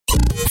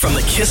From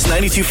the Kiss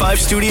 92.5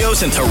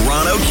 studios in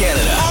Toronto,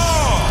 Canada.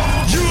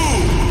 Are you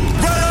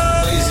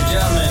ready? Ladies and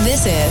gentlemen,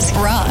 this is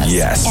Roz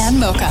and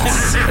Mocha.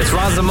 It's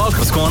Roz and Mocha.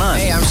 What's going on?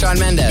 Hey, I'm Shawn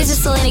Mendes. This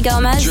is Selena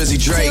Gomez.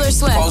 Drizzy Drake. Taylor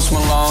Swift. Post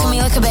Malone.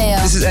 Camila Cabello.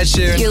 This is Ed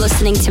Sheeran. You're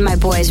listening to my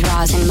boys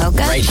Roz and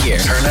Mocha. Right here.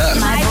 Turn up.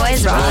 My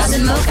boys Roz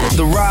and Mocha.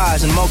 The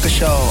Roz and Mocha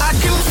Show. I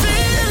can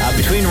feel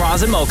Between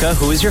Roz and Mocha,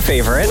 who is your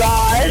favorite?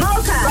 Roz.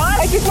 Mocha.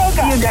 I just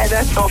Mocha. You guys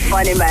are so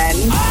funny, man.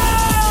 $20,000.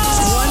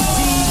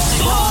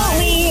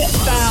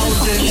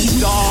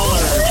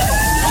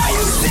 Are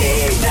you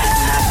seeing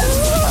that?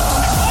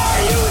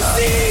 Are you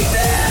seeing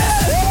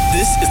that?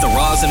 This is the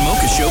Roz and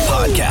Mocha Show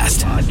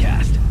podcast.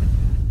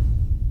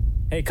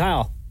 Hey,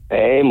 Kyle.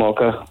 Hey,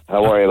 Mocha.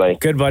 How are you, buddy?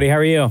 Good, buddy. How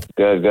are you?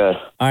 Good, good.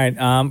 All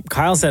right.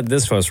 Kyle said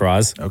this for us,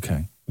 Roz.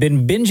 Okay.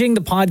 Been binging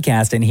the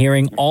podcast and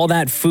hearing all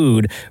that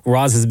food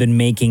Roz has been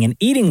making and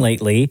eating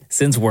lately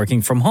since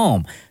working from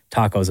home.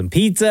 Tacos and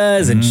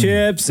pizzas and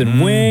chips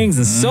and wings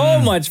and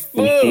so much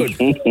food.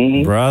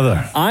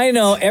 Brother. I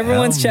know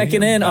everyone's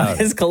checking in on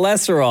his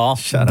cholesterol,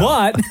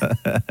 but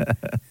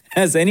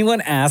has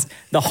anyone asked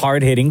the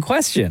hard-hitting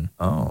question?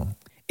 Oh.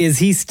 Is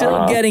he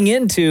still getting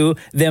into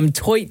them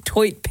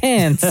toit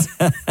pants?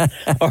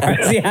 Or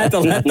has he had to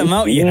let them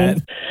out yet?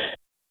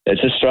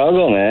 It's a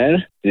struggle,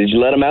 man. Did you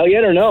let them out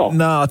yet or no?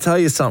 No, I'll tell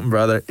you something,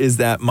 brother, is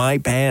that my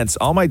pants,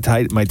 all my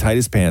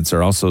tightest pants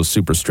are also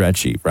super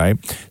stretchy, right?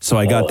 So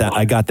I got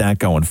that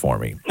going for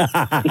me.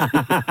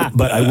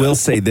 But I will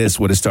say this,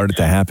 what has started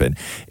to happen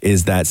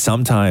is that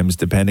sometimes,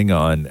 depending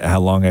on how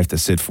long I have to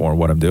sit for and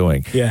what I'm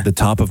doing, the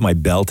top of my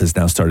belt has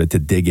now started to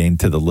dig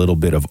into the little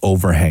bit of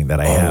overhang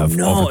that I have.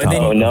 No, over and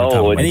then,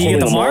 top you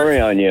get the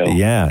mark on you.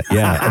 Yeah.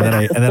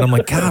 And then I'm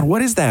like, God,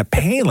 what is that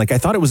pain? Like, I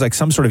thought it was like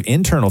some sort of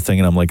internal thing,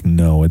 and I'm like,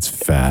 no, it's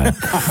fat.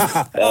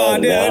 Oh,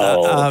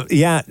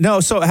 dude.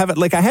 No. So I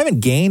haven't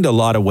gained a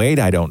lot of weight.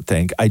 I don't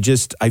think. I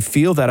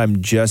feel that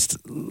I'm just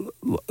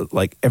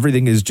like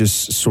everything is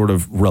just sort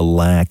of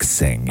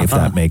relaxing, if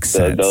that makes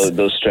sense.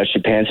 Those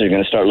stretchy pants are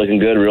going to start looking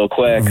good real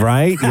quick,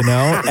 right? You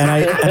know. And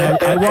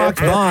I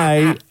walked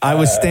by. I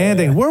was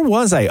standing. Where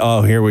was I?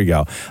 Oh, here we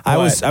go. I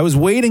was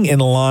waiting in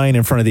line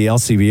in front of the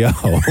LCBO.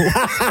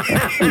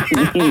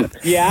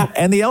 Yeah.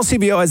 And the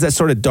LCBO has that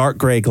sort of dark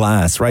gray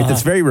glass, right?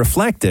 That's very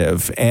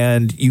reflective,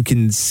 and you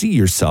can see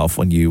yourself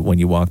when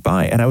you walk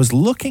by. And I was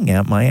looking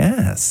at my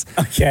ass.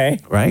 Okay.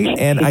 Right?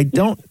 And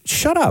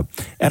shut up.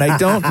 And I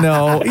don't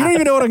know. You don't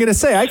even know what I'm going to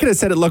say. I could have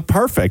said it looked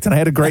perfect and I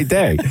had a great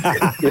day.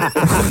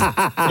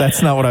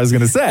 That's not what I was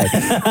going to say.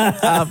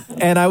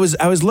 And I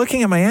was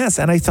looking at my ass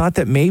and I thought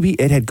that maybe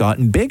it had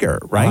gotten bigger,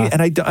 right?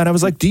 And I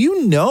was like, do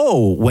you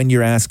know when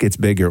your ass gets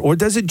bigger, or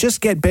does it just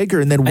get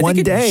bigger and then one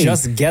day it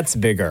just gets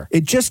bigger?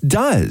 It just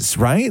does,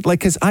 right? Like,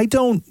 because I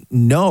don't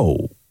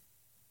know.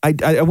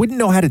 I wouldn't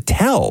know how to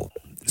tell.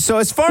 So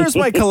as far as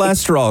my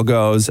cholesterol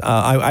goes,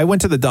 I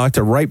went to the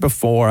doctor right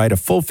before. I had a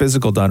full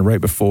physical done right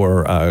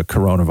before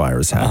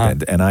coronavirus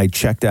happened, and I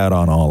checked out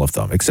on all of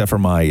them, except for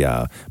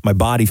my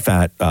body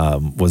fat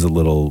was a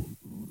little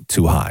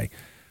too high,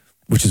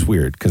 which is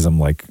weird because I'm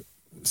like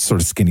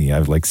sort of skinny. I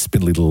have like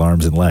spindly little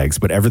arms and legs,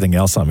 but everything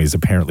else on me is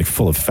apparently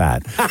full of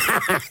fat.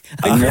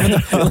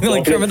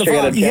 Like Kermit the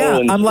Frog. Yeah,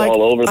 I'm like,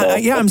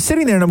 I'm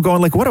sitting there and I'm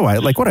going like, what do I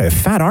have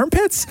fat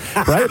armpits,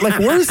 right? Like,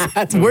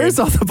 where's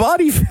all the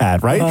body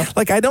fat, right?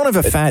 Like, I don't have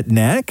a fat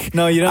neck.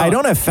 No, you don't. I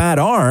don't have fat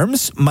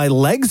arms. My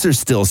legs are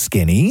still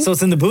skinny. So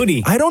it's in the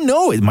booty. I don't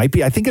know. It might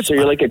be. I think it's. So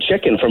you're like a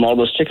chicken from all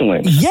those chicken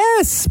wings.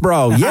 Yes,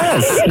 bro.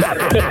 Yes.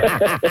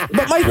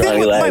 But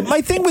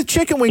my thing with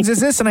chicken wings is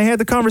this, and I had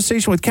the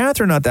conversation with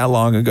Catherine not that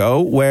long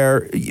ago,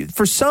 where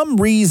for some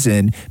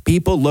reason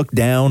people look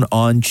down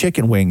on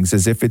chicken wings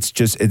as if it's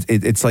just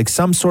it's like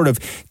some sort of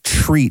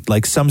treat,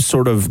 like some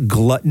sort of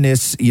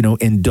gluttonous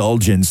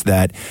indulgence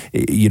that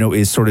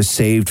is sort of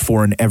saved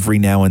for an every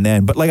now and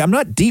then. But like, I'm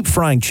not deep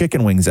frying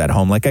chicken wings at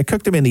home. Like, I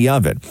cooked them in the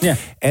oven. Yeah.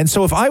 And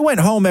so if I went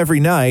home every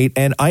night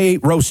and I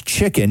ate roast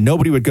chicken,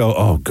 nobody would go,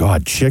 oh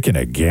God, chicken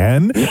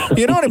again?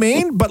 You know what I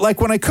mean? But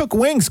like, when I cook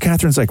wings,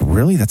 Catherine's like,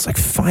 really? That's like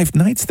 5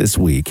 nights this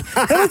week.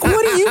 And I'm like,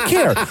 what do you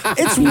care?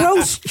 It's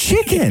roast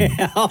chicken.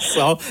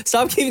 Also,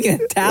 stop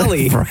keeping a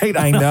tally. Right,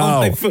 I know.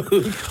 My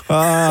food.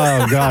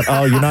 Oh God.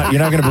 Oh, you're not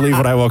going to believe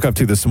what I woke up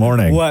to this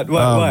morning. What?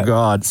 Oh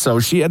God.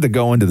 So she had to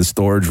go into the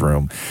storage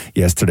room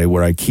yesterday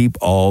where I keep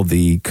all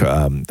the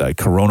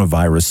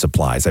coronavirus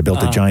supplies. I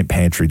built a giant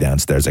pantry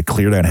downstairs. I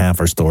cleared out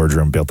half our storage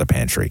room, built a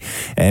pantry.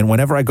 And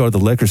whenever I go to the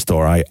liquor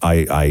store,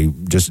 I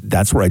just,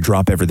 that's where I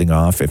drop everything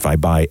off if I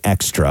buy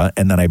extra,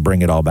 and then I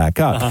bring it all back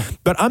up.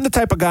 But I'm the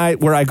type of guy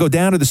where I go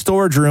down to the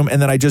storage room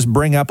and then I just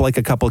bring up like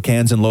a couple of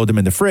cans and load them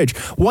in the fridge.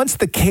 Once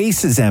the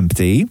case is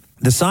empty,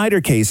 The cider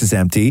case is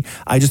empty.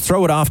 I just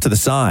throw it off to the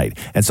side.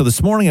 And so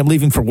this morning I'm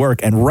leaving for work,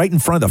 and right in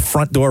front of the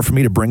front door for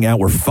me to bring out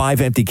were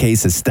 5 empty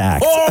cases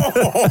stacked.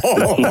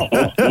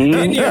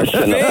 In your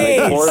face.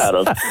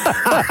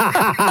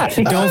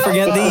 Don't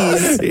forget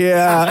these.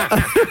 Yeah.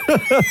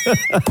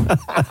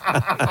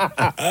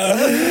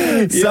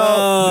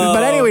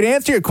 But anyway, to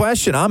answer your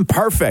question, I'm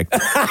perfect.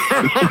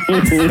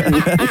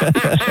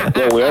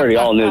 Well, we already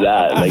all knew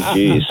that. Like,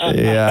 geez.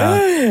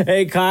 Yeah.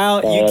 Hey,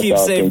 Kyle, you that's keep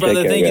awesome. safe, brother.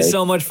 Take care, Thank you guys.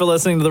 so much for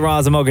listening to the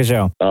Roz and Mocha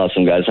Show.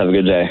 Awesome, guys. Have a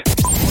good day.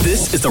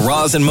 This is the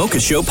Roz and Mocha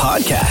Show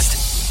podcast.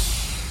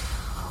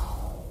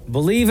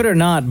 Believe it or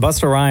not,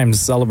 Busta Rhymes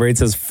celebrates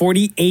his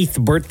 48th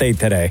birthday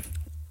today.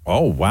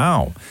 Oh,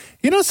 wow.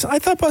 You know, I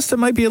thought Busta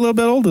might be a little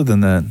bit older than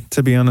that,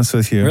 to be honest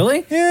with you.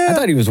 Really? Yeah. I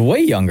thought he was way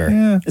younger.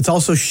 Yeah. It's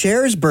also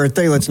Cher's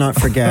birthday, let's not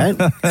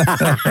forget. All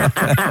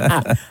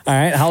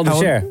right, how old is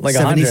Cher? Like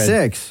 100.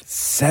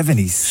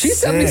 76. She's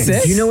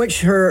 76? Do you know what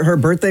her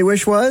birthday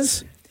wish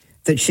was?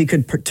 That she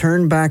could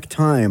turn back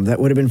time.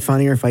 That would have been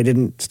funnier if I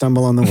didn't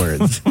stumble on the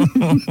words.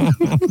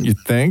 You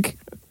think?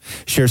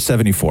 Cher's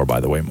 74,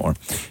 by the way, more.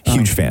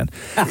 Huge fan.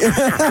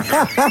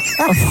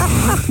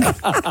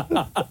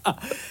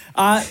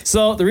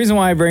 So the reason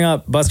why I bring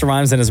up Busta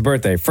Rhymes and his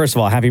birthday, first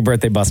of all, happy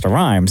birthday, Busta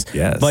Rhymes.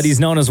 Yes. But he's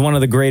known as one of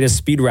the greatest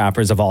speed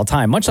rappers of all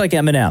time, much like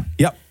Eminem.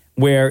 Yep.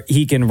 Where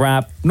he can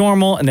rap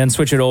normal and then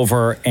switch it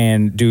over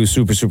and do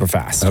super, super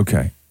fast.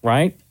 Okay.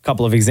 Right?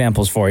 Couple of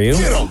examples for you.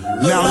 Now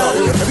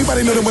look,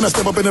 everybody know that when I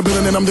step up in the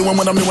building and I'm doing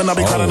what I'm doing, I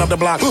be crowding up the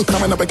block,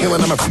 coming up and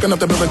killing them, and fucking up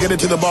the building, get it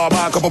to the bar,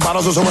 buy a couple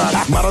bottles of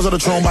Ciroc, bottles of the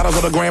Tron, bottles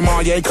of the Grand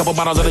Marnier, couple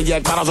bottles of the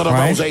Yak, bottles of the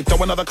Right. Rosé, throw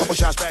another couple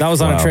shots back. That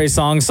was on a Trey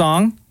Songz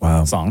song.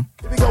 Wow. Song.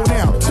 Here we go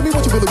now. Tell me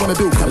what you really want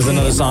to do. There's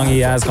another song he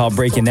has called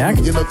Break Your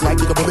Neck. You look like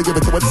you can really give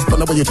it to us. But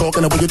the way you're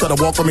talking, the way you try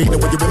to walk for me, the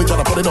way you really try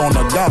to put it on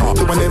the dog.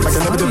 Doing it like I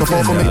never did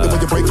before for me, the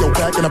way you break your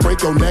back and I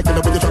break your neck, and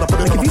the way you try to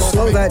put it on If you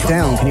slow that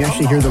down, can you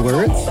actually hear the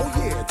words?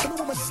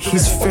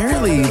 He's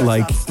fairly,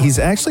 he's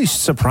actually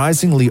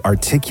surprisingly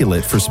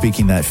articulate for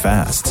speaking that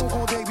fast.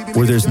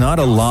 Where there's not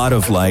a lot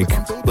of, like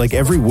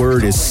every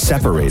word is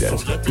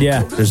separated.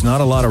 Yeah. There's not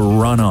a lot of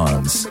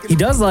run-ons. He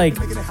does I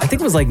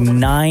think it was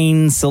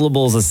 9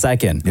 syllables a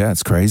second. Yeah,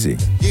 it's crazy.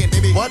 Yeah,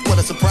 baby, what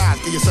a surprise.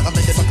 Give you something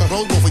make it like a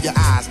rose over your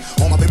eyes.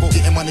 All my people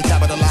getting money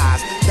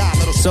capitalized.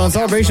 So in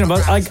celebration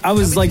about, I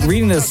was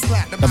reading this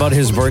about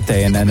his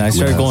birthday, and then I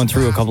started going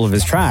through a couple of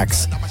his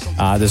tracks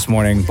this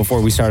morning before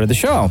we started the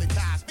show.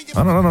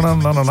 And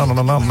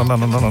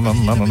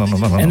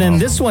then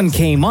this one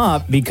came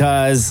up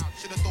because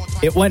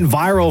it went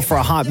viral for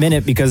a hot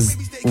minute because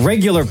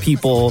regular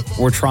people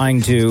were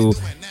trying to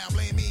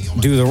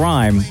do the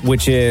rhyme,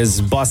 which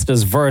is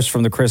Busta's verse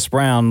from the Chris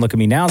Brown Look at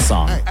Me Now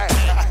song.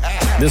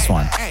 This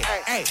one.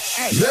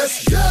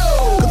 Let's go!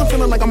 Cause I'm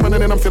feeling like I'm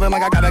running and I'm feeling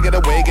like I gotta get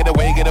away.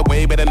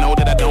 Better know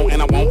that I don't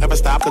and I won't ever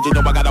stop. Cause you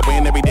know I gotta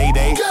win every day.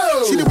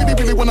 Go! She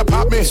really wanna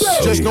pop me.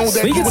 Just know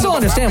that. But you can still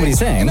understand what he's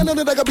saying. And I know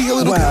that I gotta be a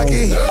little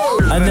cocky.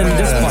 And then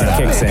this part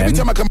kicks Every in.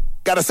 time I come,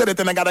 gotta set it,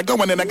 then I gotta go,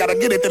 and then I gotta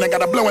get it, then I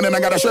gotta blow, and then I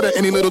gotta shut it.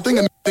 Any little thing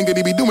and think that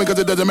he be doing, cause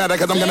it doesn't matter,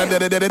 cause I'm gonna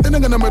dead it, then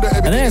I'm gonna murder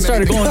everything. And then I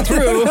started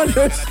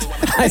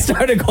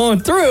going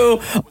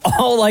through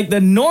all the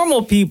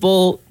normal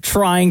people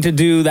trying to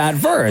do that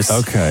verse.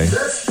 Okay.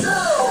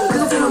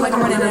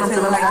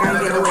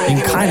 You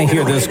can kind of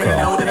hear this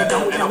girl.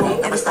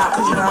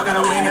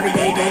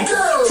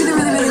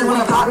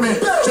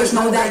 Just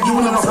know that you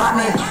never stop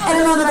me. And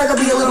I know that I could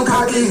be a little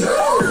cocky.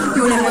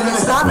 You never gonna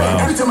stop me.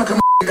 Every time I come,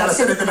 you gotta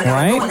sit it, then I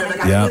gotta go, and then I Right?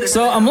 gotta Yeah. get it.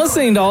 So I'm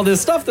listening to all this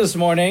stuff this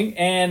morning,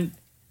 and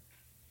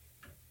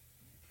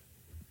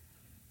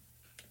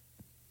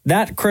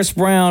that Chris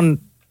Brown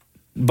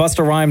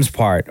Busta Rhymes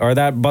part, or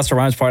that Busta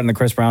Rhymes part in the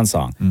Chris Brown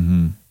song,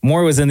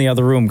 Maury was in the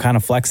other room kind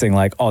of flexing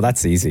oh,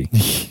 that's easy.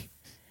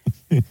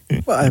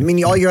 Well, I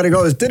mean, all you gotta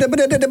go is. So I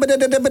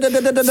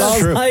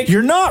was like,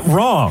 You're not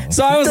wrong.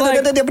 so I was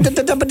like,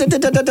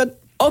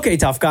 okay,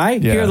 tough guy,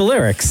 Yeah. here are the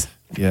lyrics.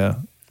 Yeah.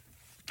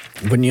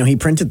 Wouldn't you know, he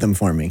printed them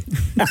for me.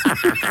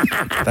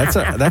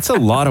 That's a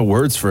lot of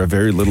words for a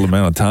very little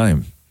amount of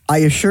time. I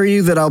assure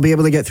you that I'll be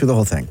able to get through the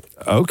whole thing.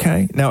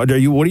 Okay. Now, are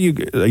you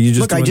just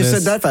Look, I doing just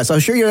this? said that fast. I'll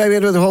assure you that I'll be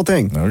able to do the whole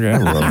thing. Okay.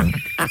 Well,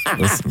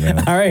 listen, man.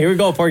 All right, here we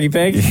go, Porky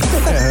Pig.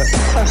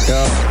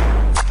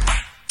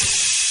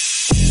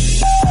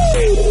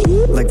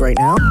 Like right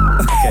now?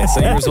 Okay, so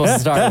you were supposed to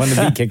start when the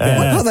beat kicked in.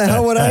 How the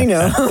hell would I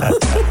know?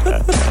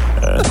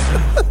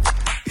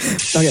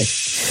 Okay.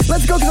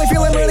 Let's go, because I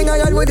feel I'm running. I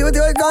gotta go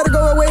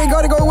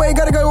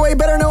away.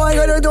 Better know I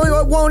gotta do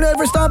it. Won't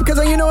ever stop, because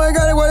you know I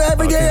gotta go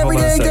every day,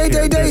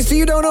 day. So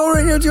you don't know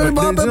you're doing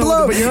bump and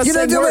blow. But you're not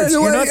saying words.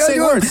 You're not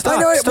saying words. Stop.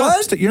 I know it. Stop.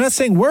 What? You're not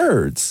saying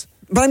words.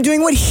 But I'm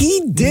doing what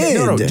he did.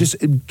 No, just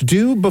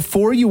do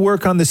before you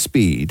work on the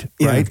speed,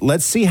 right?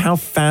 Let's see how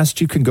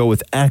fast you can go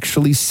with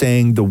actually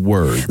saying the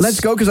words. Let's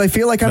go, because I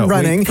feel like I'm No,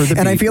 running, wait for the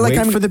and I beat. feel like Wait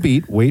I'm for the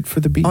beat. Wait for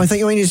the beat. Oh, I thought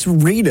you wanted to just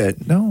read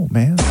it. No,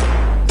 man.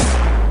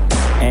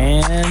 And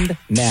And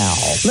now.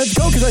 Let's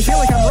go, because I feel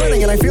like I'm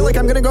running, and I feel like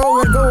I'm going to go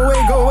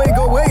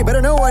away.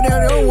 Better know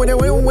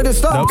when to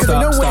stop.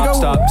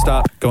 Nope,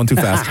 stop. Going too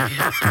fast.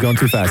 You're going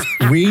too fast.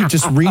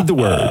 Just read the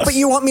words. But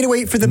you want me to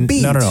wait for the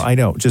beat. No, I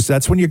know. Just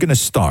that's when you're going to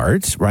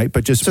start, right?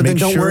 But just so make then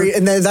don't sure. worry,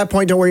 and then at that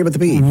point, don't worry about the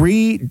beat.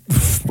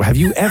 Have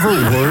you ever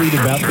worried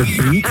about the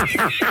beat?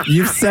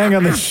 You've sang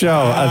on the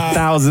show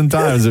 1,000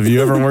 times. Have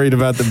you ever worried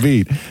about the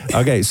beat?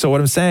 Okay, so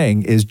what I'm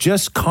saying is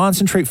just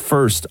concentrate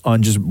first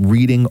on just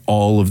reading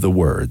all of the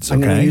words, okay?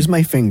 I'm going to use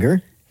my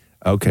finger.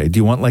 Okay, do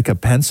you want like a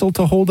pencil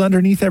to hold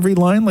underneath every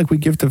line like we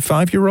give to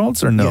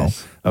 5-year-olds or no?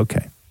 Yes.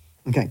 Okay.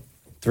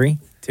 3,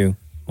 2,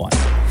 1.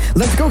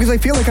 Let's go, because I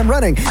feel like I'm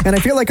running, and I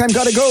feel like I'm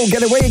gotta go.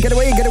 Get away.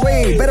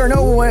 Better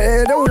know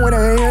when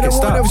to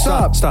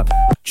stop.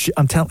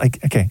 I'm telling.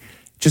 Okay,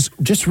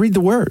 just read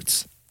the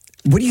words.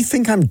 What do you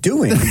think I'm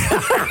doing? You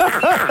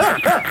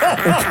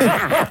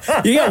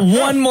get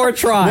one more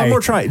try.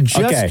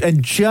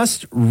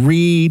 Just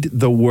read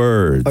the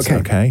words.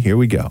 Okay, here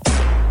we go.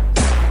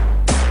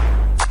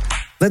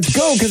 Let's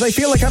go, because I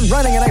feel like I'm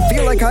running, and I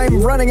feel like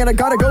I'm running, and I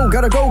gotta go.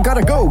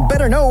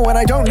 Better know when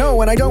I don't know,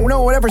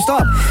 whatever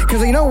stop.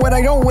 Because I know when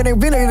I don't, when I've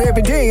been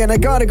every day, and I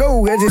gotta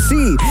go. As you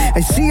see,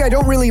 I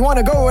don't really want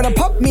to go, and I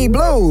pop me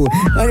blow.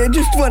 I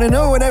just want to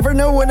know, and ever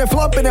know when to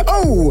flop, and and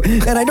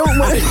I don't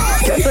want to.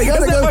 I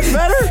gotta go. Much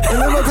better?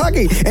 And I'm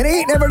cocky, and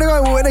ain't never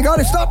know when they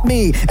gotta stop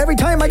me. Every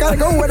time I gotta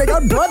go, when I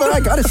got brother, I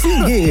gotta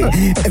see you.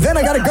 And then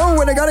I gotta go,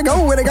 when I gotta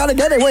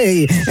get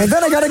away. And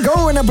then I gotta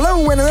go, and I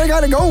blow, and then I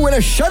gotta go, and I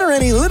shudder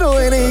any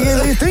little.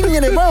 Thing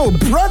in it, bro,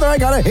 brother, I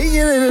gotta hate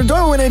you and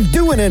doing and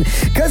doing it,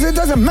 cause it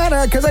doesn't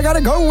matter, cause I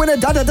gotta go with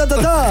it, da. Okay,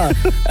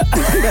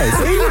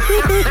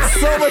 see?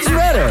 So much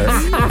better.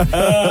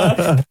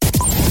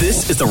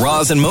 This is the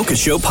Roz and Mocha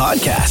Show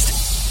podcast.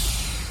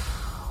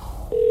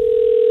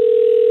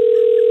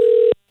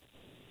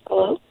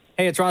 Hello?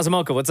 Hey, it's Roz and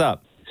Mocha. What's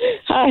up?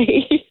 Hi.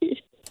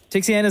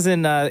 Tixiana's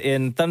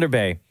in Thunder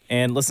Bay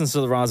and listens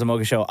to the Roz and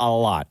Mocha Show a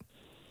lot.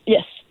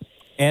 Yes.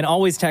 And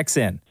always texts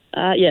in.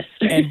 Yes.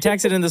 And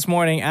texted in this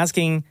morning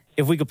asking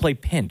if we could play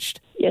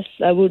Pinched. Yes,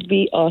 that would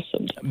be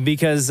awesome.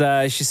 Because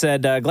she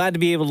said, glad to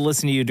be able to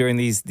listen to you during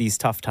these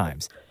tough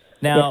times.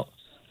 Now,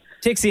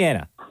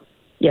 Tixiana.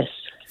 Yes.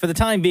 For the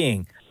time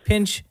being,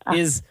 Pinch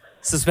is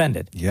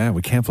suspended. Yeah,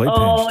 we can't play Pinched.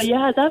 Oh,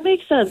 yeah, that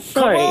makes sense.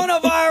 Sorry.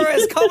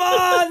 Coronavirus, come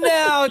on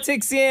now,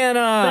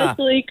 Tixiana.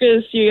 Especially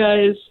because you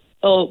guys...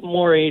 Oh,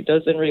 Maury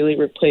doesn't really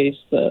replace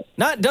the...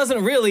 Not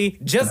doesn't really,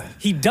 just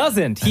he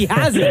doesn't. He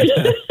hasn't.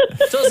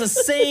 So it's the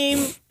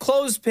same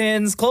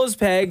clothespins, clothes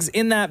pegs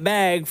in that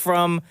bag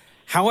from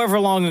however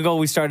long ago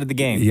we started the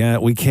game. Yeah,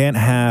 we can't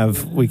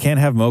have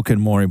Mocha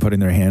and Maury putting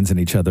their hands in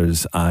each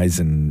other's eyes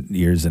and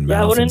ears and mouths.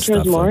 Yeah, I wouldn't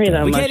trust Maury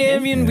that much.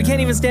 We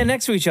can't even stand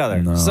next to each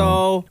other. No.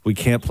 So we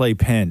can't play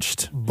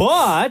Pinched.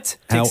 But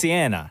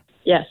Tixiana.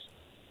 Yes.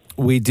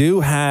 We do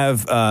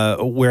have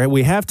where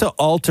we have to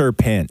alter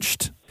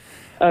Pinched.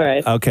 All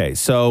right. Okay,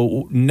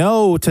 so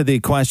no to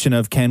the question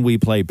of can we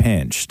play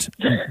Pinched,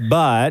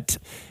 but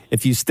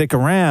if you stick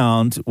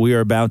around, we are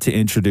about to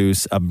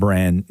introduce a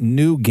brand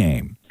new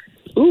game.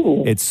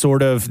 Ooh. It's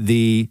sort of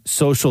the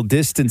social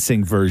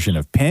distancing version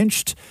of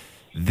Pinched.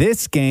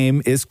 This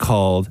game is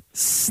called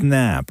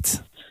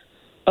Snapped.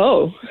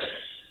 Oh.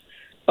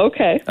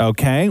 Okay.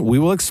 Okay, we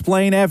will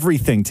explain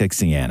everything,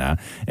 Tixiana,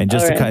 in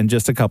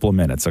just a couple of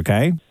minutes,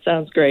 okay?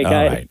 Sounds great, guys.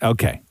 All right,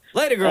 okay.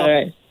 Later, girl. All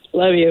right.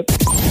 Love you.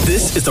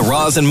 This is the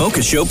Roz and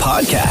Mocha Show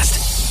podcast.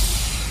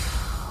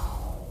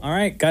 All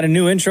right, got a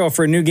new intro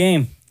for a new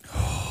game.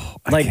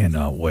 I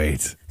cannot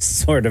wait.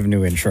 Sort of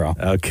new intro.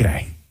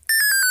 Okay.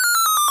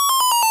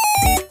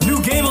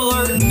 New game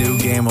alert. New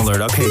game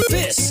alert. Okay.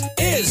 This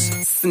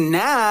is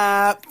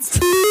Snapped.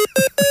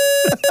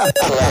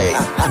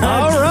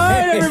 All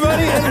right,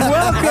 everybody, and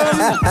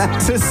welcome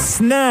to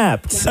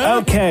Snapped.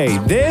 Okay,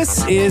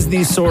 this is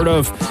the sort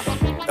of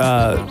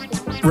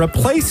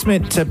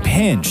replacement to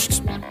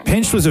Pinched.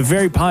 Pinched was a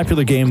very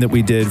popular game that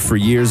we did for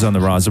years on the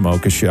Roz and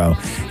Mocha Show.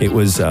 It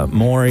was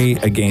Maury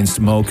against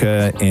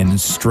Mocha in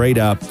straight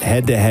up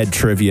head-to-head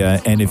trivia,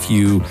 and if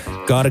you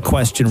got a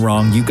question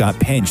wrong, you got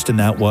pinched, and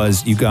that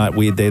was they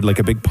had like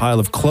a big pile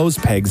of clothes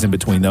pegs in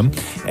between them,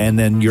 and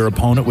then your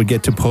opponent would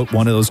get to put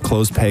one of those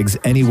clothes pegs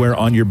anywhere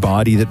on your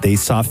body that they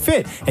saw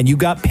fit, and you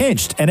got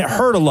pinched, and it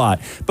hurt a lot.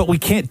 But we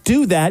can't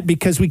do that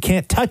because we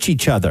can't touch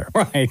each other.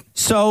 Right.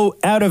 So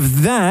out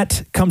of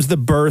that comes the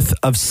birth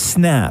of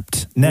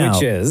Snapped. Now,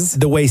 which is?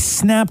 The way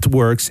Snapped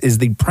works is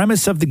the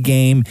premise of the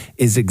game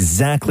is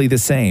exactly the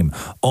same.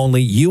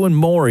 Only you and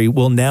Maury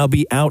will now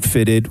be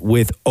outfitted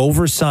with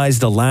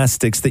oversized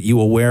elastics that you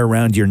will wear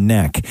around your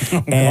neck.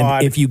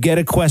 And if you get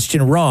a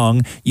question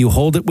wrong, you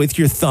hold it with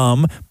your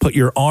thumb, put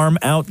your arm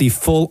out the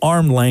full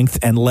arm length,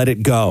 and let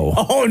it go.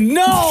 Oh,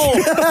 no!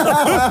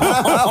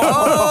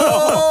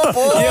 Oh,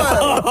 boy.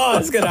 Yo,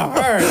 it's going to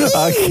hurt.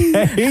 Okay.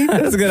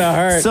 It's going to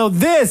hurt. So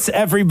this,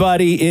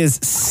 everybody, is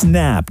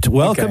Snapped.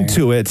 Welcome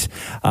to it.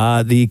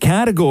 The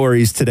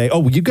categories today.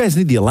 Oh, you guys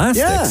need the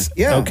elastics.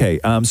 Yeah. Okay.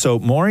 So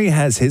Maury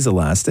has his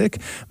elastic.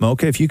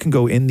 Mocha, if you can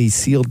go in the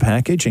sealed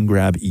package and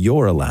grab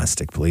your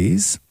elastic,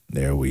 please.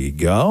 There we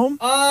go. You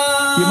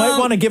might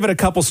want to give it a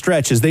couple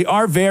stretches. They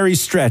are very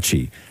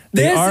stretchy.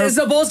 This is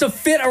supposed to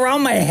fit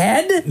around my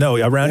head? No,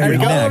 around your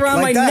neck. All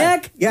around my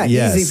neck? Yeah,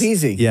 Yes. easy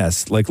peasy.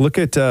 Yes, like look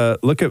at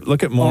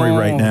Maury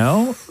right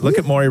now. Look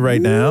at Maury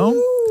right now.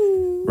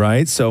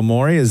 Right, so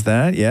Maury is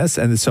that, yes,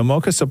 and so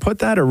Mocha. So put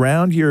that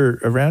around your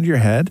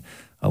head.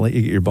 I'll let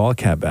you get your ball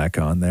cap back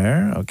on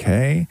there.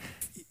 Okay,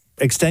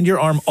 extend your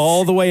arm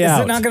all the way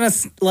out. Is it not gonna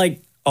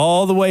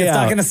all the way it's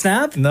out? It's not gonna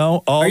snap.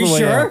 No, all the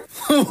way out.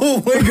 Are you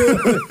sure? We're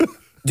good.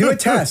 Do a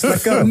test.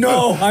 Let go.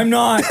 No, I'm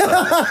not.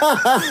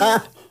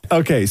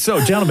 Okay, so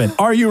gentlemen,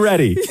 are you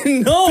ready?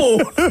 No.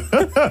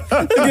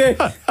 Okay.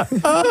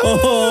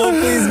 Oh,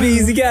 please be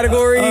easy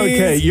categories.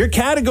 Okay, your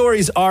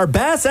categories are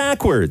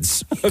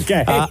bass-ackwards.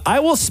 Okay. I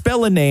will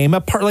spell a name,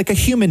 like a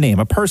human name,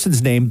 a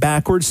person's name,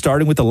 backwards,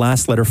 starting with the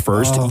last letter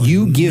first.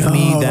 You give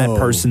me that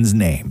person's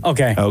name.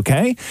 Okay.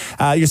 Okay.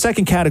 Your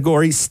second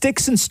category,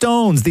 sticks and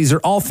stones. These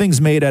are all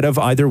things made out of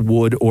either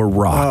wood or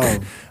rock.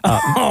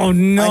 Oh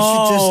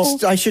no.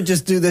 I should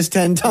just do this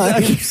 10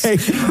 times. Okay.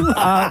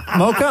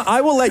 Mocha,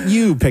 I will let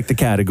you pick the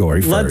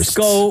category first. Let's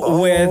go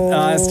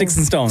with sticks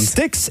and stones.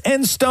 Sticks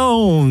and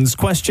stones.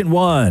 Question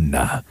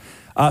 1.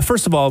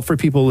 First of all, for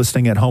people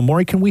listening at home,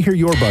 Maury, can we hear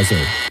your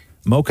buzzer?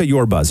 Mocha,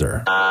 your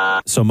buzzer.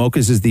 So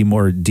Mocha's is the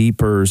more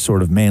deeper,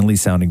 sort of manly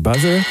sounding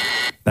buzzer.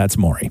 That's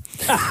Maury.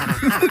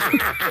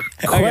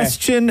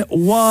 Question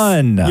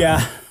 1.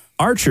 Yeah.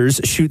 Archers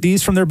shoot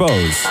these from their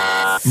bows.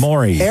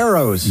 Maury.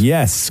 Arrows.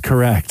 Yes,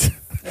 correct.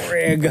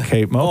 Frig.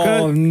 Okay, Mocha.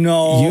 Oh,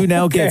 no. You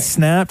now get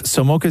snapped.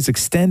 So Mocha's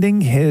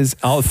extending his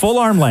full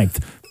arm length.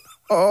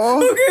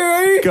 Oh.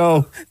 Okay.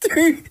 Go.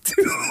 3,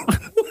 2, 1.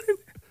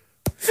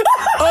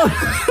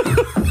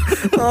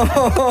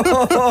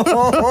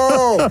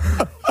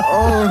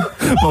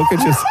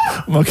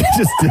 Mocha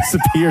just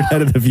disappeared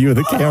out of the view of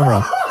the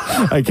camera.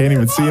 I can't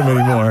even see him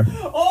anymore.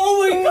 Oh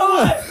my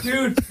god,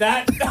 dude!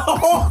 That.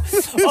 Oh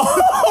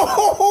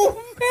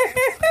man.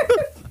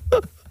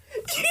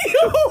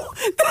 Yo,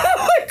 that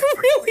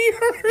really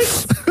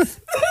hurts.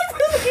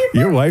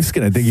 Your wife's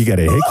gonna think you got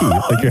a hickey,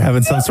 like you're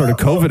having some sort of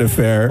COVID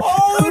affair.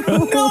 Oh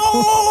no!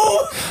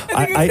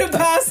 I think I'm gonna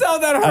pass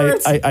out. That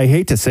hurts. I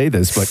hate to say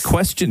this, but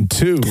question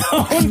 2.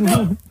 Oh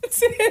no!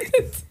 That's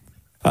it.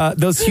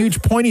 Those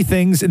huge pointy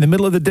things in the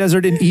middle of the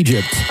desert in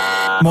Egypt.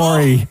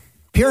 Maury.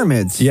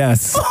 Pyramids.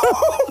 Yes.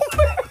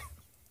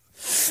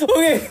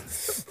 Okay.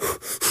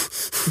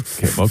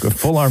 Okay, Mocha,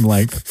 full arm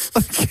length.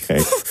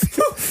 Okay.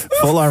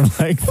 Full arm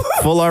length.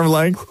 Full arm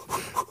length.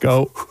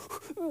 Go.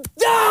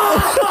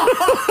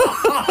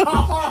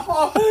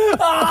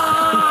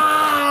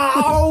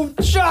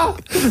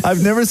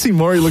 I've never seen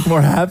Maury look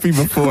more happy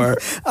before.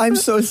 I'm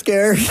so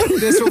scared.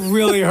 This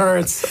really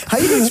hurts. How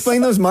do you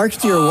explain those marks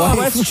to your wife?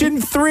 Question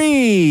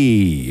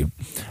 3.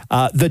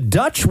 The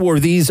Dutch wore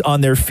these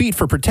on their feet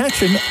for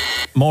protection.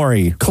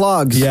 Maury.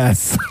 Clogs.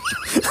 Yes.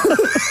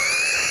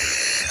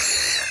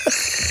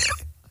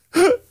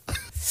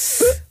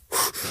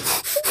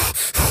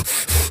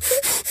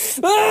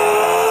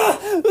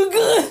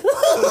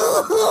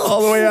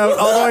 All the way out,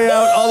 all the way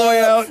out, all the way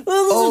out. That's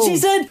what she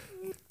said.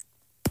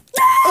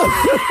 Oh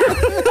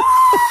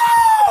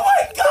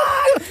my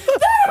god!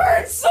 That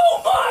hurts so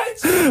much!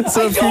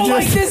 So I don't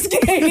like this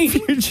game. If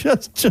you're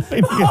just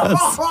joining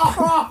us,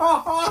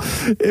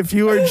 if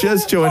you are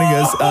just joining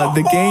us,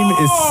 the game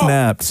is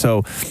snapped.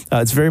 So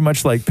it's very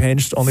much like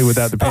pinched, only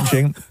without the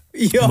pinching.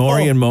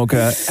 Maury and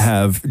Mocha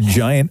have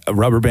giant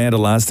rubber band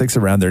elastics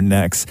around their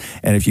necks.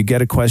 And if you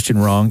get a question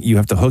wrong, you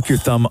have to hook your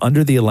thumb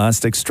under the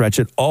elastic, stretch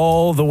it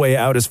all the way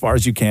out as far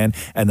as you can,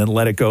 and then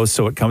let it go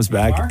so it comes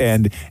back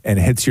and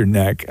hits your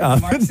neck. No,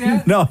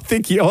 I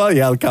think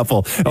a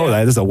couple. Yeah. Oh,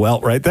 that is a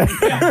welt right there.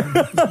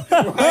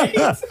 Right.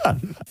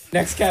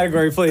 Next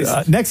category, please.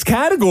 Next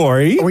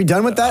category. Are we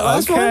done with that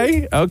last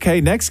one?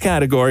 Okay, next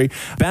category.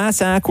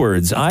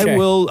 Bass-ackwards. Okay. I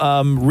will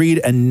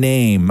read a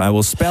name. I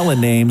will spell a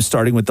name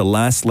starting with the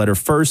last letter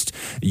first.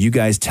 You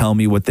guys tell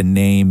me what the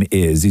name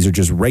is. These are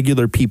just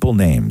regular people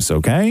names,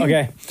 okay?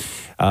 Okay.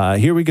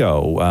 Here we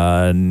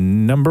go.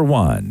 Number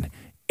 1.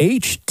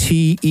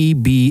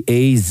 H-T-E-B-A-Z-I-L-E.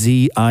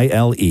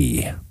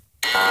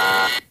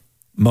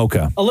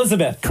 Mocha.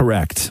 Elizabeth.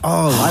 Correct.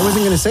 Oh, I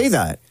wasn't going to say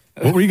that.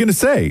 What were you going to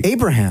say?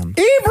 Abraham.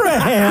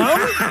 Abraham?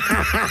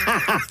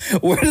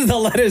 Where does the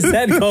letter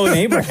Z go in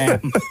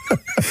Abraham?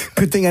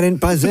 Good thing I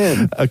didn't buzz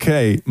in.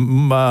 Okay.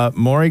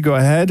 Maury, go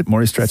ahead.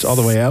 Maury, stretch all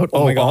the way out.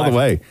 Oh my God. All the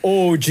way.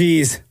 Oh,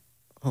 geez.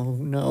 Oh,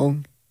 no.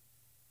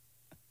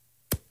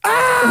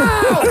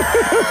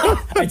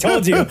 I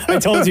told you.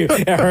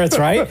 It hurts,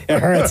 right? It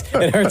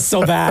hurts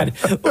so bad.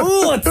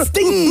 Ooh, it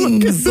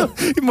stings.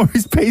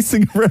 Maury's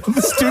pacing around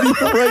the studio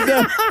right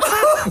now.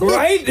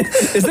 Right?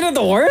 Isn't it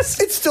the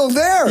worst? It's still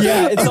there.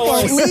 Yeah, it's the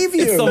won't worst. leave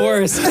you. It's the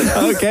worst.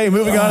 Okay,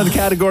 moving on to the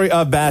category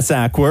of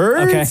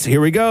bass-ackwards. Okay.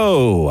 Here we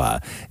go.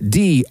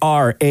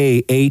 D-R-A-H-C-I-R.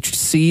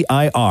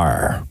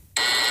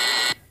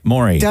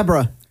 Maury.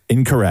 Deborah.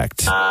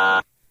 Incorrect.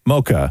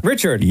 Mocha.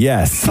 Richard.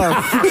 Yes.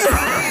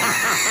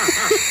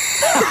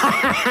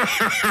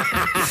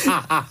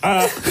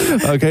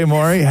 Okay,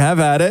 Maury, have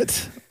at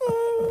it.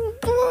 Oh,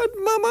 God,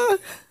 Mama.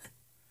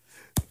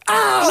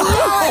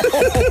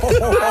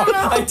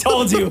 I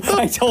told you.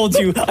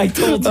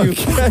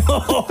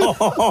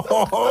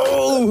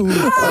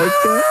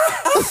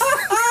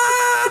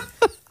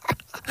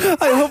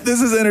 I hope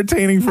this is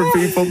entertaining for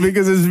people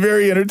because it's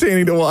very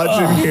entertaining to watch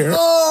in here.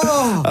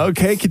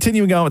 Okay,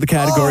 continuing on with the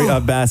category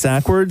of bass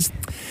backwards.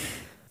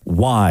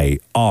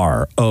 YROGERG.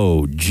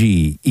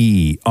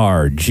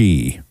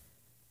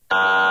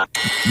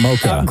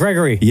 Mocha.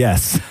 Gregory.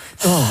 Yes.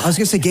 Oh, I was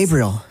going to say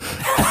Gabriel.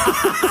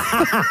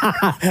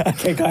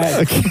 Okay, go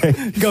ahead.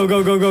 Okay. Go.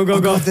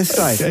 I'll go this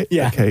side. Okay.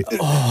 Yeah. Okay.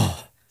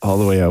 All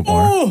the way out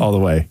more. All the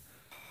way.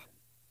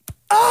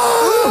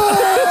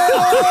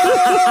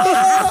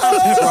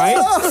 Right?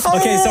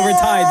 Okay, so we're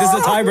tied. This is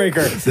a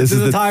tiebreaker. This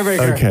is a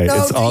tiebreaker. Okay, No,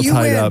 it's all you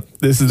tied win. up.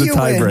 This is a You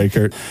win.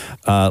 tiebreaker.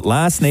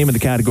 Last name in the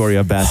category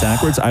of bass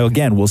backwards. I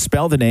again will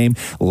spell the name,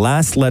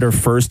 last letter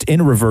first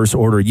in reverse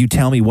order. You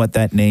tell me what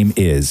that name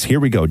is. Here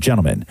we go,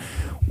 gentlemen.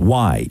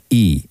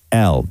 YELDARB.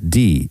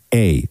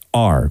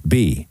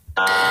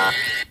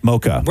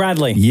 Mocha.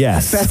 Bradley.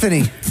 Yes.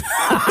 Bethany.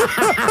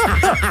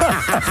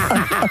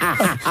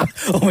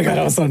 Oh my God,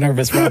 I was so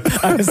nervous, bro.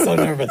 I was so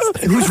nervous.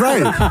 Who's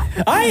right?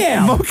 I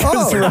am.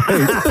 Mocha's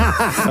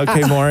right.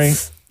 Okay, Maury.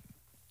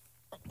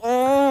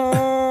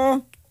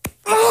 Oh.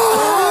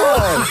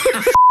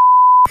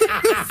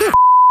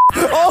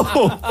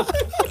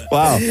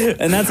 Wow.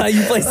 And that's how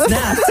you play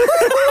Snapped.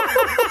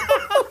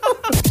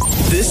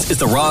 This is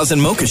the Roz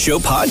and Mocha Show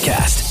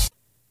podcast.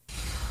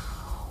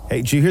 Hey,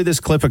 did you hear this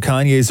clip of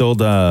Kanye's old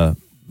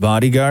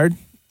bodyguard?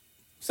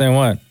 Saying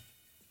what?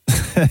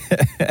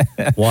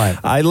 What?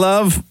 I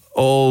love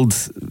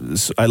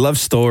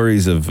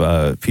stories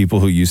of people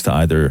who used to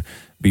either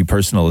be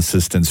personal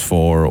assistants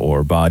for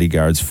or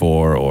bodyguards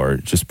for or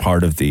just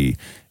part of the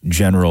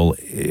general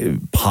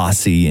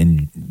posse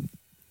in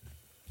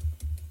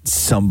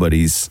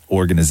somebody's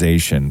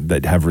organization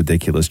that have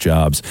ridiculous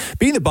jobs.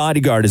 Being the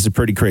bodyguard is a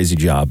pretty crazy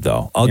job,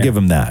 though. I'll give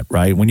them that,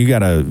 right? When you got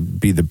to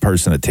be the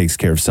person that takes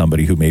care of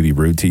somebody who may be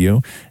rude to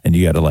you and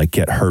you got to like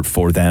get hurt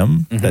for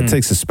them, that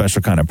takes a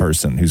special kind of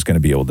person who's going to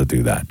be able to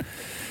do that.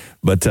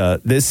 But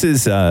this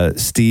is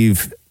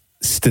Steve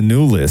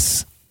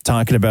Stanoulis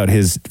talking about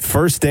his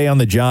first day on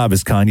the job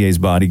as Kanye's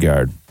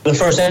bodyguard. The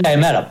first day I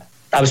met him,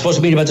 I was supposed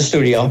to meet him at the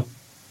studio.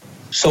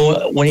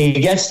 So when he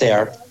gets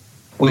there,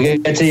 we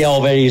get to the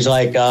elevator. He's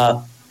like,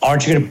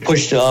 aren't you going to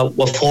push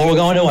what floor we're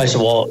going to? I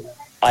said, well,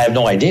 I have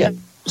no idea.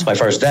 It's my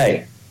first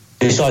day.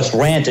 He starts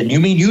ranting.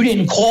 You mean you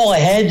didn't call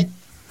ahead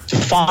to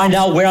find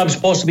out where I'm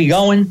supposed to be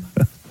going?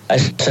 I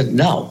said,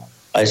 no.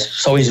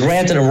 So he's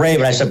ranting and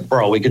raving. I said,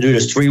 bro, we could do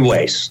this 3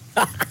 ways.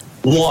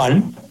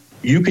 1,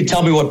 you could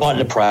tell me what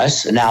button to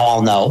press, and now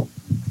I'll know.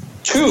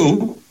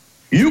 2,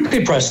 you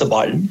could press the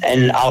button,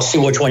 and I'll see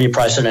which one you're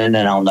pressing, and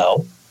then I'll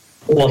know.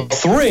 Or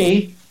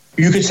 3,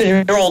 you could sit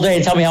here all day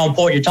and tell me how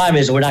important your time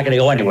is, and we're not going to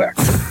go anywhere.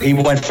 He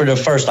went for the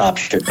first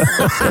option.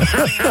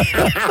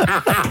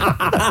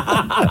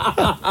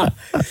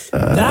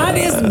 That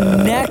is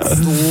next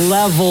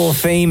level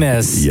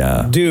famous.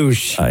 Yeah.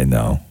 Douche. I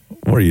know.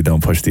 Where you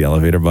don't push the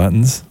elevator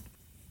buttons.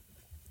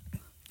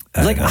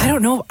 I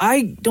don't know.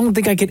 I don't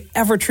think I could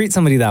ever treat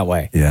somebody that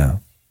way. Yeah.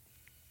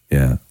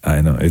 Yeah, I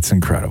know. It's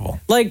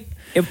incredible. Like,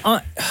 if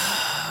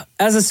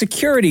as a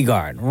security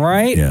guard,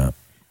 right? Yeah.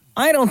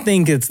 I don't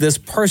think it's this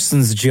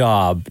person's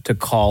job to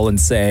call and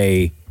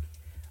say,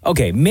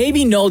 okay,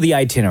 maybe know the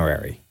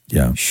itinerary.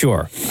 Yeah.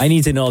 Sure. I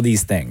need to know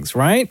these things,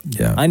 right?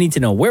 Yeah. I need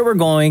to know where we're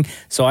going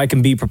so I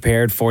can be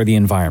prepared for the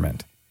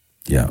environment.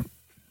 Yeah.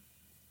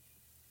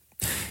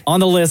 On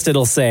the list,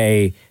 it'll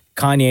say,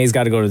 Kanye's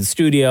got to go to the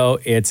studio.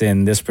 It's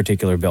in this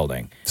particular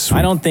building. Sweet.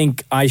 I don't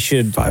think I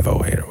should...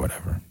 508 or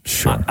whatever.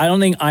 Sure. I don't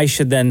think I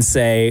should then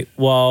say,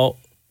 well,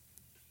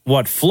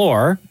 what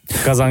floor?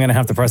 Because I'm going to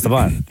have to press the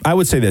button. I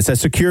would say this. As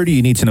security,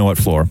 you need to know what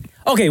floor.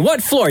 Okay,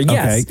 what floor?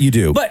 Yes. Okay, you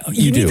do. But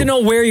you need to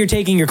know where you're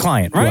taking your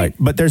client, right?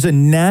 But there's a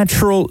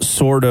natural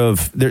sort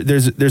of...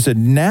 There's a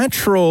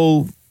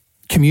natural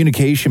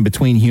communication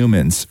between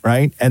humans,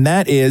 right? And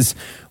that is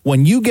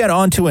when you get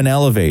onto an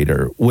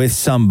elevator with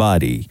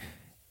somebody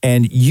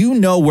and you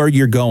know where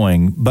you're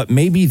going, but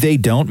maybe they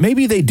don't.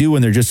 Maybe they do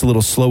and they're just a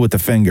little slow with the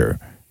finger,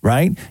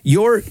 right?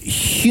 Your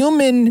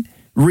human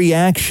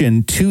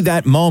reaction to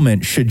that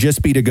moment should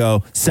just be to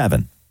go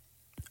 7.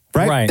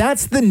 Right?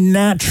 That's the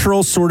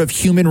natural sort of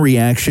human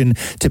reaction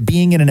to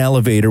being in an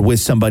elevator with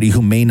somebody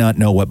who may not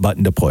know what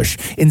button to push.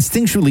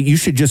 Instinctually, you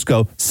should just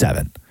go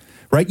 7.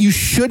 Right? You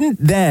shouldn't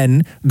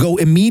then go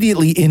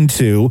immediately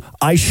into,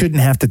 I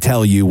shouldn't have to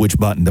tell you which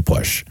button to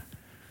push.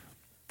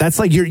 That's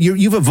like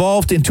you've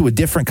evolved into a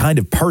different kind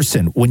of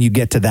person when you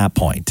get to that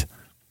point.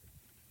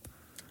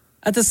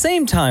 At the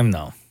same time,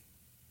 though,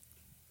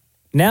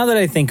 now that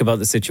I think about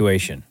the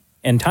situation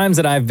and times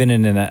that I've been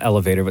in an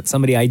elevator with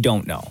somebody I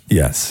don't know.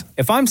 Yes.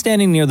 If I'm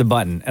standing near the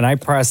button and I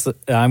press,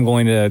 I'm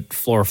going to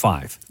floor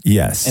 5.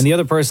 Yes. And the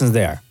other person's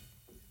there.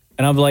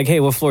 And I'll be like, hey,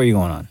 what floor are you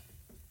going on?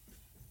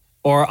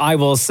 Or I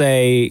will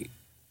say...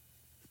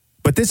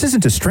 But this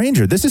isn't a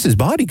stranger. This is his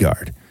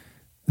bodyguard.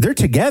 They're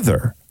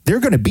together. They're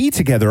going to be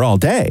together all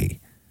day.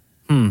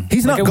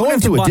 He's not going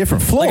to a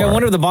different floor. Like, I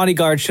wonder if the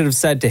bodyguard should have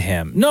said to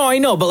him. No, I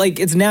know, but like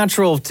it's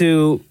natural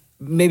to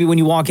maybe when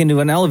you walk into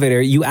an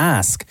elevator, you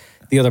ask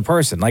the other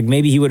person. Like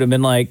maybe he would have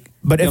been like,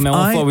 But if man,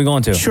 what floor are we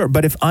going to? Sure,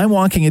 but if I'm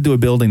walking into a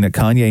building that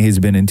Kanye has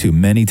been into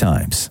many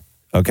times,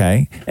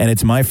 okay, and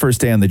it's my first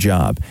day on the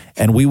job,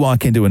 and we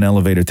walk into an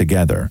elevator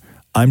together,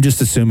 I'm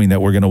just assuming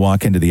that we're going to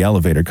walk into the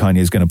elevator,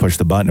 Kanye's going to push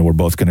the button, and we're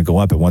both going to go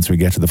up, and once we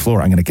get to the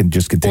floor, I'm going to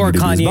just continue to be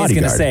his bodyguard. Or Kanye's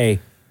going to say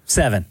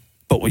 7.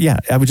 But yeah,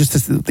 I would just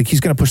think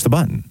he's going to push the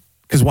button,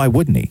 because why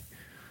wouldn't he?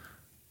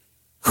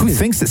 Who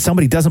thinks that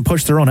somebody doesn't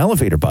push their own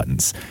elevator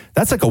buttons?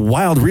 That's like a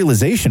wild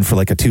realization for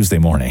like a Tuesday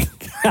morning.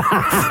 You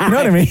know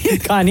what I mean?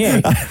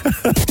 Kanye.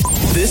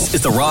 This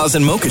is the Roz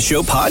and Mocha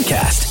Show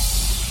podcast.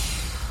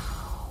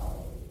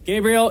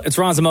 Gabriel, it's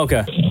Roz and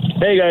Mocha.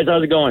 Hey guys,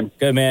 how's it going?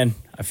 Good, man.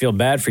 I feel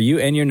bad for you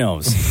and your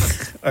nose.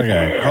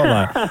 Okay, hold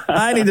on.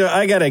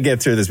 I got to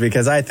get through this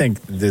because I think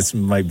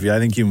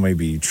you might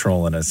be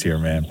trolling us here,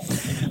 man.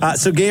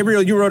 So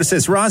Gabriel, you wrote, it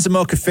says, Roz and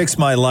Mocha fixed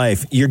my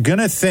life. You're going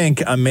to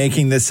think I'm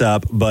making this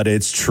up, but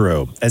it's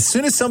true. As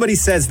soon as somebody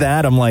says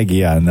that, I'm like,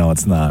 yeah, no,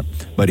 it's not.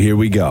 But here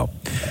we go.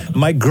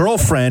 My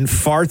girlfriend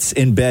farts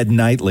in bed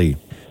nightly.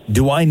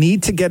 Do I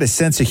need to get a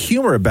sense of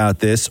humor about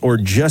this or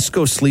just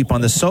go sleep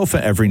on the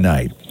sofa every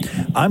night?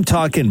 I'm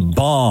talking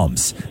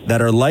bombs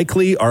that are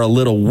likely are a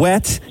little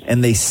wet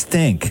and they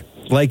stink.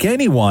 Like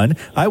anyone,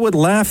 I would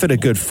laugh at a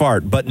good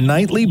fart, but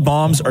nightly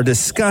bombs are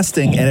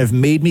disgusting and have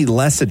made me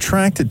less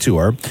attracted to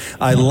her.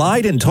 I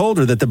lied and told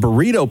her that the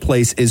burrito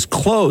place is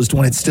closed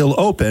when it's still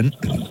open,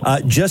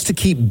 just to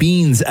keep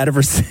beans out of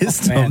her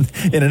system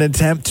in an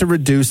attempt to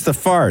reduce the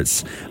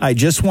farts. I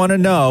just want to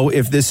know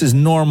if this is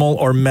normal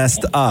or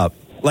messed up.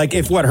 Like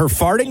if her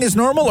farting is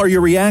normal or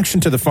your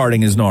reaction to the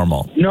farting is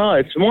normal? No,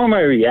 it's more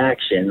my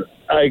reaction.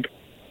 Like,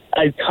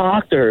 I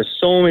talked to her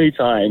so many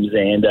times,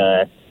 and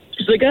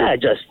she's like,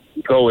 just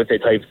go with it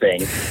type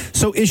thing.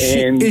 So is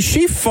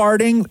she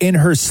farting in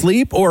her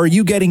sleep, or are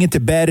you getting into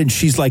bed and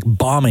she's like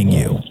bombing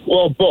you?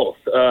 Well, both.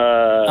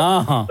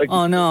 Like,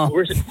 oh no,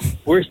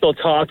 we're still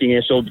talking,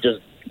 and she'll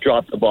just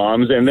drop the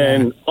bombs, and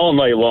then all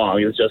night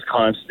long it's just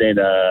constant.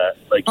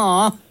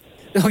 Aw.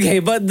 Okay,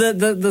 but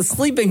the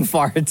sleeping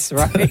farts,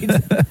 right?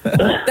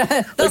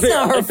 That's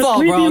not her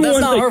fault, bro. That's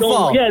not her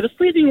fault. Yeah, the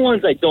sleeping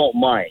ones I don't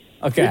mind.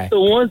 Okay. It's the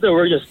ones that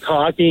we're just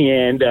talking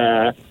and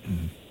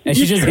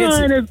she just hits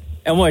you.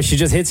 And what? She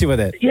just hits you with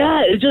it?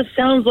 Yeah, it just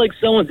sounds like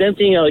someone's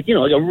emptying like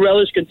a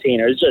relish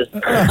container. It's just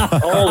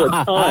all the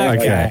time.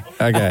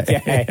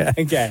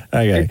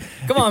 Okay.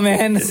 Come on,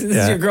 man. This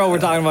is your girl we're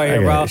talking about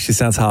here, bro. She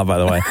sounds hot, by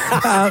the way.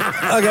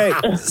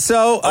 Okay,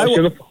 so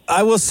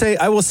I will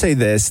say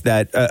this,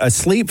 that a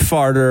sleep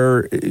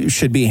farter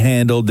should be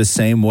handled the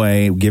same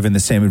way, given the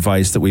same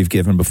advice that we've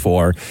given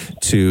before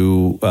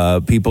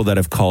to people that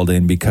have called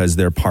in because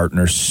their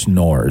partner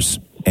snores.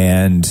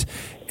 And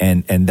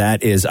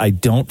that is, I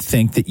don't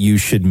think that you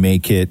should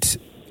make it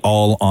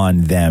all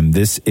on them.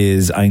 This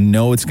is, I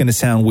know it's going to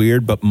sound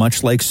weird, but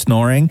much like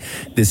snoring,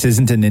 this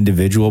isn't an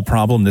individual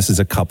problem. This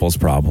is a couple's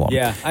problem.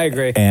 Yeah, I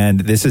agree.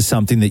 And this is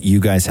something that you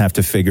guys have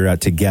to figure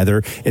out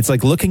together. It's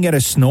like looking at a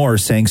snorer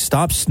saying,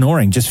 stop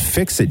snoring, just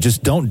fix it,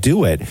 just don't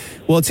do it.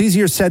 Well, it's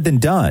easier said than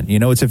done.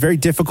 It's a very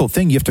difficult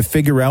thing. You have to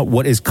figure out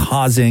what is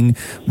causing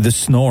the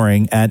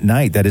snoring at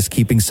night that is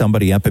keeping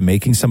somebody up and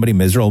making somebody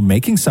miserable,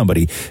 making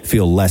somebody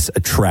feel less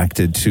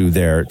attracted to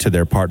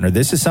their partner.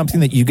 This is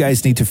something that you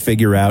guys need to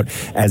figure out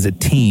as a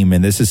team,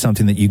 and this is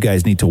something that you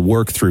guys need to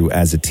work through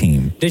as a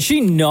team. Does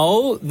she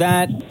know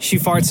that she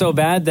farts so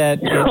bad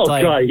that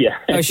God, yeah.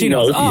 Oh, she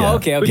knows. Oh, yeah.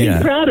 Okay. But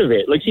she's proud of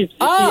it. Like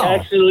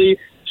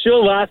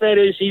she'll laugh at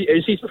it.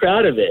 She's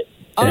proud of it.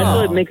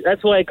 And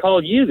that's why I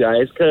called you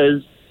guys,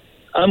 because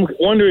I'm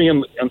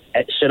wondering,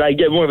 should I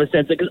get more of a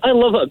sense of, because I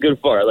love a good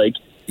fart,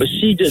 but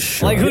she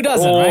just like who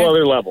doesn't, a whole right?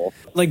 other level.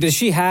 Like, does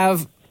she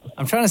have?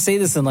 I'm trying to say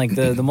this in like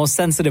the most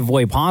sensitive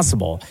way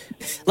possible.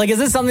 Like, is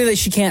this something that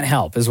she can't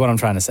help? Is what I'm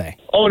trying to say.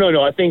 Oh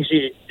no! I think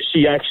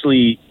she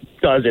actually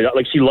does it.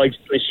 Like she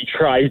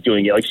tries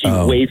doing it. Like she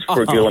waits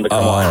for a good one to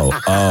come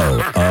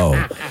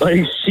on.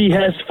 Like she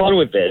has fun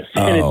with this,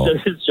 and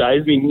it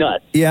drives me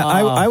nuts. Yeah,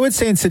 I would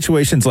say in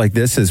situations like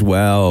this as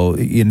well,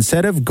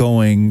 instead of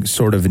going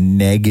sort of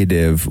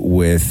negative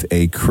with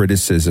a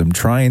criticism,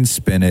 try and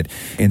spin it.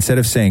 Instead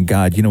of saying,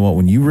 God, you know what,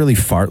 when you really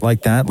fart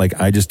like that, like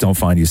I just don't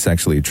find you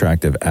sexually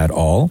attractive at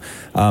all.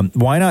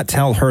 Why not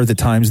tell her the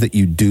times that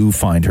you do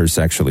find her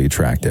sexually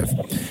attractive?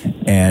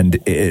 And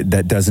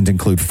that doesn't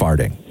include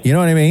farting. You know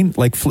what I mean?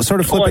 Like sort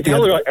of flip it. I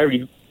tell her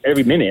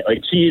every minute.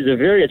 Like she's a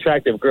very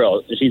attractive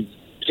girl. She's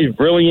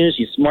brilliant.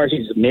 She's smart.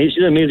 She's amazing.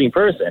 She's an amazing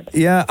person.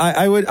 Yeah,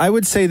 I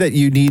would say that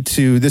you need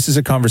to. This is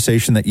a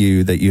conversation that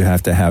you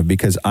have to have,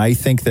 because I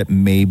think that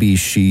maybe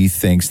she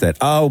thinks that,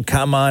 oh,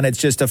 come on, it's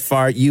just a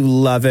fart. You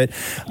love it,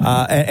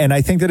 and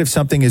I think that if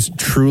something is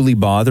truly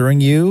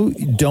bothering you,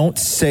 don't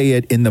say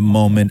it in the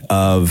moment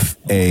of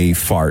a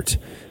fart.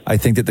 I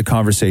think that the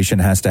conversation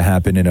has to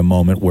happen in a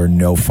moment where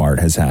no fart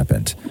has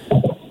happened.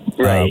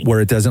 Right.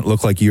 Where it doesn't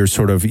look like you're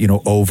sort of,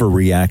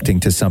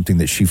 overreacting to something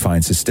that she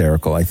finds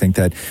hysterical. I think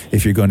that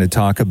if you're going to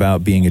talk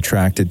about being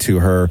attracted to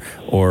her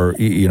or,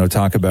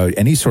 talk about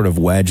any sort of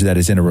wedge that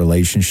is in a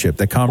relationship,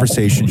 the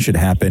conversation should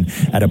happen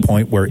at a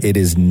point where it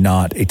is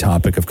not a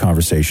topic of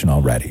conversation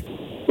already.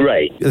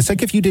 Right. It's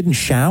like if you didn't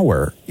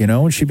shower,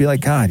 and she'd be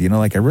like, God,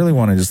 I really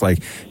want to just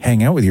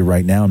hang out with you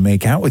right now and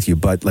make out with you.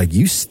 But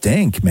you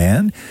stink,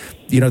 man.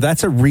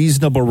 That's a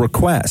reasonable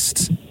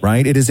request,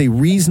 right? It is a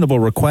reasonable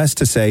request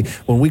to say,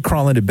 when we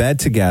crawl into bed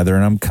together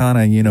and I'm kind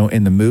of,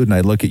 in the mood and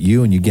I look at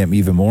you and you get me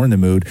even more in the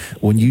mood,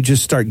 when you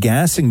just start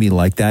gassing me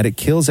like that, it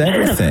kills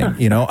everything.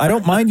 I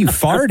don't mind you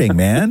farting,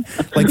 man.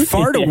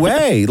 Fart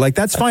away.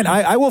 That's fine.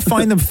 I will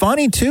find them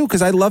funny too,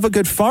 because I love a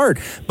good fart.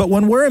 But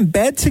when we're in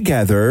bed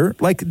together,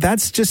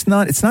 that's just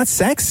it's not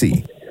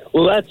sexy.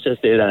 Well, that's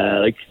just it.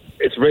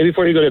 It's right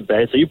before you go to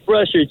bed, so you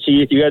brush your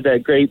teeth, you got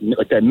that great,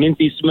 that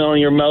minty smell in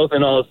your mouth,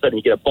 and all of a sudden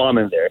you get a bomb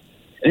in there.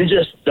 And it's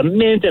just the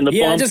mint and the bomb.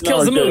 Yeah, it just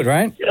kills the mood,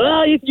 right?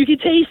 You can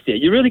taste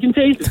it. You really can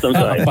taste it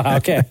sometimes. Wow,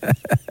 okay.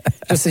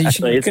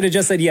 You could have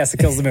just said yes, it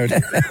kills the mood.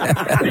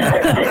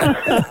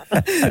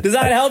 Does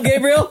that help,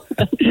 Gabriel?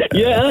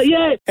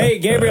 Yeah. Hey,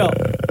 Gabriel,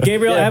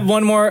 yeah. I have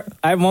one more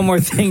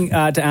thing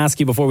to ask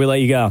you before we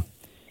let you go.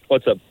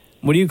 What's up?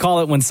 What do you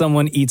call it when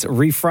someone eats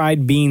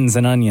refried beans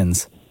and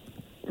onions?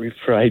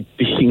 Refried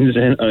beans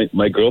and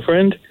my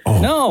girlfriend?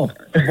 Oh. No.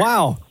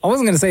 Wow. I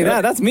wasn't going to say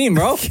that. That's mean,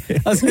 bro. No,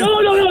 I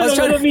was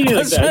trying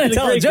to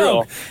tell a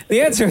joke.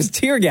 The answer is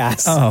tear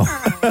gas. Oh.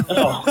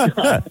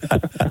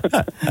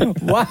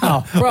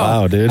 Wow. Bro,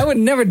 wow, dude. I would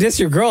never diss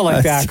your girl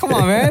like that. Come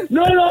on, man.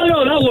 No.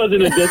 That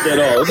wasn't a diss at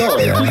all. No.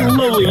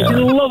 She's a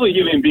lovely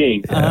human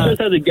being. She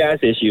just has a gas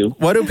issue.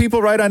 What do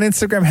people write on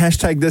Instagram?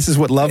 # this is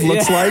what love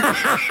looks like.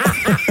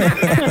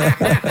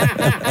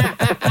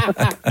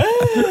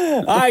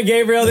 All right,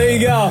 Gabriel, there you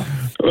go.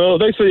 Well,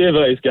 thanks for the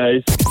advice,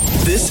 guys.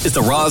 This is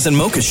the Roz and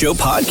Mocha Show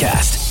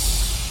podcast.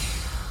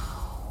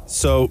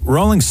 So,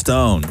 Rolling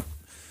Stone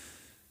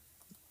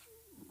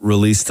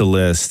released a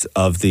list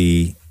of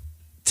the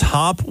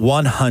top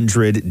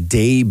 100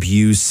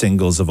 debut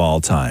singles of all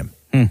time.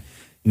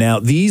 Now,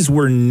 these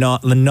were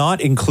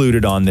not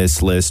included on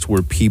this list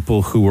were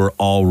people who were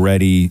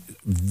already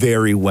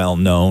very well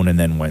known and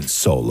then went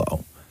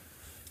solo.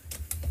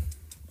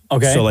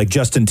 Okay. So,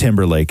 Justin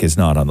Timberlake is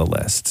not on the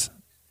list.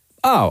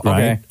 Oh,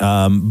 okay.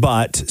 Right?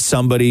 But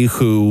somebody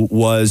who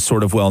was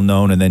sort of well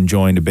known and then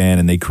joined a band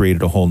and they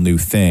created a whole new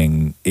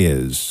thing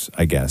is,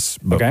 I guess.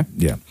 But, okay.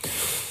 Yeah.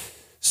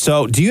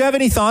 So, do you have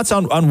any thoughts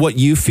on what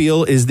you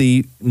feel is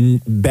the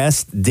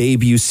best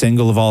debut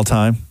single of all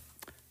time?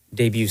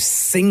 Debut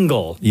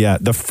single? Yeah,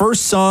 the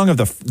first song of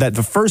the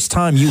first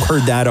time you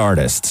heard that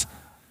artist.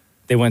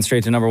 They went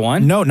straight to number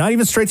one? No, not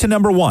even straight to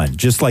number one.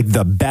 Just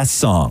the best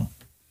song.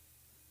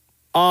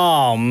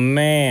 Oh,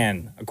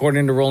 man.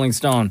 According to Rolling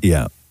Stone.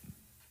 Yeah.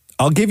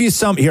 I'll give you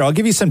some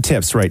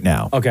tips right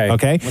now. Okay.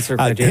 What's your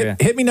criteria?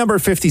 Hit me number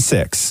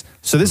 56.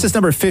 So this is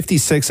number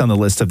 56 on the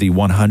list of the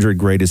 100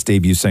 greatest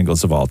debut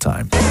singles of all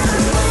time.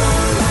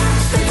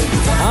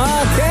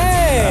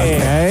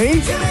 Okay.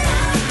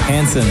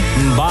 Hanson,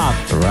 Bop.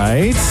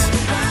 Right.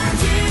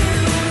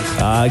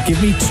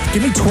 Give me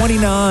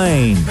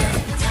 29.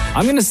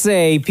 I'm going to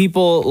say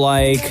people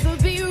like...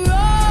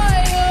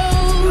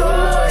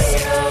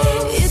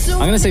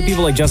 I'm going to say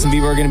people like Justin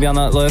Bieber are going to be on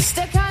that list.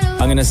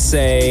 I'm going to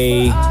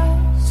say...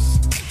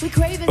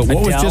 But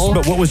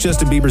what was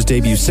Justin Bieber's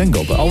debut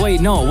single, though? Oh,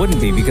 wait, no, it wouldn't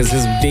be, because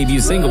his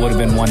debut single would have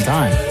been One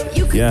Time.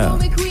 Yeah.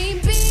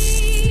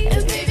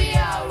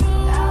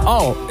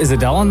 Oh, is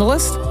Adele on the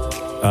list?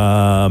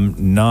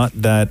 Not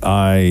that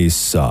I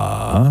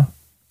saw.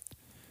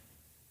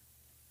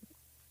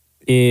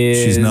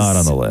 She's not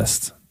on the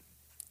list.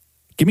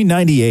 Give me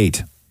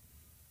 98.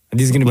 Are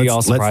these going to be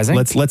all surprising?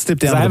 Let's dip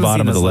down to the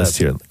bottom of the list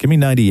here. Give me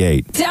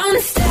 98. Down the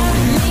step,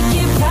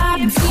 make it pop.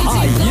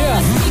 Yeah.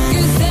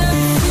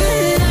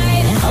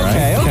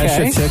 Okay.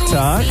 Kesha,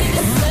 TikTok.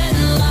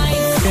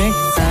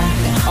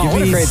 Oh,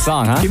 what a great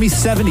song, huh? Give me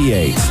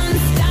 78.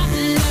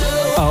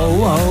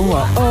 Oh.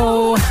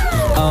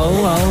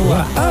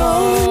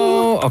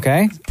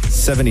 Okay.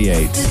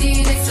 78.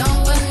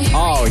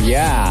 Oh,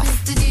 yeah.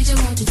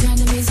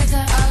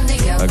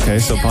 Okay,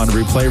 so upon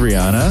replay,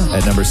 Rihanna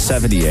at number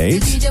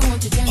 78.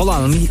 Hold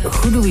on,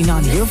 who do we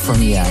not hear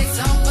from yet?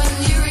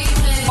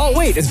 Oh,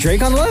 wait, is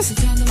Drake on the list?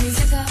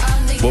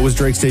 What was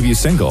Drake's debut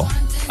single?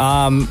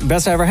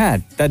 Best I Ever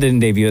Had. That didn't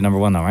debut at number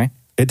one, though, right?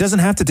 It doesn't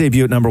have to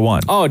debut at number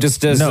one. Oh,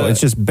 just no,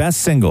 it's just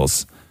best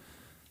singles.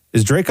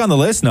 Is Drake on the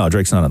list? No,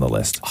 Drake's not on the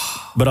list.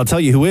 But I'll tell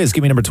you who is.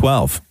 Give me number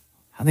 12.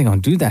 How are they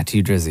going to do that to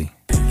you, Drizzy?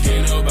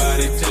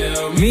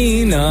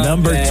 Me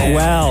number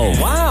 12.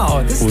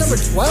 Wow, this is number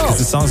 12. Because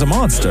the song's a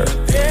monster.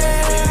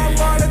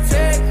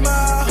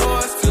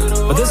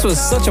 But this was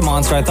such a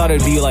monster, I thought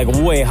it would be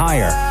way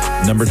higher.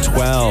 Number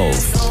 12.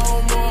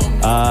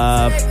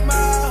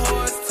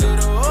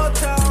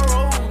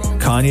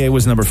 Kanye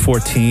was number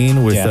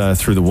 14 with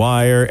Through the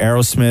Wire.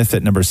 Aerosmith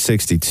at number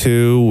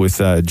 62 with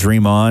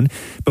Dream On.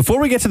 Before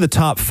we get to the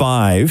top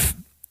 5,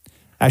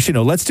 Actually,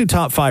 no, let's do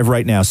top 5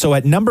 right now. So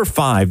at number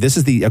 5, this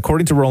is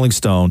according to Rolling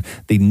Stone,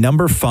 the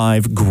number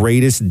 5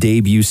 greatest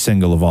debut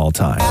single of all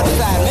time.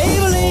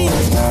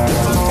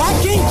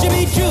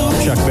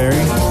 Chuck Berry.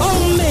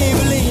 Oh,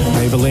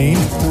 Maybelline.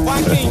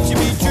 Why can't you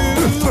be true?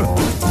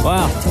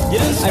 Wow.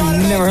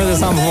 I've never heard this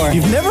song before.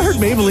 You've never heard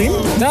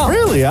Maybelline? No.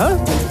 Really, huh?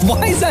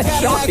 Why is that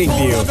shocking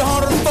to you?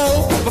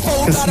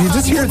 Because you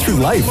just hear it through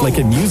life, like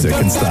in music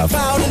and stuff.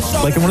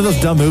 Like in one of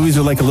those dumb movies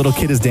where like a little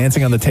kid is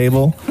dancing on the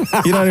table.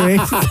 You know what I mean?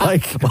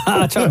 Like,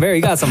 wow, Chuck Berry,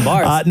 you got some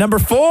bars. Number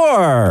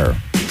 4.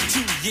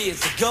 2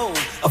 years ago,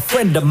 a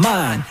friend of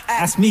mine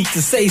asked me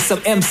to say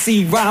some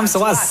MC rhyme,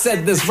 so I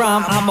said this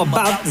rhyme I'm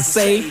about to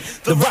say.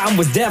 The rhyme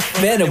was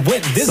deaf and it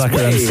went this Sucker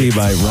way. MC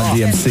by Run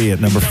DMC at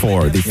number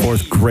 4, the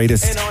 4th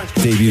greatest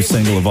debut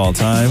single of all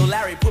time.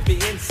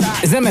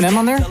 Is Eminem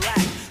on there?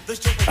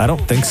 I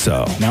don't think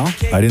so. No?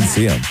 I didn't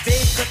see him.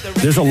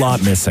 There's a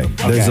lot missing.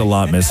 There's a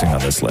lot missing on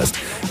this list.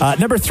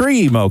 Number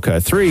 3,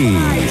 Mocha, 3.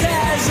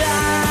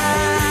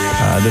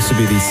 This would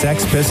be the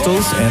Sex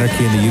Pistols,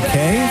 Anarchy in the UK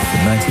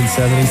from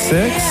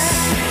 1976.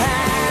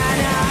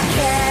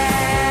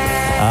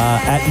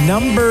 At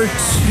number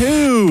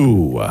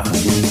 2.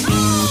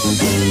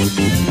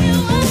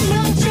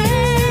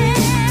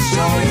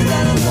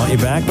 Want You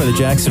Back by the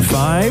Jackson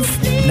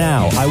 5.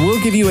 Now, I will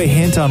give you a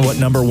hint on what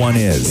number 1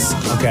 is.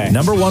 Okay.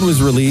 Number 1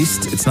 was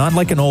released, it's not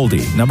like an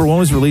oldie. Number 1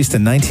 was released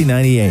in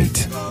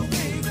 1998.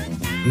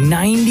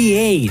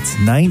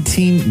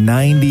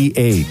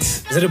 1998.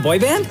 Is it a boy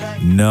band?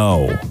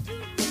 No.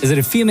 Is it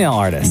a female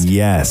artist?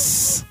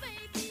 Yes.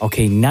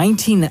 Okay,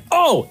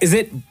 is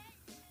it?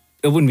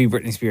 It wouldn't be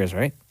Britney Spears,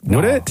 right?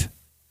 Would it?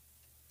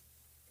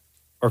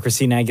 Or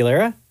Christina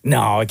Aguilera?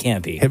 No, it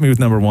can't be. Hit me with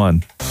number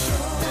 1.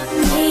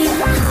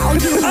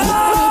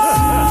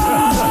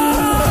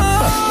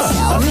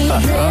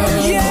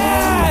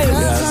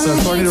 Yeah, so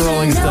according to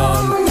Rolling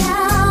Stone,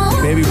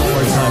 Baby One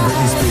More Time,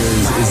 Britney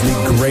Spears is the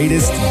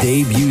greatest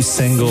debut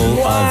single of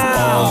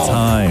all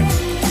time.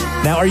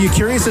 Now, are you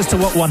curious as to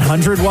what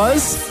 100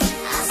 was?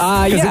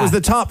 Because it was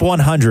the top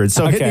 100,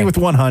 so hit me with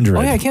 100.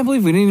 Oh yeah, I can't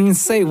believe we didn't even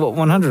say what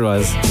 100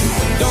 was.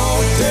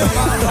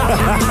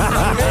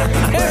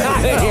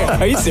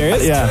 Are you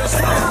serious? Yeah.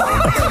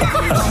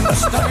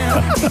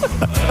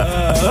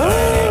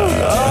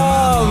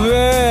 Oh,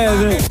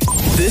 man.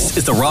 This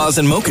is the Roz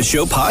and Mocha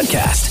Show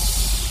podcast.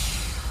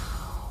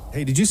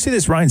 Hey, did you see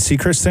this Ryan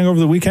Seacrest thing over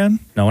the weekend?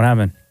 No, what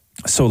happened?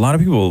 So a lot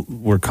of people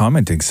were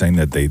commenting saying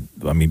that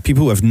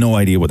people who have no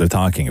idea what they're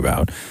talking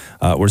about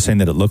were saying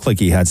that it looked like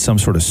he had some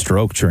sort of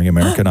stroke during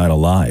American Idol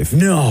Live.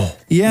 No.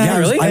 Yeah,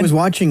 really? I was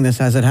watching this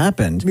as it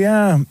happened.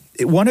 Yeah.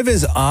 One of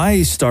his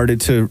eyes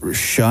started to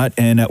shut,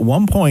 and at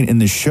one point in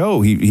the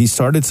show, he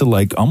started to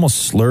like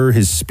almost slur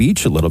his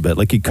speech a little bit.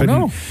 Like he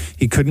couldn't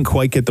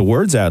quite get the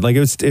words out. Like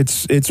it's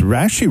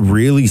actually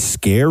really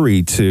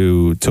scary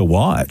to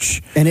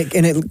watch. And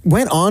it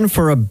went on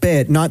for a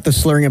bit, not the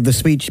slurring of the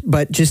speech,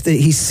 but just that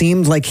he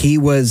seemed like he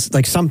was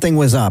like something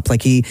was up.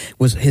 Like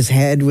his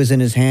head was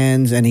in his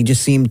hands, and he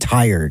just seemed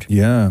tired.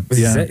 Yeah.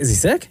 Is he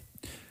sick?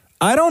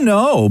 I don't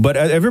know, but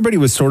everybody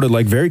was sort of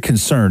like very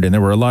concerned, and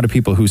there were a lot of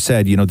people who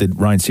said, did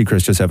Ryan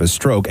Seacrest just have a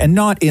stroke? And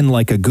not in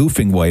like a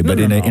goofing way,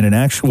 but in an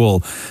actual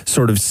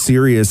sort of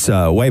serious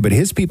way. But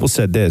his people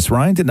said this: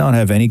 Ryan did not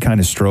have any kind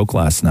of stroke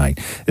last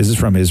night. This is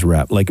from his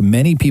rep. Like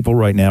many people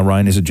right now,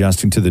 Ryan is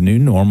adjusting to the new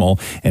normal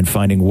and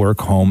finding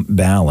work-home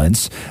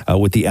balance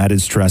with the added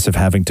stress of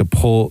having to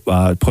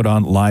put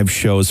on live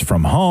shows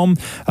from home.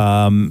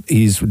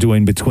 He's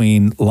doing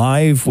between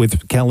Live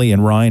with Kelly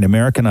and Ryan,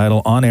 American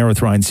Idol, On Air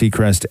with Ryan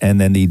Seacrest, and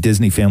then the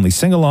Disney Family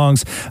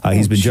Sing-Alongs.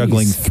 He's been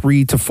juggling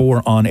 3 to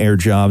 4 on-air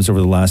jobs over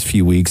the last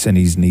few weeks, and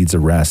he needs a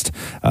rest.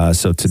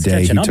 So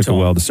today he took a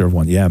well-deserved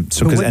one. Yeah.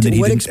 So what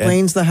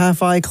explains the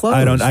half-eye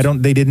closed?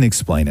 They didn't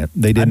explain it.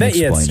 They didn't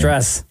explain it. I bet you it's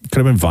stress.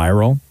 Could have been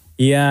viral.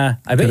 Yeah,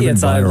 I bet you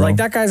it's like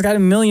that guy's got a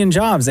million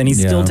jobs, and he's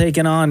still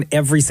taking on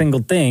every single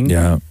thing.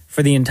 Yeah.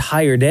 For the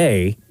entire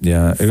day,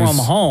 from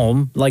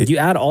home, like you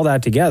add all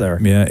that together.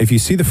 Yeah, if you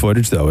see the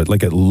footage though, it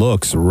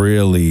looks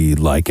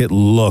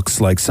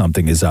like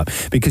something is up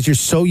because you're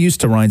so used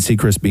to Ryan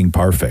Seacrest being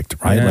perfect,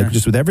 right? Yeah. Like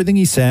just with everything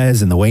he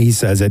says and the way he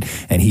says it,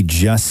 and he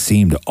just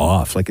seemed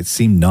off, like it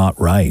seemed not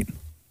right.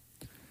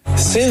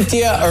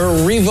 Cynthia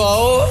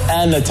Erivo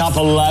and the top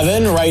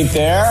 11 right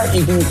there.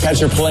 You can catch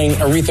her playing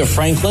Aretha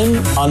Franklin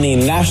on the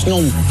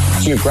National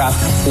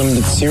Geographic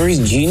Limited Series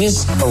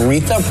Genius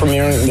Aretha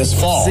premiering this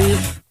fall. See?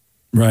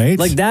 Right,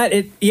 like that.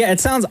 It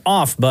sounds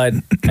off, but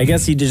I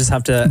guess you just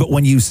have to. But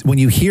when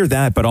you hear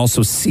that, but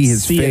also see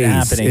his face, it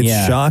happening,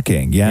 it's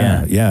shocking.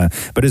 Yeah.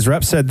 But his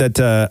rep said that.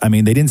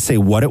 They didn't say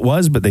what it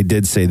was, but they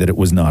did say that it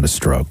was not a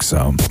stroke.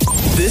 So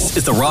this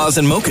is the Roz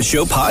and Mocha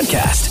Show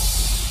podcast.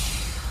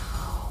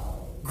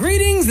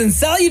 Greetings and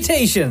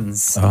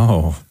salutations.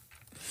 Oh,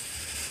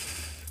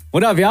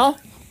 what up, y'all?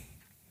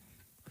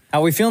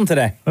 How we feeling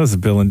today? That was a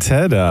Bill and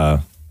Ted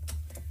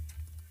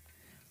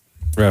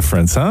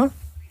reference, huh?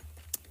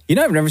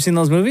 I've never seen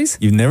those movies.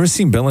 You've never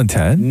seen Bill and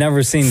Ted?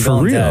 Never seen For Bill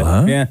and real, Ted.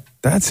 huh? Yeah.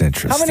 That's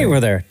interesting. How many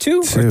were there? 2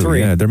 or 3?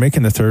 Yeah, they're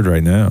making the 3rd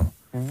right now.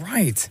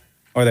 Right.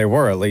 Or they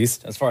were, at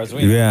least, as far as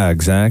we know. Yeah,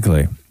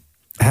 exactly.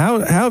 How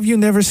have you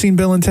never seen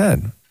Bill and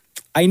Ted?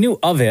 I knew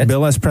of it.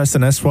 Bill S.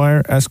 Preston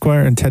Esquire,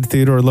 and Ted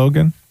Theodore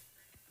Logan?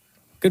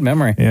 Good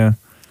memory. Yeah.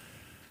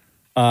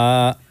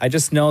 I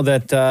just know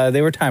that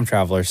they were time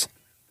travelers.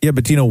 Yeah,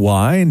 but do you know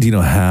why? And do you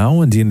know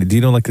how? And do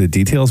you know like the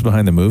details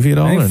behind the movie at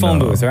all? I think or phone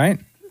no? booth, right?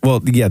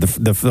 Well, yeah,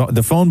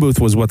 the phone booth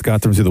was what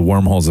got them through the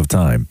wormholes of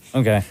time.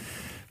 Okay.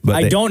 But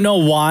I don't know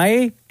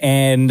why,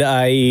 and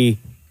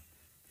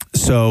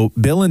So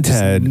Bill and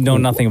Ted know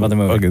nothing about the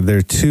movie. Okay,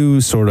 they're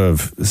two sort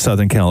of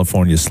Southern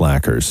California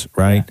slackers,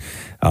 right?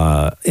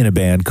 In a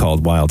band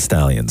called Wild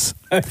Stallions.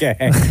 Okay.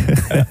 And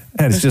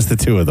it's just the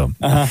two of them.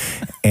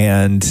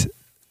 And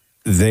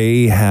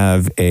they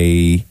have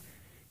a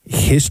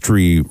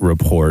history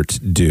report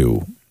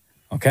due.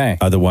 Okay.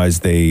 Otherwise,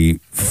 they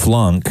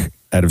flunk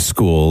out of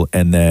school,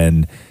 and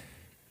then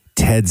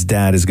Ted's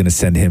dad is going to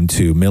send him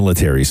to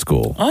military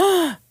school.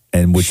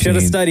 And which should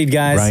have studied,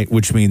 guys. Right,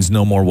 which means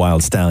no more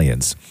Wild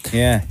Stallions.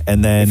 Yeah.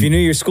 And then if you knew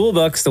your school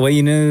books the way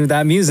you knew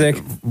that music.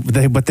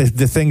 But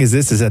the thing is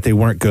that they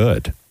weren't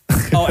good.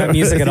 Oh, at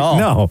music at all?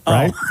 No,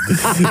 right?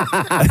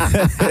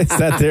 It's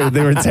that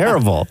they were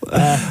terrible.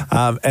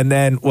 And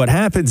then what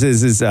happens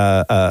is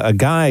a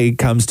guy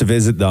comes to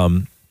visit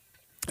them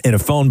in a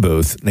phone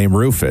booth named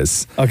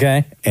Rufus.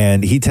 Okay.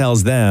 And he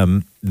tells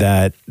them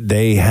that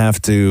they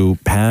have to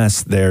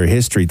pass their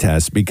history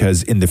test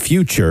because in the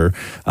future,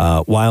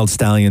 Wild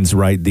Stallions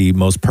write the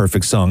most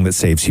perfect song that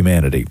saves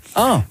humanity.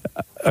 Oh,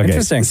 okay.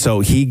 Interesting.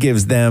 So he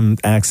gives them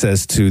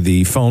access to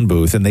the phone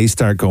booth and they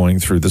start going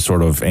through the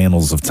sort of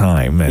annals of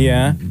time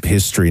and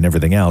history and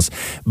everything else.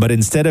 But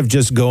instead of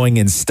just going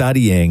and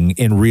studying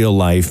in real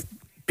life,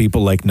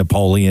 people like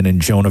Napoleon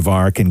and Joan of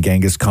Arc and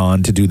Genghis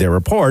Khan to do their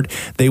report,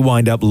 they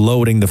wind up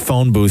loading the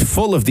phone booth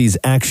full of these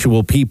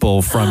actual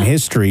people from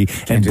history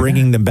and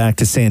bringing them back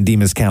to San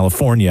Dimas,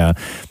 California.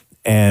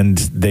 And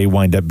they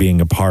wind up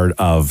being a part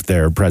of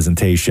their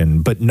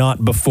presentation, but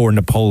not before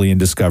Napoleon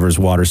discovers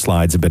water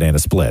slides and banana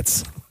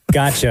splits.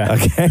 Gotcha.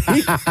 Okay.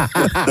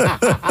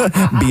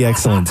 Be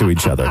excellent to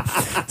each other.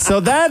 So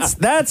that's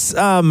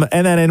and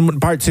then in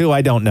part 2,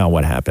 I don't know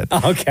what happened.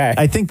 Okay.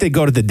 I think they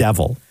go to the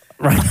devil.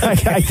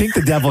 Right. I think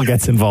the devil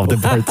gets involved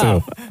in part 2.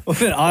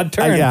 What an odd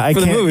turn for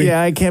the can't, movie.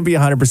 Yeah, I can't be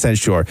 100%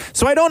 sure.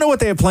 So I don't know what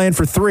they have planned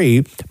for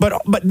 3,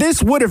 but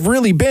this would have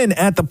really been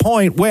at the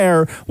point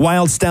where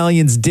Wild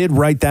Stallions did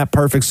write that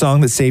perfect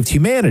song that saved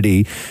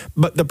humanity.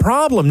 But the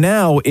problem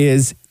now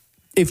is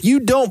if you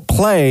don't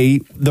play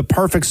the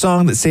perfect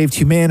song that saved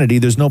humanity,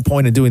 there's no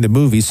point in doing the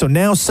movie. So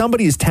now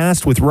somebody is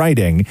tasked with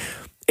writing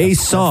a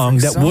song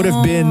that would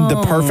have been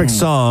the perfect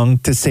song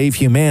to save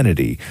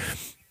humanity.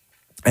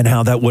 And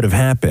how that would have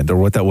happened or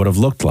what that would have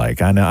looked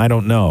like. I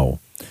don't know.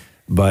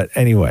 But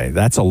anyway,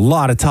 that's a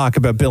lot of talk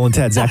about Bill and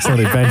Ted's Excellent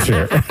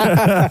Adventure.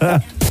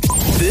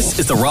 This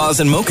is the Roz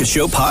and Mocha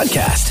Show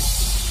podcast.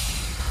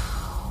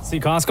 See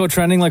Costco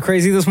trending like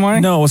crazy this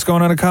morning? No, what's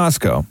going on at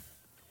Costco?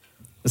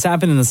 This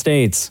happened in the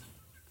States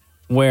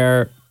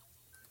where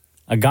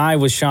a guy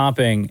was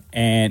shopping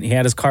and he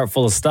had his cart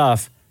full of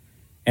stuff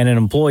and an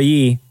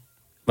employee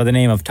by the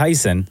name of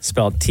Tyson,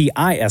 spelled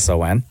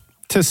Tison.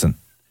 Tyson.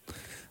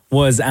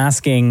 Was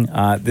asking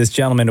this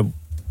gentleman to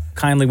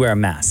kindly wear a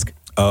mask.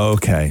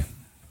 Okay.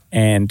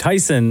 And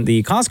Tyson,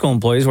 the Costco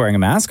employee, is wearing a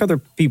mask. Other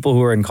people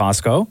who are in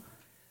Costco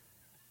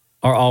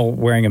are all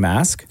wearing a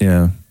mask.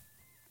 Yeah.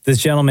 This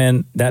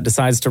gentleman that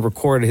decides to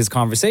record his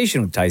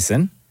conversation with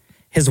Tyson,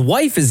 his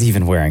wife is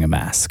even wearing a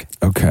mask.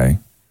 Okay.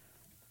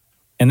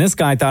 And this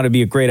guy thought it'd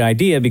be a great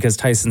idea because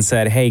Tyson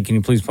said, hey, can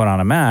you please put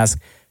on a mask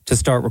to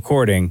start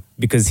recording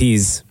because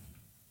he's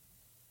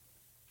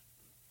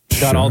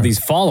got all these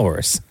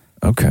followers.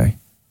 Okay.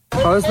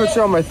 I'll just put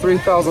you on my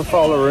 3,000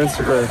 follower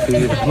Instagram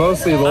feed,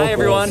 mostly local. Hi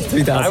everyone,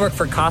 I work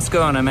for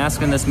Costco and I'm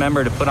asking this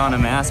member to put on a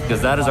mask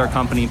because that is our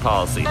company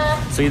policy.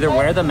 So either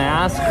wear the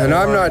mask and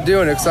I'm not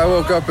doing it because I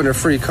woke up in a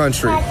free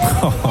country.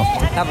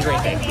 Have a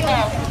great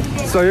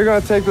day. So you're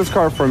going to take this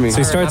cart from me. So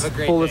he starts,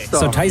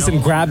 so Tyson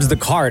grabs the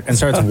cart and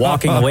starts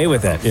walking away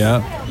with it.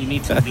 Yeah. You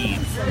need to leave.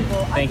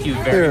 Thank you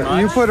very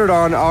much. You put it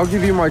on, I'll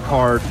give you my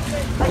card.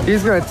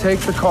 He's going to take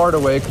the card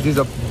away because he's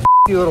a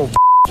little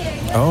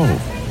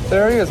Oh.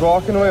 There he is,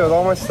 walking away with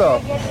all my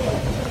stuff.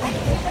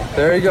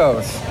 There he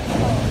goes.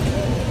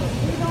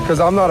 Because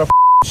I'm not a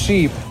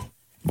sheep.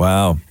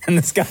 Wow. And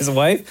this guy's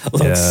wife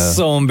looks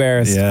so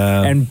embarrassed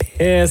and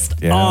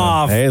pissed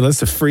off. Hey,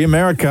 listen, free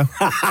America.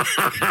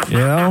 You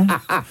know?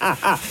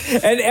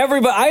 And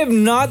everybody, I have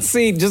not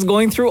seen, just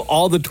going through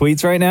all the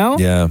tweets right now.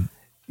 Yeah.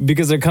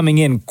 Because they're coming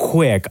in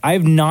quick. I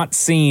have not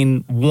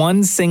seen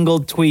one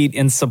single tweet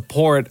in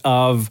support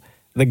of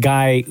the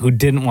guy who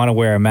didn't want to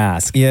wear a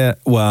mask. Yeah,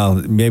 well,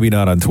 maybe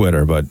not on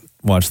Twitter, but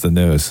watch the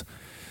news.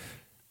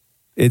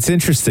 It's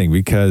interesting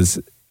because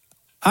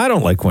I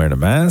don't like wearing a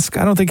mask.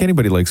 I don't think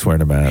anybody likes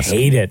wearing a mask.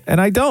 Hate it.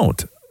 And I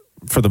don't,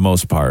 for the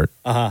most part.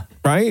 Uh-huh.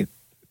 Right?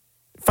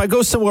 If I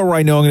go somewhere where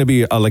I know I'm going to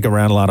be like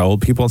around a lot of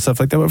old people and stuff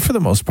like that, but for the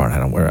most part, I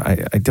don't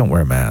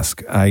wear a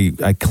mask.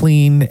 I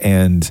clean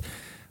and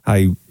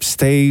I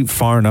stay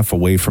far enough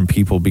away from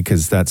people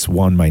because that's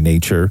one, my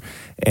nature,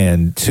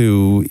 and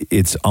two,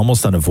 it's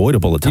almost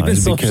unavoidable at times.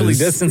 You've been socially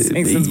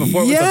distancing since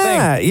before it was a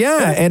thing.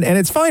 Yeah, and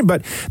it's fine.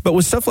 But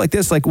with stuff like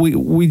this, like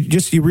we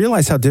just, you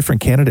realize how different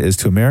Canada is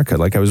to America.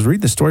 Like I was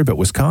reading the story about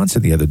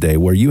Wisconsin the other day,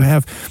 where you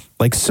have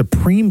like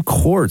Supreme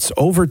Courts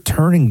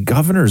overturning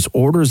governor's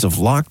orders of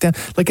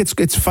lockdown. Like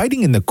it's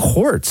fighting in the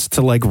courts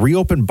to like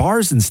reopen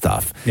bars and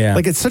stuff. Yeah.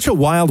 Like it's such a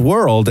wild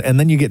world. And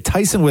then you get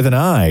Tyson with an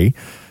I,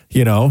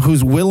 you know,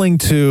 who's willing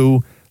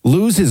to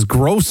lose his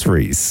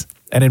groceries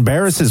and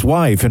embarrass his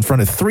wife in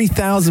front of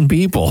 3,000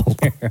 people.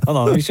 Hold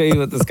on, let me show you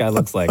what this guy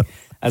looks like.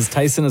 As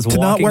Tyson is to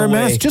walking not wear away.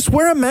 a mask. Just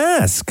wear a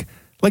mask.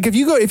 Like if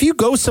you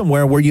go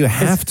somewhere where you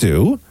have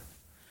to.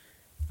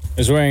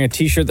 He's wearing a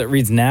T-shirt that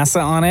reads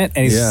NASA on it,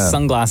 and his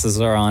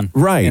sunglasses are on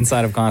right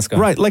inside of Costco.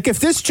 Right. Like if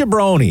this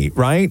jabroni,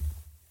 right,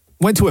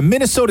 went to a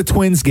Minnesota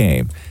Twins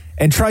game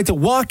and tried to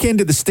walk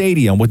into the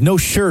stadium with no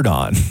shirt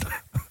on.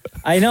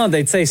 I know,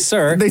 they'd say,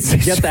 sir, get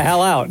the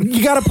hell out.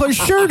 You got to put a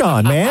shirt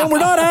on, man. We're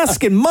not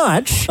asking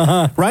much,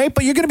 right?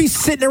 But you're going to be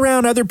sitting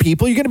around other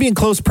people. You're going to be in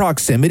close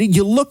proximity.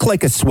 You look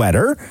like a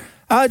sweater.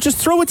 Just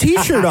throw a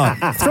T-shirt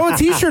on. Throw a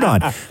T-shirt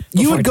on.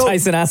 You would go.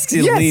 Tyson asks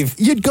you to leave.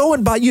 You'd go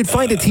and buy. You'd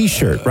find a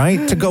T-shirt,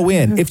 right, to go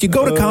in. If you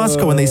go to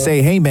Costco and they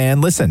say, "Hey, man,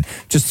 listen,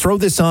 just throw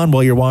this on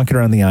while you're walking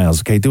around the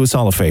aisles, okay? Do us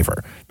all a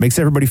favor. Makes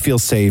everybody feel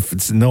safe.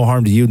 It's no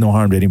harm to you, no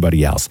harm to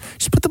anybody else.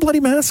 Just put the bloody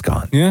mask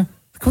on." Yeah.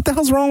 What the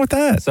hell's wrong with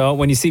that? So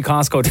when you see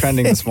Costco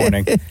trending this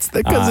morning, it's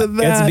because of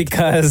that. It's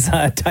because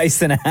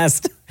Tyson,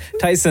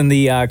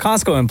 the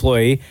Costco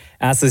employee,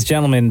 asked this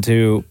gentleman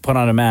to put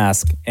on a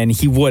mask, and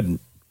he wouldn't.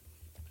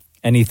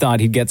 And he thought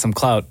he'd get some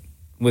clout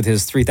with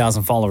his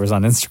 3,000 followers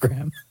on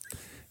Instagram.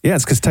 Yeah,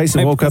 it's because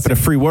Tyson woke up in a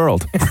free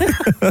world.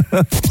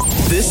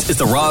 This is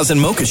the Roz and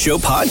Mocha Show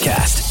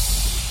podcast.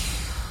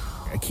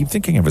 I keep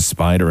thinking of a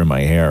spider in my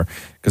hair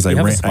because I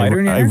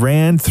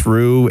ran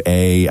through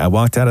I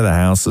walked out of the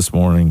house this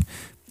morning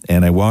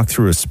and I walked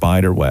through a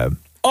spider web.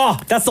 Oh,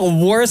 that's the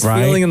worst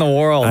feeling in the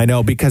world. I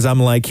know, because I'm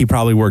like, he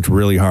probably worked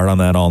really hard on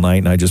that all night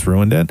and I just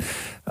ruined it.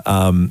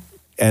 And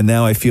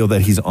now I feel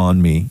that he's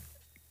on me.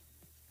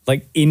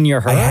 Like in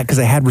your hair? Because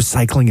I had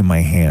recycling in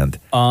my hand.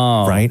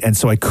 Oh. Right? And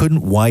so I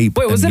couldn't wipe.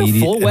 Wait, was it a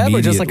full web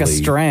or just like a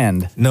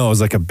strand? No, it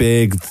was like a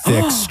big,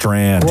 thick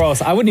strand.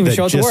 Gross. I wouldn't even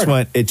show it to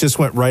work. It just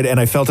went right, and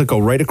I felt it go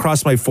right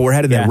across my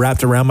forehead and then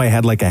wrapped around my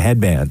head like a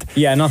headband.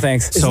 Yeah, no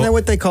thanks. Isn't that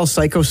what they call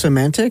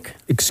psychosemantic?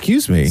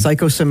 Excuse me?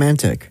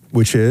 Psychosemantic.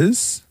 Which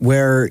is?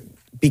 Where,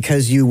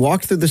 because you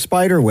walk through the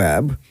spider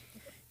web,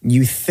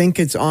 you think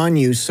it's on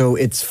you, so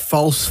it's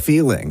false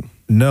feeling.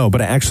 No,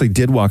 but I actually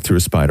did walk through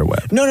a spider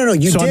web. No,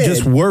 you did. So I'm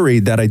just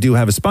worried that I do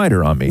have a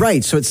spider on me.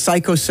 Right, so it's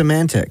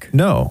psychosemantic.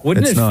 No,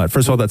 it's not.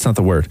 First of all, that's not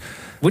the word.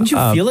 Wouldn't you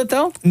feel it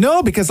though?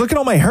 No, because look at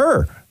all my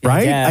hair,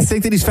 right? I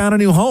think that he's found a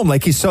new home.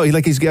 Like he's got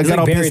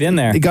all buried pissed in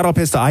there. He got all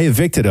pissed. I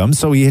evicted him,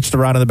 so he hitched a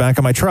ride on the back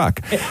of my truck,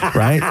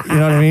 right? You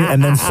know what I mean?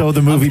 And then so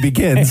the movie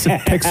begins.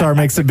 Pixar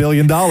makes $1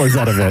 billion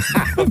out of it.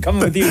 I'm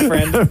coming with you,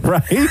 friend.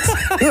 Right?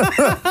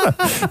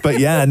 But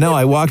yeah, no,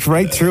 I walked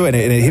right through it,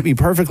 and it hit me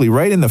perfectly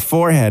right in the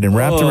forehead and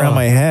wrapped around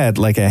my head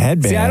like a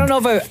headband. See, I don't know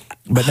if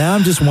But now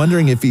I'm just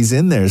wondering if he's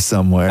in there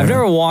somewhere. I've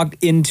never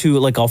walked into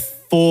like a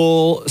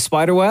full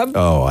spider web.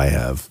 Oh, I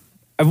have.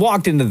 I've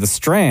walked into the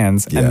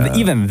strands, and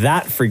even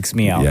that freaks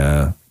me out.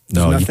 Yeah.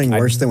 No, there's nothing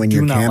worse than when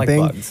you're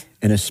camping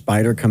and a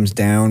spider comes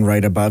down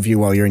right above you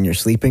while you're in your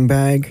sleeping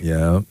bag.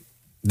 Yeah.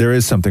 There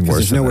is something worse.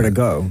 There's nowhere to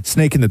go.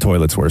 Snake in the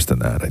toilet's worse than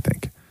that, I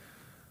think.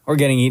 Or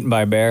getting eaten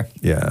by a bear.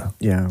 Yeah.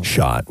 Yeah.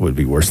 Shot would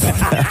be worse than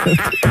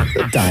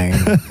that. Dying.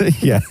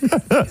 Yeah.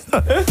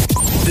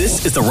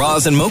 This is the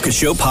Roz and Mocha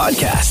Show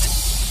podcast.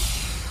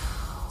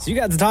 So you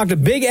got to talk to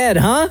Big Ed,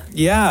 huh?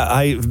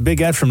 Yeah, Big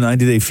Ed from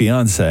 90 Day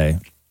Fiance.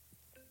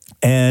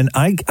 And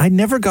I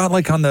never got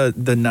like on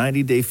the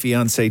 90 Day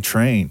Fiance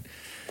train.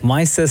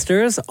 My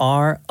sisters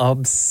are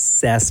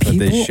obsessed with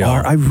this show.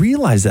 I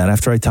realized that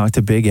after I talked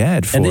to Big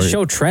Ed. And this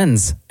show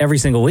trends every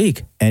single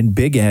week. And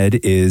Big Ed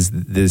is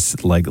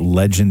this like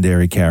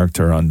legendary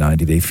character on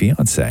 90 Day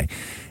Fiance.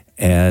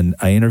 And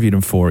I interviewed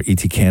him for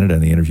ET Canada,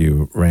 and the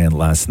interview ran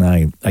last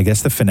night. I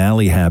guess the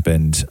finale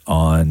happened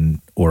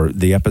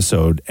the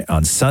episode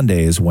on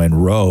Sunday is when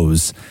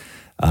Rose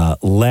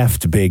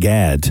left Big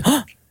Ed.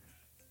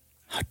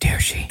 How dare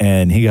she?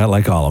 And he got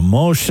like all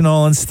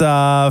emotional and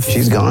stuff.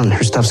 She's gone.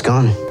 Her stuff's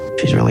gone.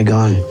 She's really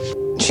gone.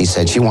 She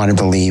said she wanted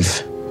to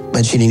leave,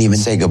 but she didn't even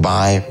say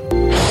goodbye.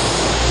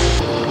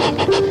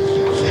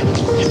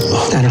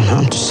 I don't know.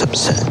 I'm just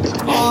upset.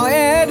 Oh,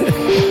 Ed.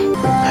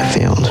 I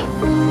failed.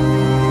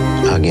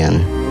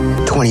 Again.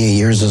 28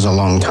 years is a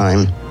long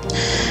time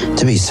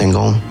to be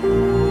single.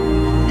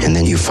 And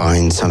then you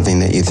find something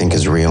that you think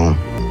is real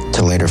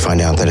to later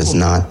find out that it's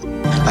not.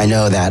 I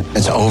know that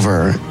it's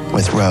over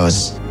with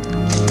Rose.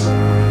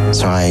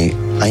 So I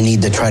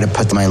need to try to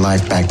put my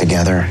life back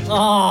together.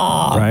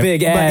 Oh, right?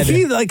 Big Ed. But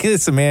he, like,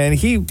 listen, man,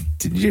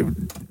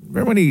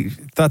 remember when he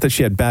thought that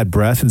she had bad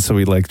breath, and so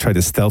he like tried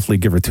to stealthily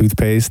give her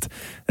toothpaste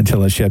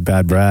until she had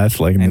bad breath.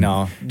 Like, I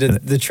know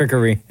the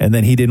trickery. And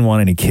then he didn't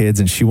want any kids,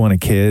 and she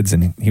wanted kids,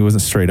 and he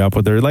wasn't straight up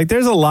with her. Like,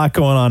 there's a lot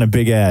going on in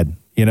Big Ed,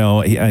 you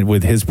know,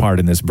 with his part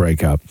in this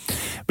breakup.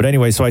 But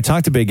anyway, so I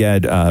talked to Big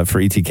Ed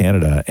for ET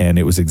Canada, and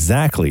it was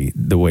exactly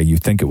the way you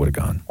think it would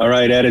have gone. All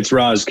right, Ed, it's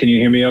Roz. Can you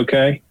hear me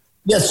okay?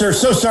 Yes, sir.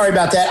 So sorry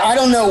about that. I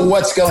don't know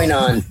what's going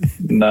on.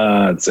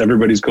 Nah,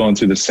 everybody's going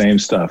through the same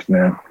stuff,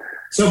 man.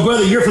 So,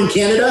 brother, you're from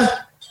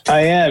Canada? I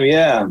am,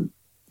 yeah.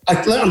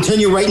 I'm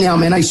telling you right now,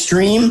 man, I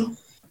stream,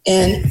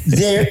 and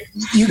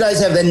you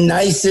guys have the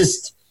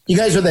nicest, you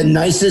guys are the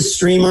nicest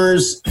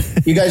streamers.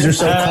 You guys are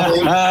so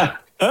kind.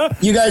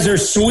 You guys are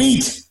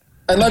sweet.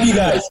 I love you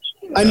guys.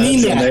 I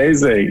mean that.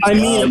 Amazing. I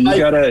mean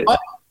it.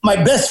 My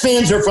best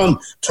fans are from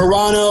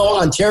Toronto,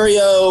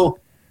 Ontario,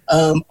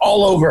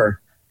 all over.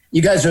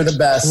 You guys are the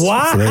best.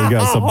 Wow. So there you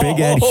go. So Big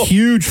Ed,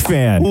 huge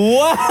fan.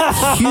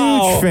 Wow.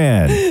 Huge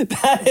fan.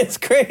 That is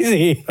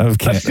crazy.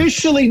 Okay.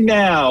 Officially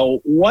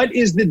now, what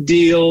is the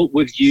deal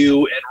with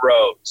you and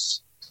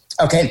Rose?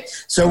 Okay.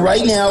 So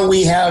right now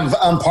we have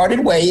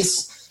parted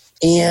ways,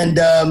 and,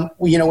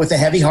 with a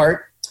heavy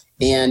heart.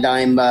 And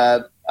I'm,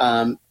 I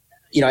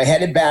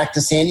headed back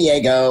to San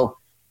Diego,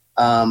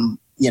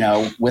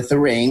 with the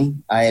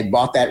ring. I had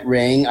bought that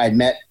ring. I'd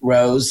met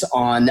Rose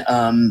on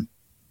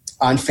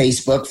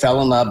Facebook, fell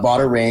in love,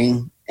 bought a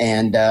ring,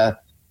 and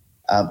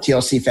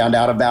TLC found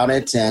out about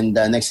it. And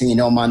next thing you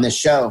know, I'm on this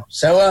show.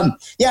 So,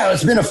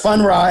 it's been a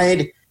fun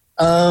ride.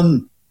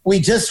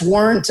 We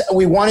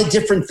wanted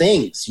different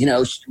things. You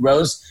know,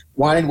 Rose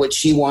wanted what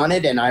she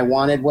wanted, and I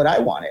wanted what I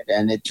wanted.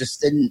 And it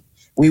just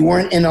we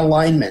weren't in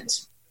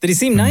alignment. Did he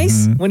seem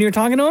nice when you were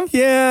talking to him?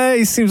 Yeah,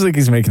 he seems like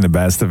he's making the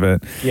best of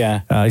it.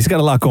 Yeah. He's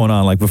got a lot going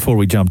on. Like before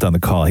we jumped on the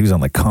call, he was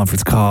on like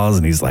conference calls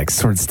and he's like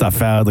sorting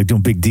stuff out, like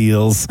doing big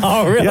deals.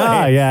 Oh, really?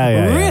 Yeah.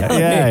 Really?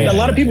 Yeah. A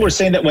lot of people were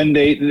saying that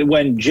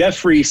when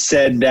Jeffrey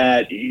said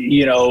that,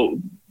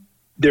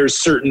 there's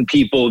certain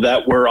people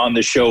that were on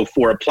the show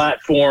for a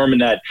platform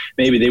and that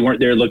maybe they weren't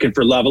there looking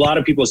for love. A lot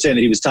of people saying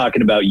that he was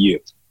talking about you.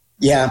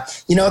 Yeah.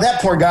 That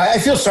poor guy, I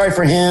feel sorry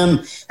for him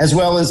as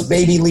well as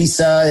baby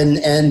Lisa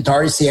and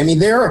Darcy. I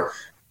mean,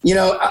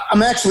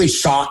 I'm actually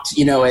shocked,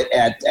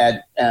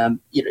 at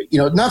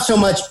not so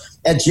much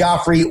at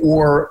Joffrey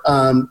or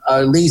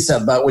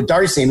Lisa, but with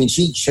Darcy, I mean,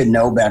 she should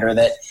know better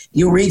that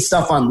you read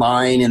stuff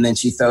online and then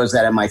she throws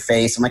that in my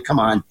face. I'm like, come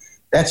on,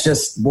 that's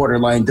just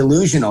borderline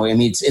delusional. I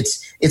mean,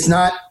 it's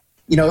not,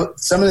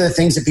 some of the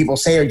things that people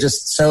say are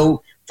just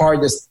so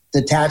far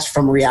detached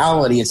from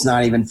reality. It's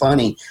not even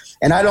funny.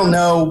 And I don't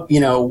know,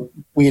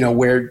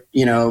 where,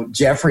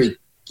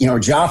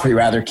 Joffrey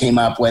rather came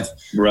up with,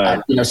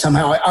 right.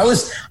 Somehow I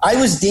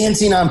was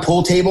dancing on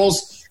pool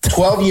tables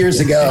 12 years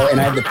ago and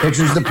I have the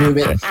pictures to prove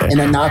it in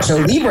a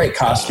Nacho Libre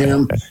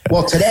costume.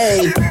 Well,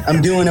 today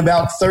I'm doing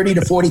about 30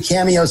 to 40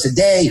 cameos a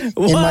day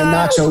in my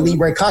Nacho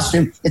Libre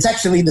costume. It's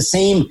actually the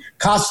same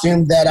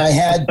costume that I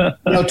had,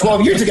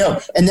 12 years ago.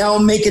 And now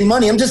I'm making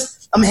money.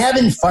 I'm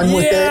having fun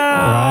with it.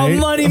 Yeah,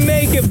 money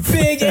making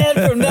Big Ed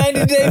from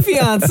 90 Day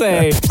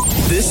Fiance.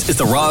 This is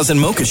the Roz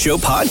and Mocha Show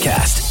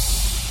podcast.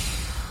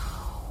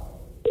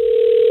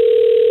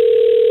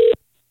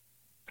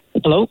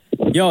 Hello?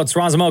 Yo, it's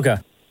Roz and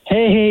Mocha.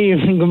 Hey,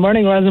 good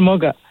morning, Roz and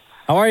Mocha.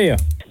 How are you?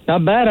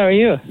 Not bad, how are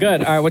you?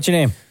 Good. All right, what's your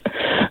name?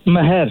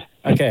 Maher.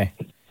 Okay.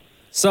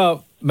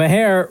 So,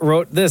 Maher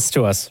wrote this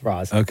to us,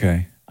 Roz.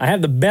 Okay. I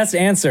have the best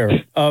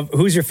answer of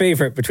who's your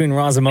favorite between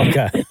Roz and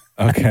Mocha.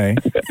 Okay.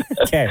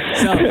 Okay,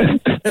 so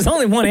there's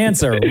only one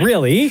answer,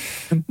 really.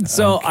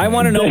 So I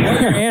want to know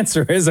what your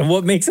answer is and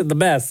what makes it the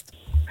best.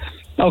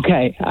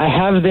 Okay, I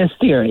have this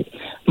theory.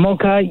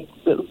 Mocha,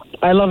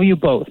 I love you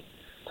both.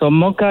 So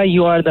Mocha,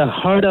 you are the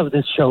heart of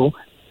the show,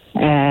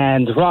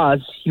 and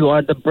Roz, you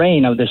are the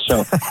brain of the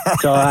show.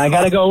 So I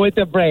got to go with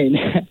the brain.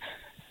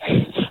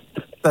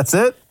 That's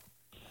it?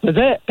 That's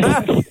it.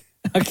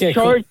 Okay,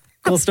 Short.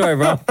 Cool story,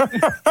 bro.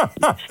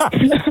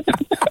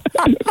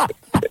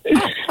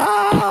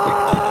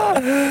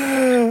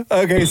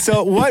 Okay,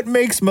 so what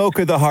makes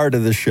Mocha the heart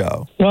of the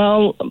show?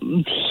 Well,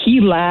 he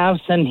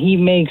laughs and he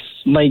makes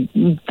the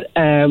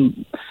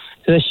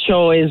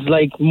show is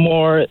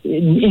more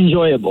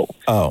enjoyable.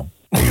 Oh.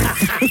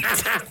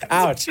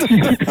 Ouch.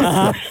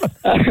 Uh-huh.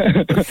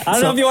 I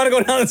don't know if you want to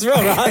go down this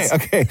road, Roz.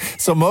 Okay.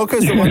 So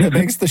Mocha's the one that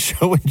makes the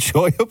show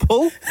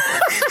enjoyable?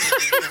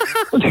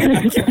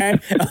 Okay.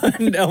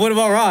 What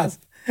about Roz?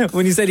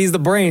 When you said he's the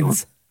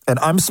brains. And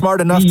I'm smart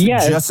enough to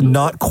just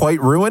not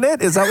quite ruin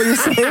it? Is that what you're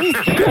saying?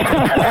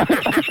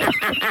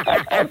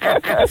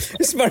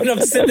 You're smart enough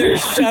to sit there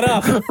and shut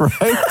up.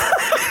 Right?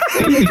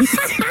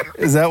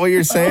 Is that what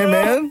you're saying,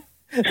 man?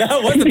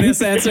 That was the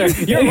best answer.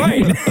 You're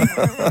right.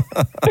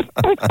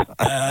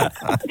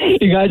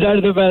 You guys are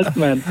the best,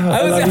 man.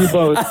 I love you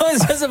both. I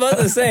was just about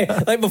to say,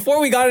 before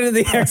we got into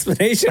the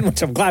explanation,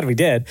 which I'm glad we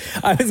did,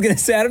 I was going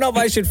to say, I don't know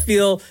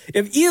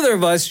if either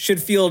of us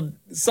should feel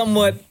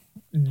somewhat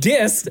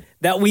dissed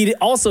that we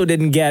also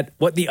didn't get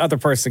what the other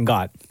person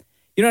got.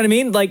 You know what I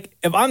mean?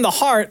 If I'm the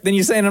heart, then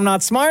you're saying I'm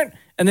not smart.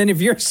 And then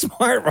if you're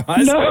smart,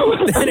 Roz, then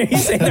are you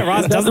saying that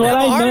Roz doesn't have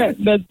a heart?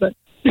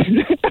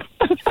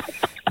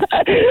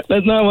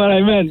 That's not what I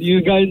meant.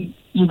 You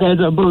guys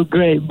are both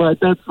great, but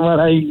that's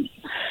what I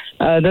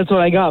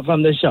got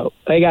from the show.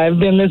 Like, I've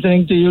been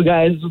listening to you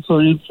guys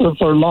for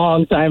a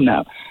long time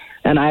now,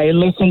 and I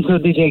listen to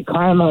DJ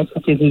Climax,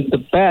 which is the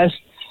best.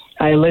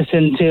 I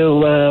listen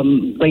to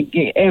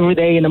every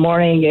day in the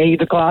morning,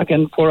 8 o'clock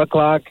and 4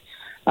 o'clock.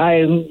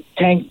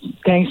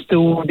 Thanks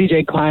to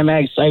DJ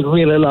Climax, I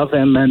really love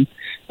him, and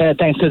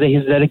thanks to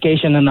his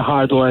dedication and the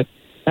hard work.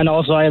 And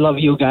also, I love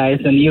you guys,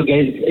 and you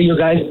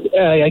guys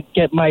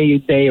get my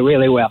day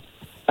really well.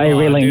 I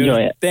really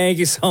enjoy it. Thank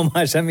you so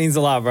much. That means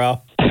a lot,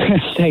 bro.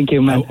 Thank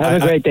you, man.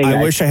 Have a great day, guys.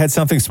 I wish I had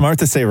something smart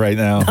to say right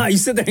now. No, you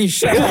sit there and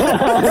shut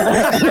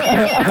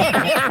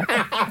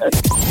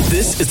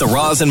This is the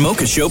Roz and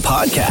Mocha Show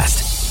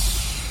podcast.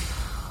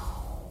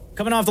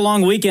 Coming off the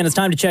long weekend, it's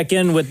time to check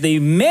in with the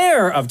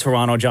mayor of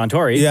Toronto, John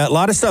Tory. Yeah, a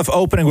lot of stuff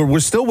opening. We're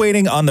still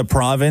waiting on the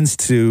province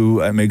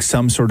to make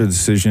some sort of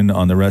decision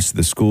on the rest of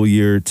the school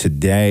year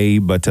today,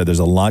 but there's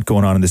a lot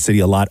going on in the city,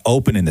 a lot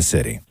open in the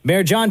city.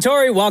 Mayor John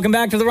Tory, welcome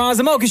back to the Roz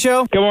and Mocha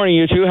Show. Good morning,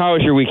 you two. How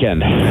was your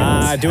weekend?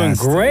 Doing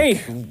great.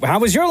 How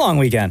was your long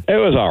weekend? It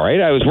was all right.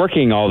 I was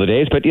working all the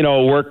days, but,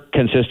 work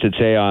consisted,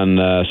 say,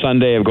 on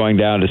Sunday of going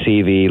down to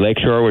see the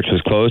Lakeshore, which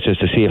was closed, just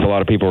to see if a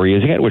lot of people were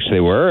using it, which they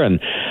were, and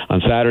on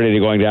Saturday,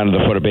 going down to the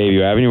foot of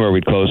Bayview Avenue, where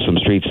we'd closed some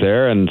streets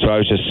there, and so I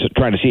was just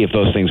trying to see if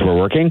those things were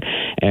working,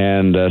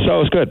 and so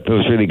it was good. It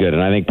was really good,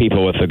 and I think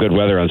people with the good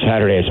weather on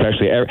Saturday,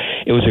 especially,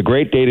 it was a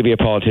great day to be a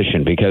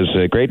politician, because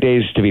great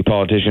days to be a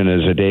politician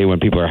is a day when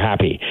people are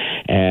happy,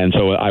 and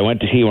so I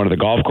went to see one of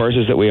the golf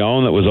courses that we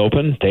own that was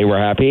open. They were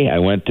happy. I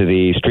went to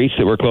the streets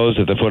that were closed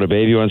at the foot of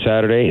Bayview on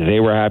Saturday.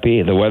 They were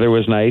happy. The weather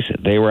was nice.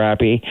 They were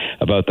happy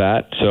about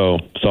that, so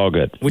it's all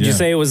good. Would you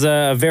say it was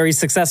a very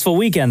successful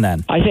weekend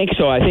then? I think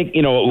so. I think,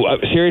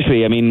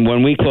 seriously, I mean,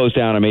 when we close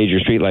down a major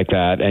street like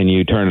that and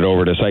you turn it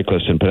over to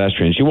cyclists and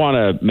pedestrians, you want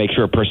to make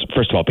sure,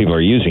 first of all, people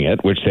are using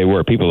it, which they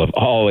were. People of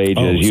all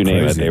ages, you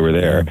name it, they were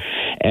there. Yeah.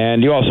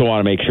 And you also want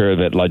to make sure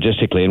that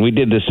logistically, and we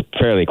did this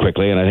fairly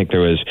quickly, and I think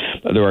there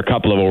were a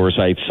couple of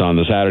oversights on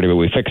the Saturday, but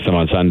we fixed them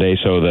on Sunday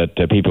so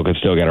that people could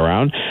still get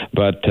around.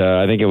 But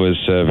I think it was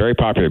very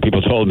popular.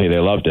 People told me they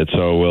loved it,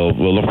 so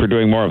we'll look for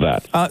doing more of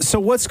that.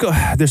 So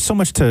there's so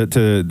much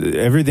to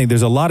everything.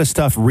 There's a lot of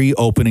stuff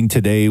reopening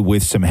today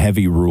with some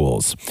heavy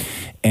rules.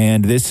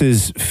 And this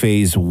is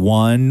phase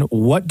one.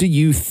 What do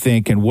you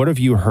think, and what have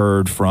you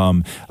heard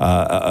from,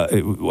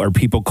 are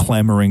people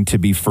clamoring to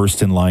be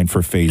first in line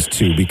for phase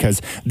two?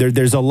 Because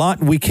there's a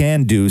lot we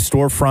can do,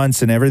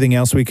 storefronts and everything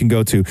else we can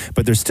go to,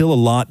 but there's still a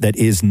lot that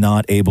is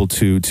not able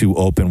to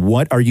open.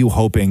 What are you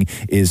hoping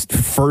is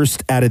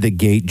first out of the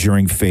gate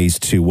during phase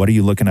two? What are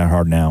you looking at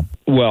hard now?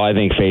 Well, I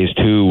think phase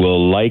two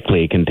will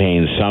likely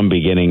contain some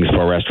beginnings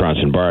for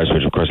restaurants and bars,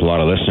 which, of course, a lot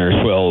of listeners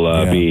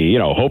will be,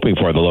 hoping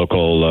for, the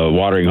local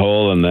watering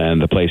hole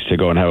and the place to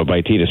go and have a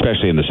bite to eat,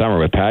 especially in the summer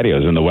with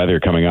patios and the weather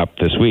coming up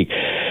this week.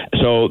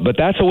 So, but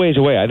that's a ways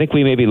away. I think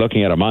we may be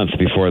looking at a month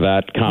before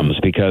that comes,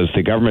 because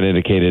the government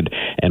indicated,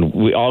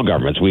 and all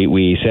governments,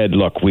 we said,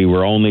 look, we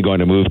were only going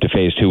to move to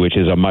phase two, which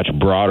is a much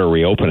broader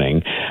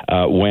reopening,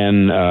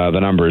 when the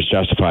numbers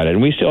justified it.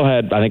 And we still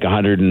had, I think,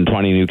 120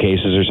 new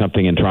cases or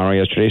something in Toronto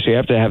yesterday, so you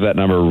have to have that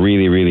number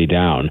really, really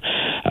down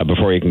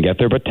before you can get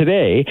there. But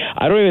today,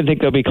 I don't even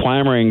think they'll be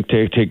clamoring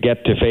to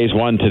get to phase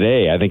one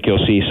today. I think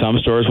you'll see some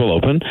stores will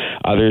open,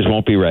 others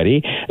won't be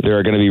ready. There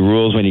are going to be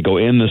rules when you go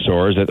in the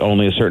stores that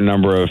only a certain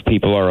number of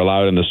people are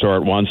allowed in the store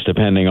at once,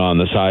 depending on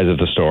the size of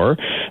the store.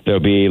 There'll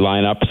be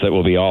lineups that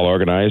will be all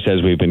organized,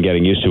 as we've been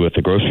getting used to with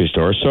the grocery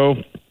store. So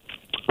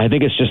I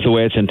think it's just the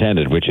way it's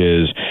intended, which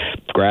is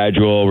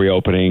gradual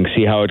reopening,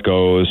 see how it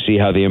goes, see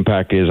how the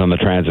impact is on the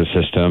transit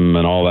system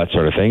and all that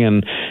sort of thing,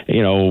 and,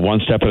 one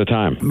step at a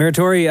time. Mayor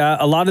Tory,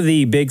 a lot of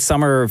the big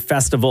summer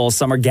festivals,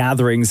 summer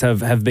gatherings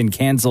have been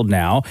canceled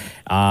now.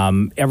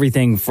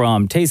 Everything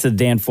from Taste of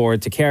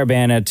Danforth to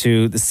Carabana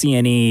to the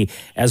CNE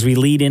as we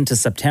lead into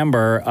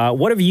September.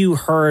 What have you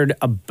heard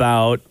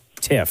about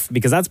TIFF?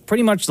 Because that's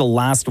pretty much the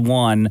last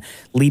one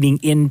leading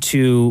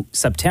into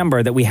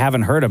September that we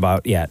haven't heard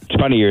about yet.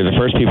 It's funny, you're the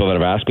first people that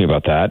have asked me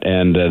about that,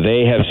 and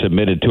they have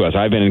submitted to us.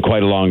 I've been in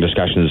quite a long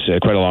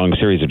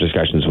series of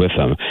discussions with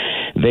them.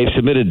 They've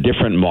submitted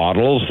different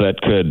models that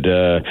could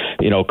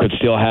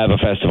still have a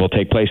festival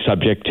take place,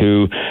 subject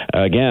to,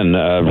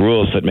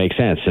 rules that make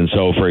sense. And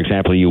so, for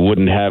example, you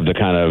wouldn't have the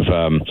kind of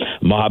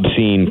mob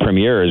scene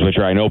premieres, which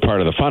are, I know,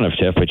 part of the fun of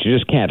TIFF, but you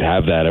just can't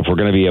have that if we're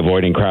going to be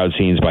avoiding crowd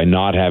scenes by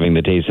not having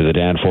the Taste of the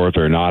Danforth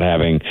or not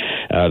having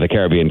the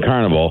Caribbean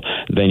Carnival.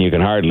 Then you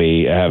can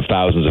hardly have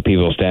thousands of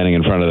people standing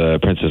in front of the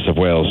Princess of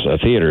Wales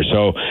Theatre.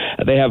 So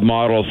they have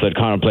models that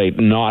contemplate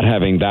not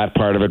having that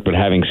part of it, but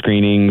having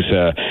screenings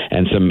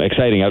and some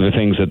exciting other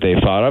things that they've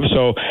thought of.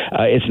 So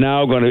it's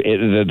now going to,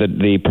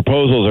 the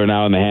proposals are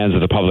now in the hands of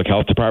the Public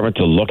Health Department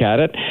to look at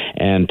it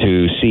and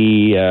to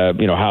see,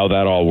 how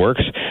that all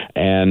works.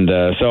 And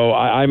so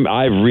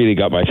I've really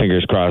got my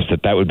fingers crossed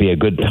that would be a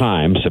good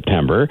time,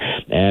 September,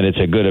 and it's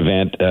a good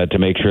event to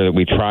make sure that that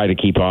we try to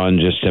keep on.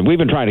 We've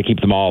been trying to keep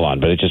them all on,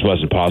 but it just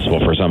wasn't possible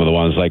for some of the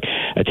ones like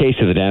A Taste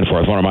of the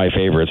Danforth, one of my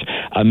favorites.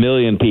 1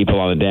 million people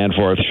on the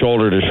Danforth,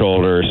 shoulder to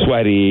shoulder,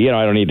 sweaty.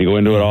 I don't need to go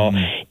into it all.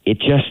 It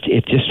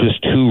just was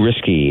too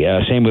risky.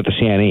 Same with the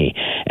CNE,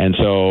 and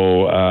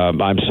so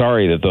I'm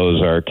sorry that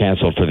those are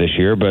canceled for this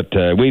year. But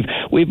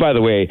we've by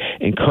the way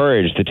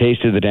encouraged the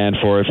Taste of the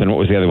Danforth and what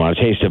was the other one, A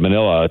Taste of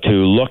Manila, to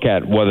look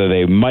at whether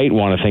they might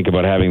want to think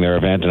about having their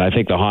event, and I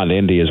think the Honda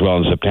Indy as well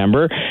in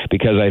September,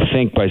 because I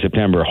think by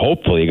September,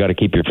 hopefully, you got to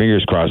keep your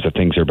fingers crossed that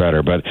things are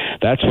better. But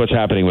that's what's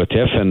happening with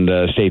TIFF, and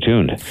stay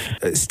tuned.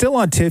 Still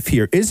on TIFF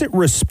here, is it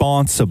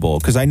responsible?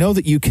 Because I know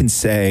that you can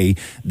say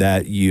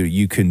that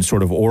you can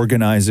sort of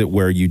organize it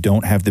where you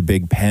don't have the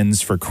big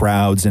pens for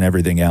crowds and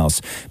everything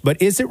else.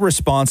 But is it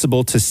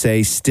responsible to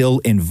say still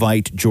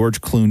invite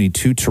George Clooney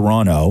to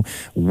Toronto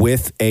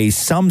with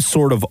some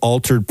sort of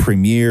altered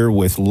premiere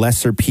with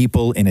lesser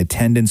people in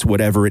attendance,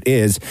 whatever it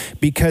is,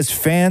 because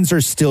fans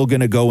are still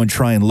going to go and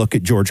try and look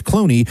at George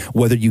Clooney,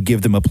 whether you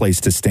give them a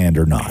place to stand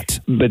or not?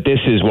 But this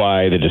is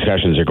why the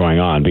discussions are going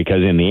on,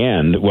 because in the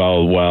end,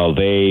 while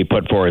they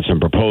put forward some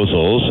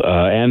proposals,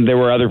 and there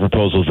were other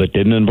proposals that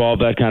didn't involve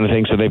that kind of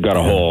thing, so they've got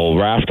a whole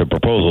raft of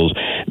proposals.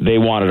 They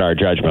wanted our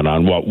judgment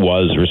on what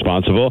was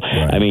responsible.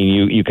 Right. I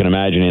mean, you can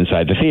imagine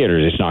inside the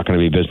theaters, it's not going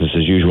to be business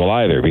as usual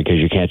either, because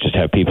you can't just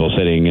have people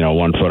sitting,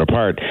 1 foot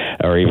apart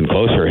or even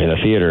closer in a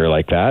theater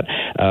like that.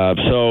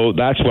 So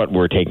that's what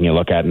we're taking a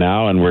look at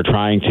now, and we're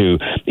trying to,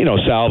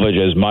 salvage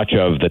as much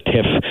of the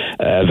TIFF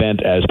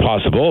event as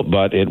possible,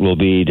 but it will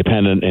be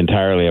dependent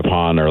entirely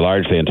upon, or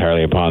largely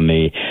entirely upon,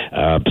 the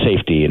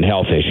safety and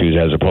health issues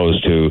as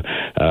opposed to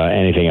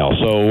anything else.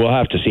 So we'll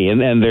have to see.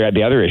 And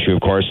the other issue,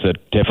 of course, that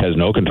TIFF has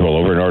no control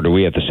over, nor do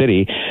we at the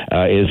city,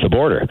 is the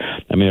border.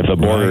 I mean, if the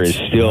border is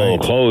still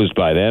closed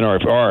by then, or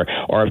if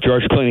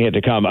George Clooney had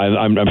to come,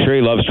 I'm sure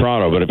he loves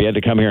Toronto, but if he had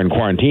to come here and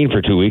quarantine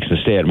for 2 weeks and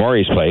stay at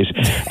Maury's place,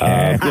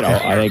 I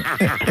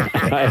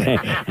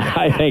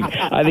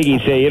think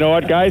he'd say, you know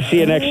what, guys, see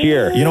you next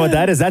year. You know what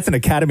that is? That's an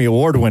Academy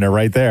Award winner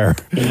right there.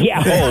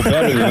 Yeah,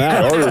 better than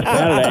that. Order of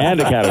Canada and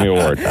Academy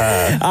Award.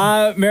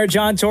 Mayor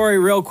John Tory,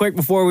 real quick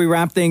before we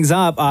wrap things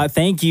up,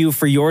 thank you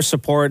for your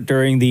support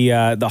during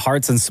the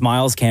Hearts and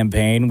Smiles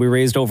campaign. We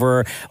raised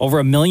over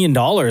 $1 million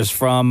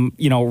from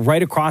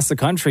right across the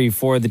country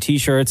for the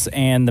T-shirts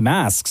and the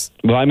masks.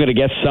 Well, I'm going to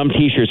get some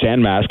T-shirts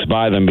and masks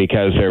by them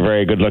because they're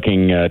very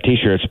good-looking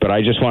T-shirts. But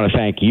I just want to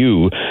thank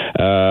you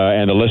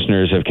and the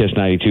listeners of Kiss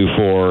 92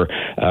 for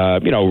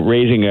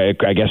raising,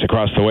 I guess,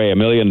 across the way $1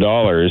 million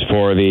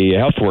for the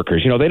health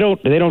workers. They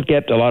don't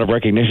get a lot of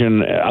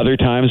recognition other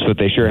times, but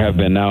they sure have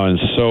been now, and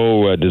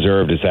so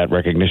deserved is that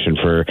recognition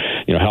for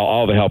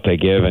all the help they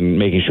give and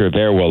making sure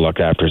they're well looked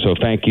after. So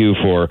thank you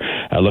for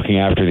looking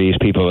after these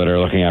people that are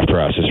looking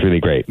after us. It's really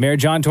great. Mayor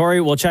John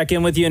Tory, we'll check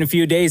in with you in a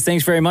few days.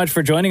 Thanks very much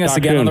for joining us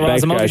again on the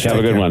Roz and Mocha Show. Have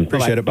a good one.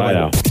 Appreciate it. Bye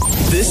now.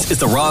 This is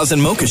the Roz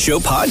and Mocha Show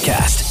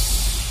podcast.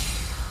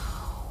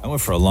 I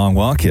went for a long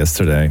walk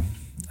yesterday.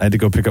 I had to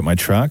go pick up my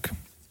truck.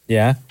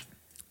 Yeah.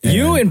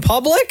 You in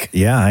public?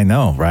 Yeah, I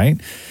know, right?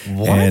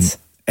 What?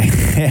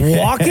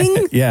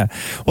 Walking? Yeah.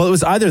 Well, it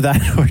was either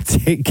that or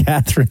take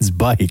Catherine's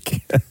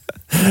bike.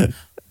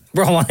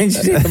 Bro, why didn't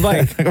you take the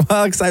bike?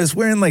 Well, because I was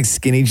wearing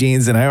skinny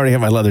jeans and I already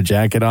have my leather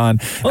jacket on.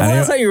 When's the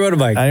last time you rode a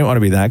bike? I didn't want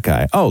to be that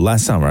guy. Oh,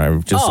 last summer.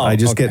 I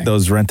just get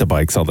those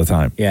rent-a-bikes all the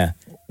time. Yeah.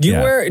 Do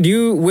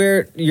you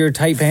wear your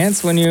tight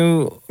pants when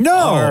you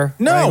are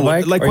riding a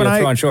bike, like or when you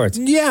throw on shorts?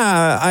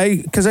 Yeah,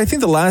 because I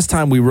think the last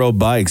time we rode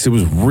bikes, it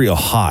was real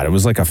hot. It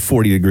was like a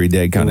 40-degree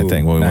day kind of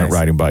thing when we went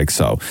riding bikes.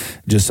 So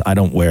I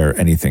don't wear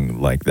anything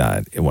like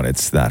that when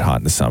it's that hot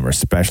in the summer,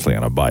 especially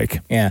on a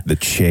bike. Yeah. The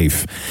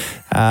chafe.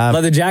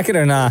 Leather jacket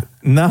or not?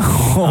 No,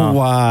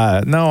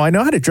 no. I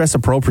know how to dress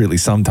appropriately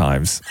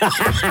sometimes.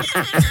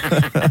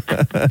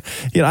 I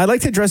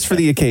like to dress for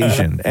the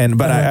occasion,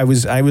 but I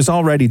was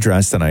already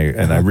dressed, and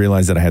I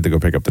realized that I had to go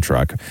pick up the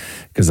truck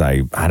because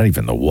I don't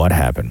even know what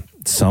happened.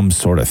 Some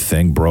sort of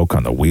thing broke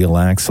on the wheel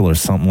axle or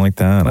something like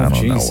that. I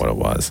don't know what it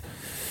was.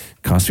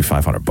 It cost me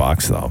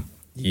 $500 though.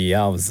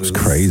 Yeah, it was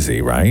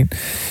crazy, right?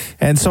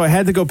 And so I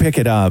had to go pick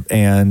it up,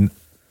 and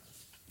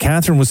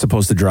Catherine was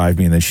supposed to drive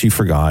me, and then she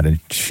forgot, and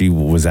she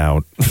was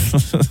out.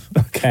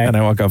 Okay. And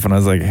I woke up, and I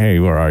was like, hey,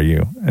 where are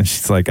you? And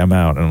she's like, I'm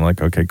out. And I'm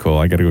like, okay, cool.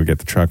 I got to go get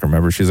the truck.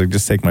 Remember? She's like,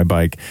 just take my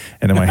bike.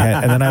 And in my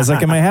head, and then I was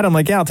like, in my head, I'm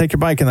like, yeah, I'll take your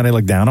bike. And then I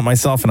looked down at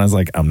myself, and I was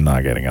like, I'm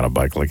not getting on a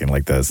bike looking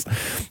like this.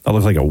 I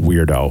look like a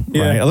weirdo,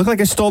 right? I look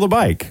like I stole the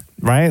bike.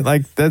 Right?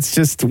 Like, that's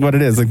just what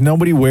it is. Like,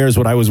 nobody wears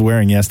what I was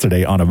wearing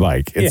yesterday on a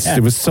bike.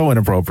 It was so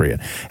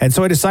inappropriate. And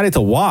so I decided to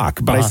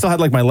walk, but I still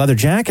had like my leather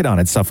jacket on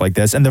and stuff like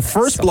this. And the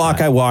first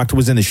block I walked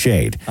was in the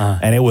shade,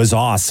 and it was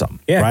awesome.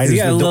 Yeah, right? You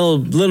got a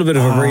little bit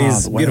of a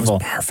breeze. Beautiful.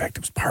 It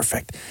was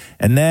perfect.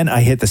 And then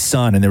I hit the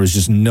sun, and there was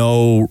just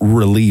no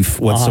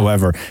relief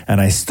whatsoever. And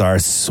I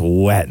start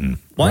sweating.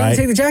 Why didn't you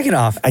take the jacket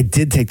off? I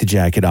did take the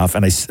jacket off,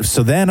 and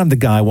so then I'm the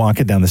guy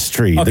walking down the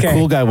street, the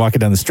cool guy walking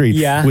down the street,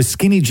 with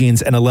skinny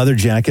jeans and a leather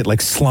jacket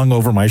like slung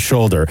over my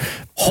shoulder,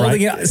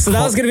 holding it. So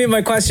that was going to be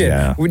my question.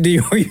 Yeah. Were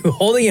you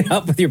holding it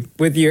up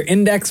with your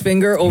index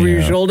finger over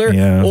your shoulder,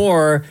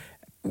 or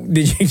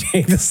did you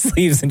take the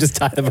sleeves and just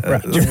tie them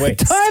around your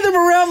waist? Tie them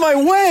around my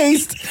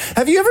waist?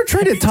 Have you ever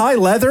tried to tie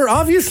leather?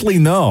 Obviously,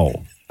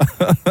 no.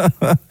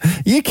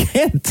 You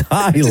can't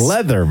tie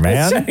leather,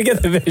 man. I'm trying to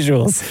get the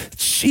visuals.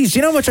 Jeez,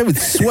 you know how much I would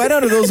sweat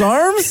out of those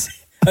arms?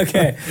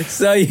 Okay,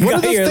 so you what got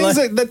are those your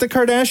things that the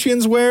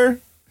Kardashians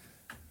wear?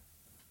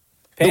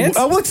 Pants?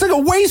 Oh, looks like a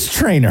waist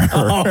trainer.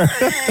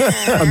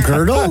 A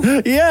girdle?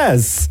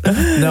 Yes.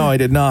 No, I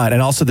did not.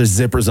 And also there's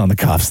zippers on the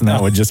cuffs, and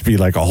that would just be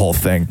like a whole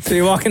thing. So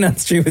you're walking down the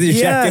street with your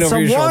jacket over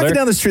your shoulder? I'm walking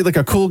down the street like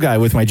a cool guy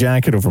with my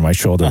jacket over my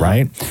shoulder,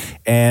 right?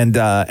 And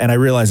I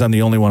realize I'm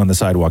the only one on the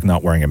sidewalk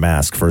not wearing a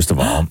mask, first of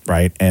all,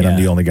 right? And I'm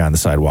the only guy on the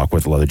sidewalk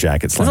with a leather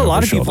jacket slung There's a over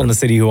lot his of people shoulder. in the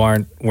city who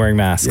aren't wearing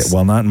masks. Yeah,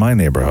 well, not in my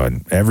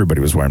neighborhood.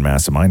 Everybody was wearing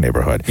masks in my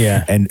neighborhood.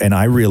 Yeah. And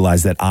I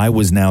realized that I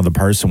was now the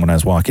person when I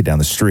was walking down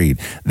the street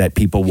that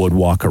people would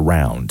walk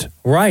around.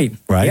 Right.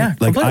 Like Yeah,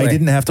 completely. I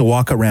didn't have to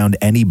walk around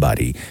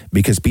anybody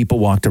because people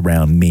walked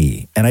around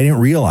me. And I didn't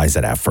realize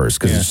that at first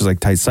because it's just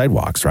like tight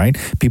sidewalks, right?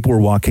 People were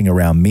walking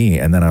around me.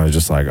 And then I was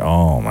just like,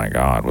 oh my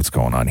God, what's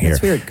going on here?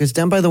 It's weird because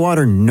down by the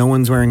water, no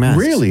one's wearing masks.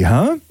 Really,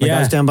 huh? Like I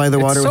was down by the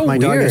water with my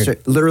dog yesterday.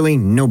 Literally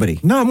nobody.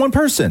 Not one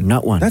person.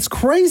 Not one. That's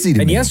crazy to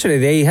me. And yesterday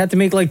they had to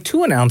make like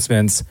 2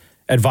 announcements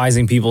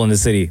advising people in the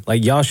city.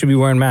 Like, y'all should be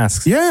wearing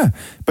masks. Yeah.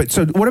 But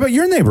so what about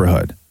your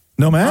neighborhood?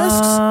 No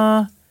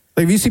masks?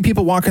 Like, if you see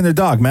people walking their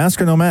dog,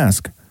 mask or no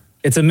mask?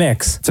 It's a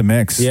mix. It's a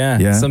mix.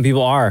 Yeah. Some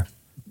people are.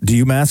 Do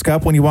you mask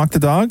up when you walk the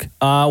dog?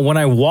 When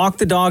I walk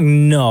the dog,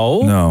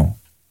 no. No.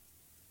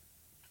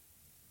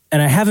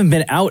 And I haven't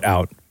been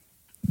out.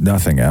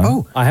 Nothing out?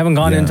 Oh. I haven't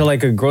gone into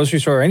like a grocery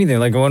store or anything.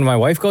 Like when my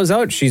wife goes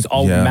out, she's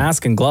all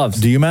mask and gloves.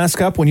 Do you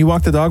mask up when you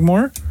walk the dog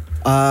more?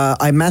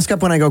 I mask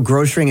up when I go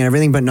grocerying and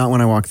everything, but not when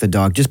I walk the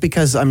dog, just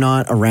because I'm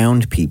not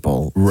around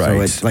people. Right.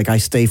 So it's like I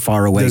stay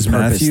far away Does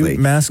purposely.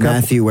 Matthew mask up?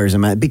 Matthew wears a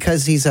mask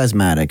because he's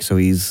asthmatic, so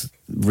he's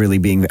really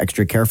being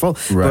extra careful.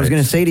 What I was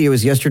going to say to you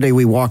is yesterday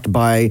we walked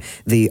by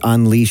the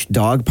Unleashed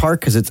Dog Park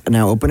because it's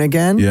now open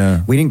again.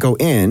 Yeah. We didn't go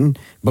in,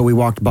 but we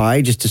walked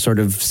by just to sort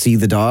of see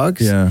the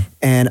dogs. Yeah.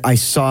 And I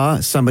saw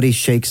somebody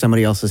shake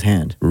somebody else's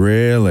hand.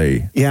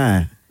 Really?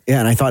 Yeah. Yeah,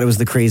 and I thought it was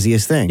the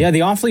craziest thing. Yeah,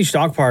 the off-leash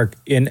dog park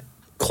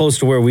close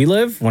to where we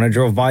live, when I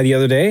drove by the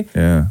other day,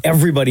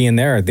 everybody in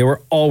there, they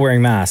were all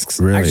wearing masks.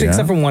 Really, Actually,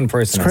 except for one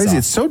person. It's crazy.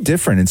 It's so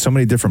different in so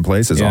many different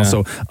places. Yeah.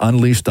 Also,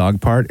 Unleashed Dog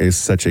Park is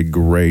such a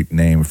great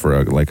name for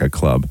a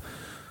club.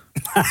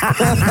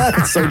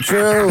 That's so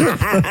true.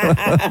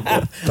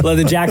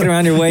 Leather jacket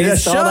around your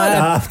waist. Yeah, all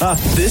that.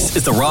 This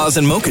is the Roz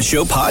and Mocha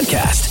Show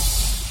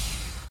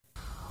podcast.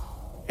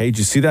 Hey, did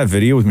you see that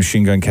video with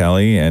Machine Gun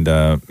Kelly and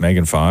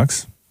Megan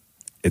Fox?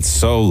 It's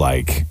so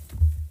like...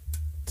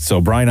 So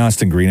Brian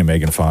Austin Green and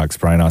Megan Fox.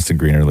 Brian Austin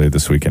Green earlier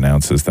this week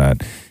announces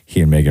that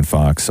he and Megan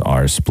Fox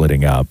are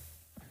splitting up.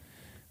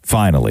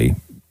 Finally,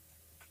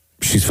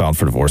 she's filed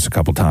for divorce a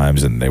couple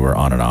times and they were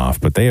on and off,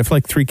 but they have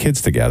like 3 kids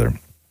together.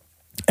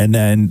 And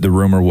then the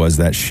rumor was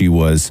that she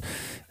was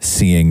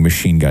seeing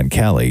Machine Gun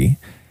Kelly.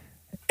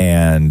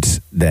 And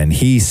then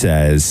he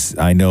says,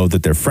 I know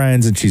that they're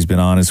friends and she's been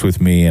honest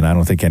with me and I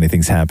don't think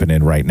anything's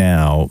happening right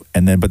now.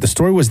 And then, but the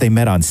story was they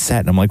met on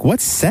set. And I'm like,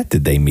 what set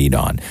did they meet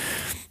on?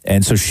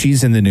 And so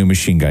she's in the new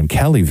Machine Gun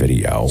Kelly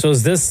video. So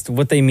is this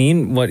what they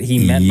mean? What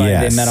he meant by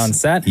they met on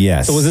set?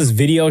 Yes. So was this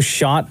video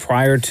shot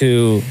prior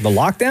to the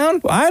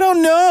lockdown? I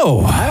don't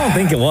know. I don't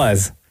think it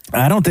was.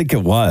 I don't think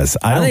it was.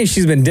 I think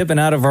she's been dipping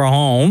out of her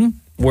home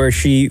where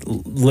she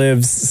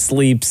lives,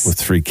 sleeps. With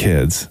 3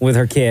 kids. With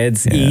her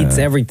kids, eats,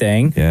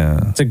 everything.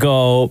 Yeah. To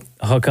go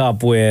hook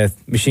up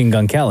with Machine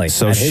Gun Kelly.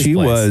 So she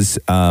was,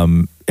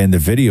 and the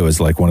video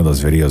is like one of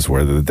those videos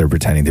where they're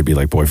pretending to be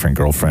like boyfriend,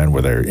 girlfriend,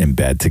 where they're in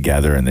bed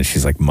together and then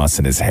she's like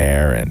mussing his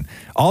hair and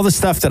all the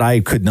stuff that I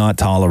could not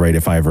tolerate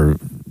if I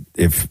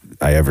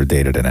ever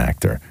dated an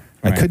actor.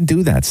 Right. I couldn't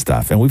do that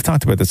stuff. And we've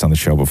talked about this on the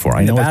show before.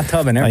 I know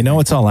bathtub and everything. I know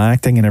it's all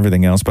acting and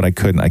everything else, but I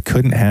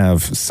couldn't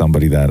have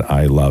somebody that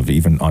I love,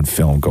 even on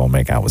film, go and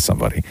make out with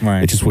somebody.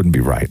 Right. It just wouldn't be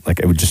right. Like,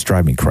 it would just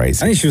drive me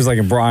crazy. I think she was like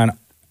a bra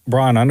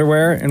and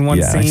underwear in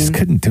one scene. I just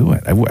couldn't do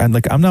it.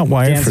 I'm not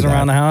wired Dancing for that.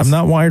 around the house? I'm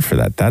not wired for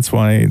that. That's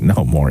why,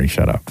 no, Maury,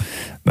 shut up.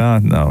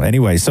 No.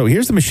 Anyway, so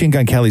here's the Machine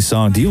Gun Kelly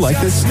song. Do you like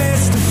this?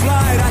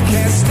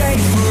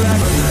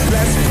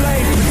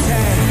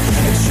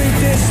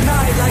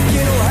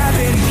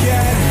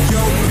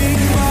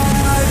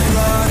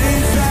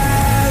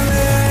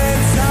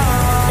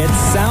 It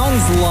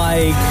sounds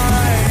like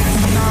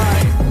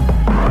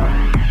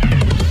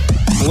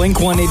Blink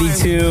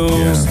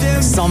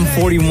 182, Sum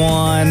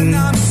 41,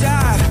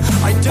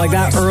 like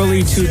that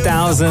early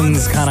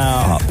 2000s kind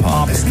of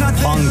pop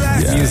punk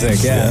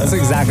music. Yeah, that's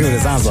exactly what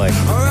it sounds like.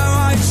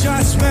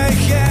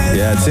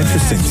 Yeah, it's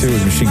interesting too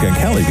with Machine Gun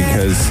Kelly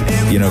because,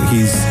 you know,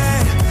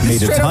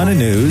 made a ton of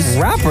news.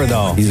 Rapper,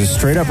 though. He's a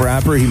straight-up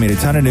rapper. He made a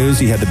ton of news.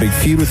 He had the big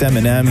feud with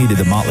Eminem. He did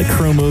the Motley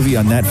Crue movie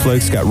on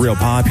Netflix, got real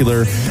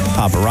popular.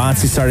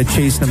 Paparazzi started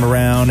chasing him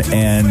around,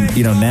 and,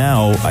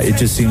 now it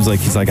just seems like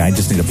he's like, I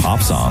just need a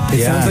pop song.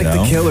 It sounds like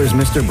The Killer's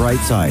Mr.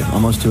 Brightside,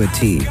 almost to a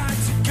T.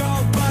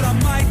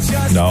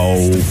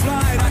 No.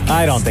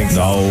 I don't think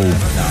so. No.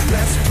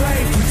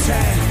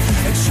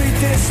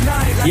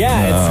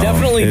 Yeah, it's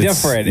definitely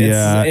different.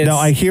 It's, no,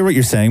 I hear what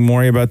you're saying,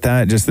 Maury, about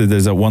that. Just that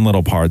there's a one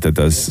little part that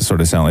does sort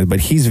of sound like, but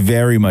he's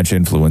very much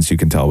influenced. You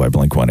can tell by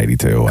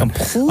Blink-182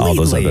 and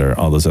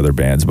all those other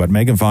bands. But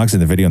Megan Fox in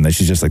the video, and then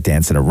she's just like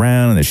dancing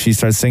around, and then she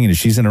starts singing, and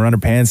she's in her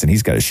underpants, and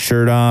he's got his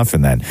shirt off,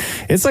 and then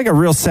it's like a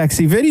real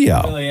sexy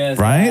video, It really is,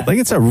 right? yeah. Like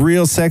it's a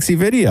real sexy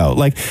video.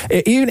 Like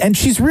and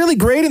she's really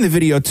great in the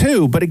video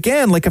too. But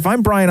again, like if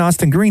I'm Brian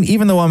Austin Green,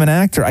 even though I'm an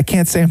actor, I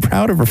can't say I'm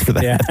proud of her for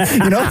that.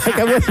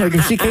 Like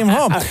if she came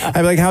home, I'd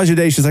be like, "How's your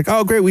day?" She's like,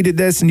 "Oh, great, we did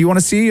this." And you want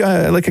to see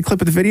like a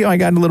clip of the video? I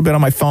got a little bit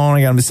on my phone.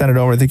 I got him to send it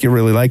over. I think you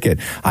really like it.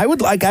 I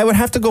would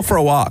have to go for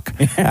a walk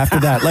after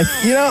that.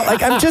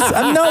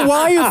 I'm not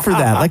wired for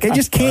that. Like I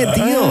just can't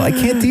deal. I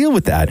can't deal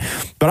with that.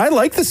 But I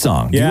like the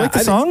song. Do you like the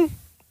song?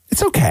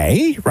 It's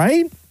okay,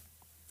 right?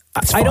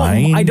 It's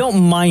fine. I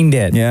don't mind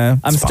it. Yeah,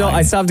 I still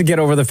have to get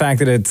over the fact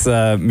that it's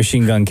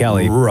Machine Gun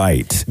Kelly.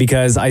 Right.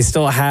 Because I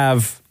still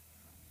have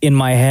in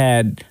my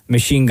head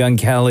Machine Gun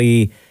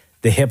Kelly,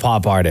 the hip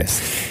hop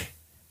artist.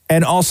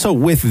 And also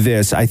with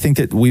this, I think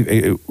that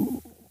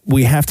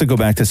we have to go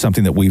back to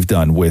something that we've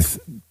done with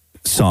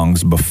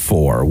songs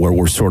before where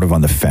we're sort of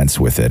on the fence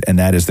with it. And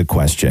that is the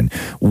question.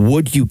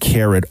 Would you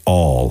care at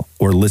all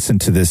or listen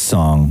to this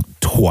song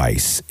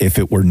twice if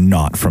it were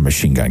not from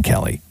Machine Gun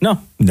Kelly?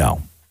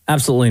 No.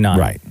 Absolutely not.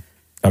 Right.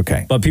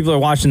 Okay. But people are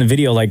watching the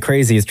video like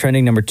crazy. It's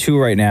trending number 2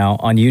 right now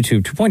on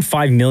YouTube.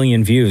 2.5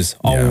 million views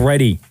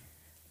already.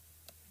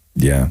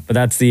 Yeah. But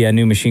that's the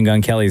new Machine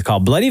Gun Kelly. It's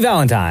called Bloody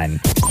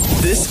Valentine.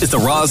 This is the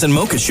Roz and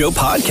Mocha Show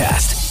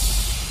podcast.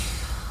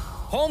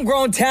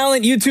 Homegrown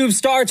talent, YouTube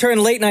star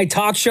turned late night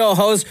talk show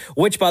host,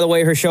 which, by the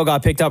way, her show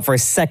got picked up for a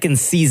second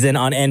season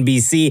on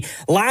NBC.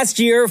 Last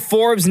year,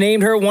 Forbes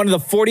named her one of the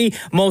 40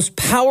 most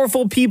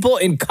powerful people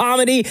in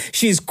comedy.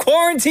 She's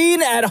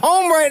quarantined at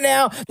home right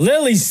now.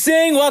 Lily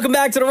Singh, welcome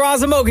back to the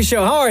Roz and Mocha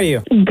Show. How are you?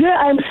 Good.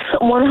 I'm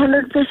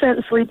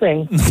 100%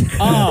 sleeping.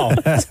 Oh,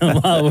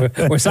 well,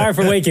 we're sorry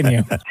for waking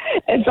you.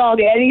 It's all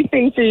good.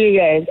 Anything for you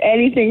guys.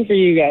 Anything for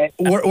you guys.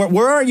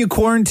 Where are you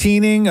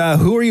quarantining?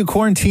 Who are you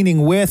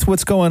quarantining with?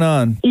 What's going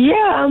on? Yeah,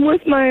 I'm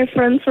with my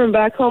friends from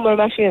back home. I'm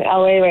actually in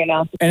LA right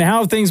now. And how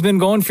have things been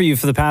going for you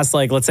for the past,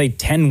 let's say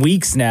 10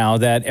 weeks now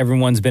that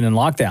everyone's been in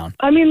lockdown?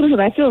 I mean, listen,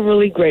 I feel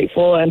really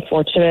grateful and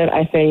fortunate.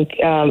 I think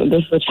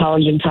this is a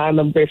challenging time.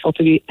 I'm grateful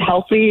to be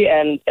healthy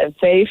and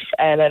safe,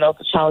 and I know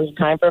it's a challenging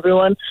time for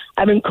everyone.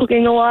 I've been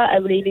cooking a lot.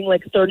 I've been eating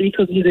 30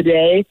 cookies a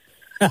day.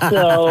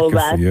 So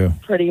that's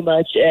pretty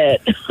much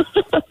it.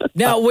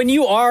 Now, when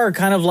you are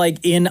kind of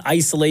in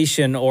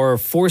isolation or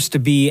forced to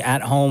be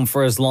at home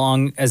for as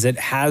long as it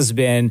has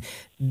been,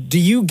 do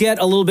you get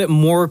a little bit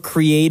more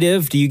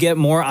creative? Do you get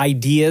more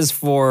ideas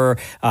for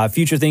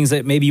future things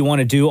that maybe you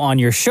want to do on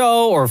your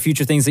show or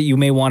future things that you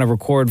may want to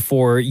record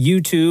for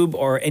YouTube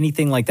or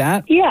anything like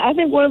that? Yeah, I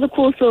think one of the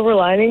cool silver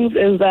linings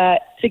is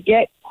that to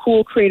get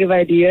cool creative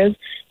ideas,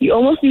 you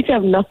almost need to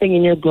have nothing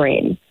in your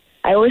brain.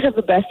 I always have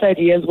the best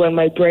ideas when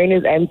my brain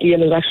is empty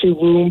and there's actually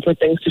room for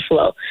things to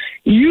flow.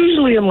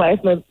 Usually in life,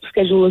 my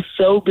schedule is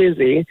so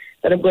busy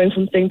that I'm going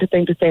from thing to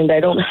thing to thing that I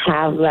don't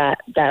have that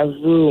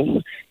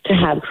room to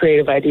have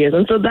creative ideas.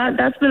 And so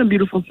that's been a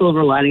beautiful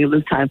silver lining of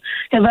this time.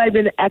 Have I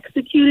been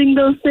executing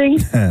those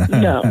things?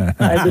 No.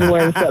 I've been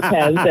wearing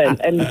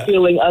sweatpants and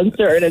feeling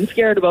uncertain and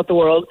scared about the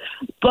world.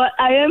 But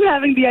I am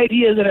having the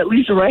ideas and at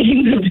least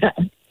writing them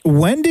down.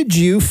 When did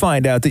you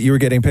find out that you were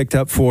getting picked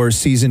up for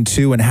season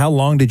 2, and how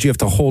long did you have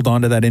to hold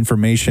on to that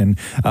information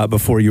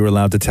before you were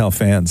allowed to tell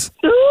fans?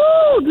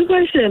 Ooh, good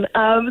question.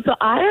 So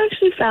I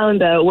actually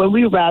found out when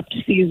we wrapped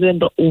season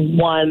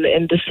 1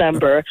 in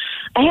December.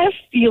 I had a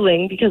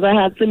feeling because I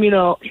had some,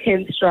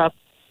 hints dropped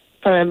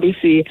from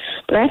NBC,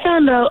 but I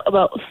found out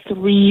about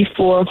 3,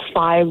 4,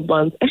 5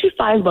 months, actually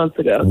 5 months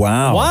ago.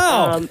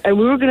 Wow. And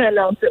we were going to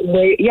announce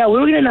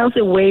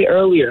it way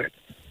earlier.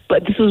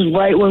 But this was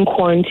right when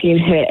quarantine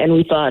hit, and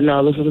we thought,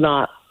 no, this is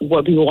not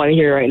what people want to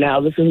hear right now.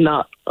 This is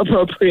not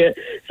appropriate.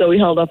 So we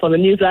held up on the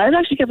news. I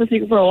actually kept a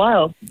secret for a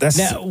while. That's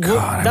a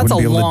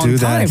long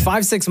time,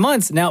 5-6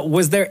 months. Now,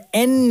 was there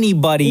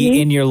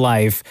anybody in your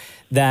life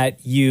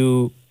that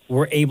you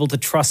were able to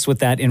trust with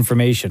that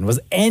information? Was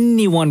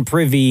anyone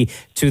privy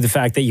to the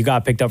fact that you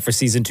got picked up for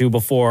season 2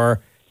 before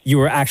you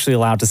were actually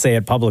allowed to say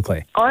it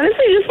publicly?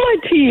 Honestly, just my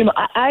team.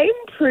 I'm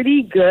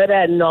pretty good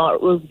at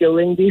not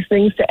revealing these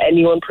things to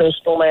anyone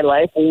personal in my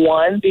life.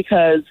 One,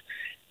 because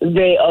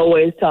they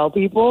always tell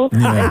people.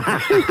 Yeah.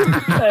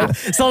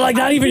 So,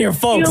 not even your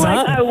folks,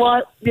 huh?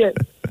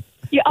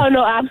 Oh,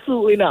 no,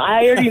 absolutely not.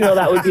 I already know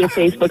that would be a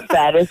Facebook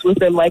status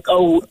within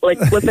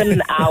within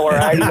an hour.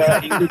 I already know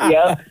that would be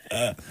out.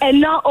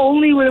 And not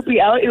only would it be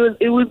out,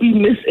 it would be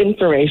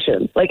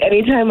misinformation.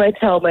 Anytime I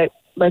tell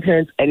my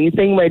parents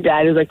anything, my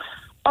dad is like,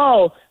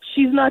 oh,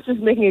 she's not just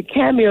making a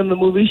cameo in the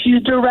movie,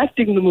 she's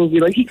directing the movie.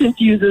 Like, he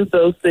confuses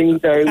those things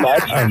very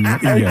much.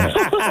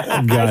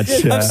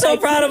 Gotcha. I'm so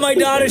proud of my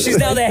daughter. She's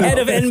now the head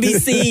of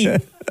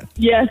NBC.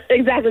 Yes,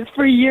 exactly.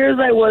 For years,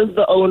 I was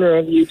the owner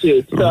of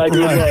YouTube. So I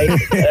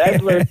just,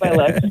 I've learned my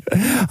lesson.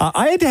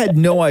 I had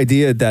no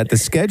idea that the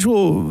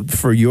schedule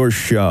for your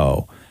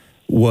show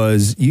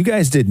was you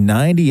guys did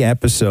 90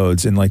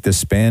 episodes in like the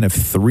span of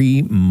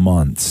 3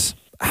 months.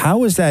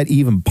 How is that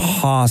even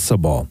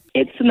possible?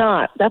 It's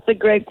not. That's a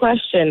great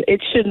question.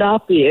 It should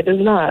not be. It is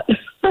not.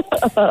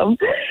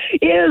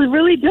 It is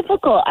really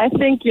difficult. I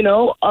think,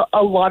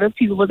 a lot of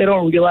people, what they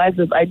don't realize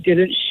is I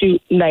didn't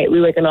shoot nightly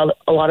like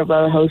a lot of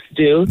other hosts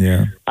do.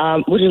 Yeah.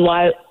 Which is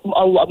why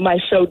my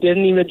show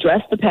didn't even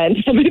address the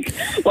pandemic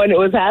when it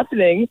was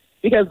happening,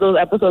 because those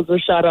episodes were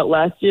shot out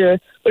last year.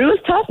 But it was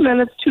tough, man.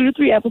 It's 2 to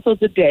 3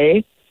 episodes a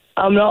day.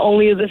 Not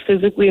only is it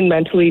physically and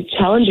mentally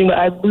challenging, but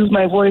I lose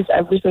my voice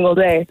every single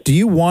day. Do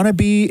you want to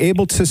be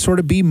able to sort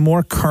of be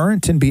more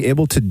current and be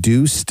able to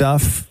do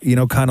stuff,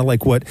 kind of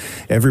like what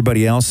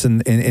everybody else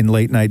in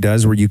late night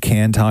does, where you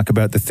can talk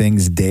about the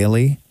things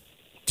daily?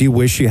 Do you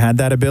wish you had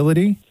that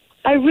ability?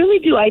 I really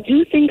do. I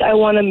do think I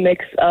want a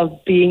mix of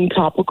being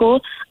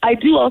topical. I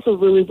do also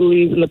really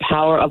believe in the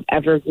power of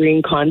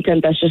evergreen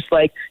content that's just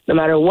like, no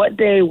matter what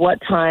day, what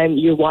time,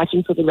 you're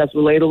watching something that's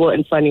relatable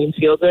and funny and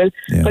feel good.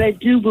 Yeah. But I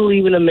do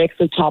believe in a mix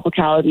of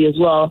topicality as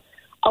well.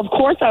 Of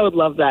course, I would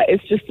love that.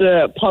 It's just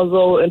a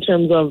puzzle in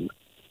terms of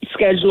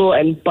schedule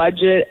and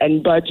budget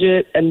and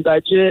budget and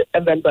budget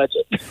and then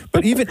budget.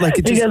 But even like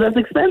because that's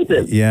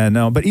expensive. Yeah,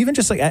 no. But even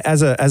just like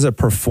as a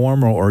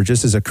performer or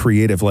just as a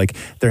creative, like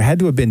there had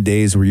to have been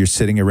days where you're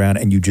sitting around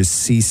and you just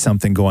see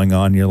something going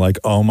on. And you're like,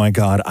 oh my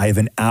God, I have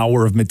an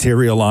hour of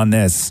material on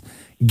this.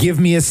 Give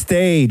me a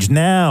stage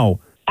now.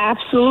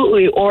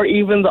 Absolutely. Or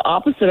even the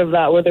opposite of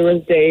that, where there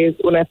was days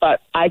when I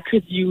thought I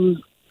could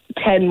use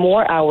 10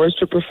 more hours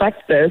to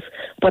perfect this,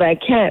 but I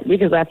can't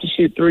because I have to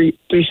shoot three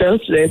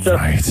shows today. So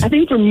I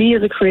think for me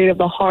as a creative,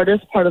 the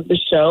hardest part of the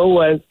show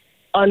was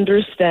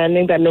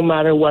understanding that no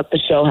matter what, the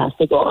show has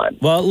to go on.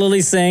 Well,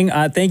 Lilly Singh,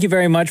 thank you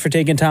very much for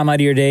taking time out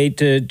of your day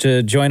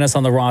to join us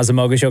on the Roz and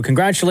Mocha Show.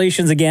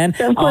 Congratulations again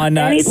on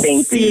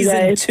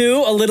season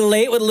 2, A Little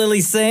Late with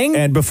Lilly Singh.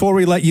 And before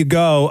we let you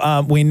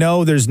go, we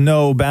know there's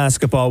no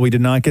basketball. We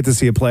did not get to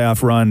see a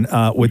playoff run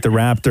with the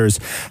Raptors.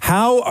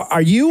 How are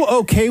you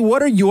okay?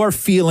 What are your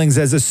feelings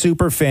as a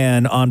super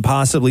fan on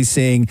possibly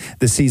seeing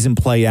the season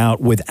play out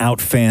without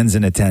fans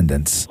in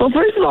attendance? Well,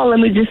 first of all, let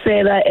me just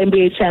say that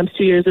NBA champs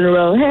 2 years in a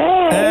row. Hey!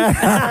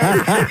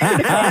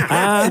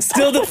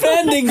 Still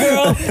defending,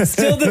 girl.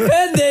 Still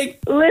defending.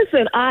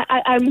 Listen,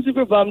 I'm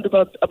super bummed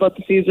about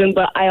the season,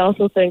 but I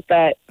also think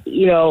that,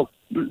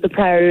 the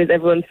priority is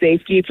everyone's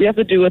safety. If you have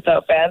to do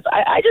without fans,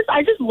 I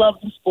just love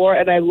the sport,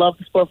 and I love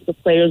the sport for the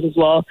players as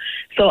well.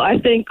 So I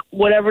think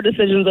whatever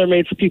decisions are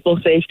made for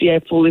people's safety,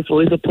 I fully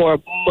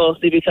support,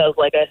 mostly because,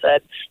 like I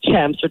said,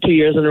 champs for 2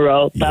 years in a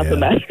row. That's a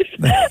mess.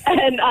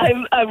 And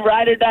I'm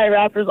ride or die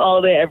Raptors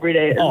all day, every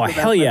day. Oh,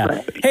 hell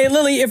yeah. Hey,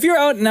 Lily, if you're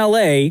out in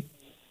L.A.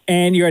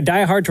 and you're a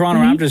diehard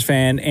Toronto Raptors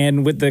fan,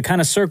 and with the kind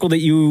of circle that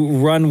you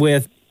run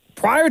with,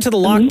 prior to the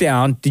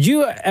lockdown, did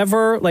you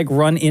ever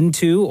run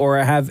into or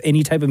have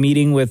any type of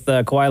meeting with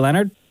Kawhi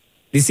Leonard?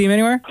 Did you see him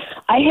anywhere?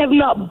 I have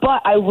not,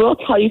 but I will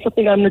tell you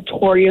something I'm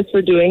notorious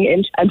for doing,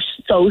 and I'm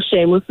so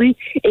shamelessly.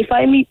 If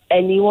I meet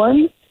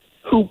anyone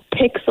who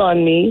picks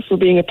on me for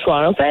being a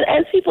Toronto fan,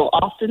 as people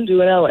often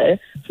do in LA,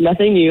 it's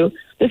nothing new.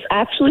 This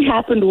actually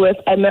happened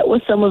I met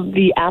with some of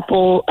the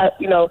Apple,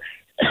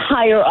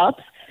 higher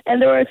ups,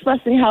 and they were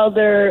expressing how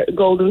they're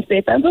Golden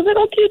State fans. I was like,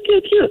 oh,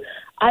 cute.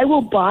 I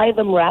will buy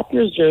them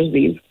Raptors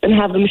jerseys and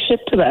have them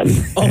shipped to them.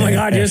 Oh my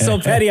God, you're so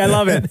petty. I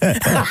love it.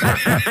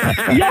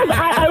 Yes,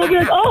 I would be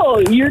like,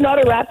 oh, you're not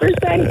a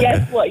Raptors fan?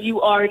 Guess what? You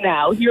are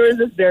now. Here is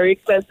this very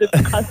expensive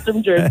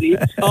custom jersey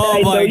that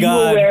I know you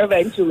will wear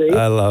eventually.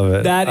 I love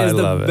it. That is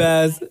the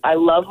best. I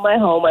love my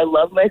home. I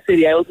love my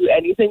city. I will do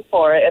anything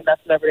for it, and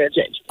that's never going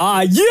to change.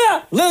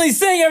 Yeah! Lilly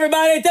Singh,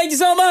 everybody. Thank you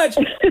so much.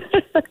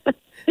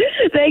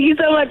 Thank you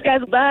so much,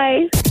 guys.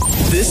 Bye.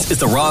 This is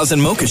the Roz and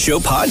Mocha Show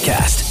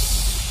podcast.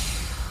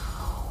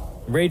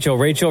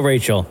 Rachel.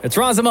 It's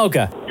Roz and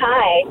Mocha.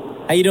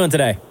 Hi. How you doing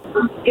today?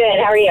 Good.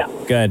 How are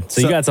you? Good.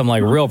 So you got some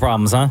real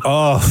problems, huh?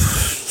 Oh.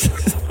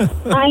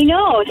 I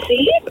know.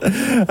 See?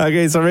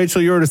 Okay, so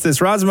Rachel, you noticed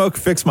this. Roz and Mocha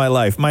fixed my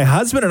life. My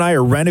husband and I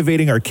are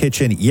renovating our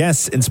kitchen.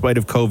 Yes, in spite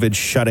of COVID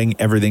shutting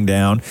everything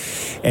down.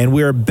 And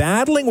we're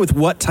battling with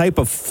what type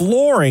of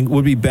flooring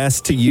would be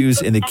best to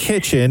use in the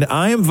kitchen.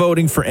 I am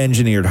voting for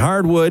engineered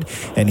hardwood,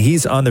 and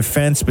he's on the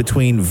fence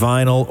between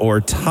vinyl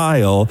or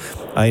tile.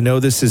 I know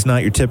this is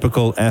not your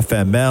typical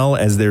FML,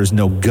 as there's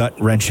no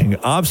gut-wrenching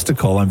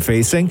obstacle I'm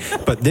facing,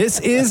 but this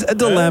is a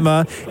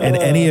dilemma, and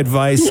any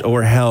advice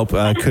or help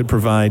could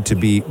provide to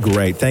be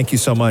great. Thank you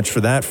so much for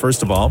that,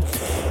 first of all.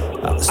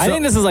 I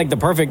think this is like the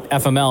perfect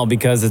FML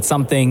because it's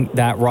something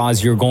that,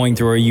 Roz, you're going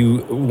through or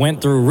you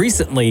went through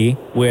recently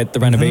with the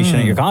renovation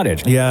at your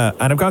cottage. Yeah,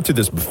 and I've gone through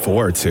this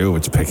before, too,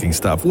 with picking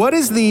stuff. What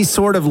is the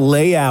sort of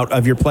layout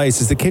of your place?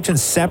 Is the kitchen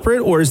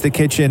separate or is the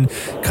kitchen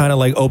kind of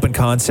like open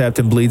concept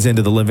and bleeds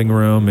into the living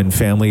room and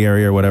family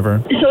area or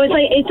whatever? So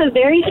it's a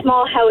very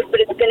small house, but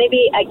it's going to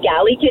be a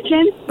galley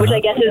kitchen, which I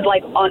guess is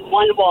like on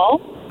one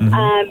wall.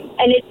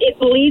 And it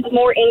bleeds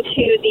more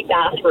into the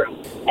bathroom,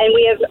 and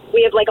we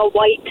have like a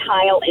white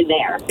tile in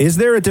there. Is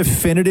there a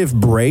definitive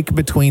break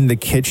between the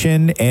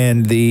kitchen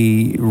and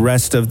the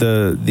rest of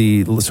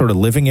the sort of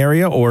living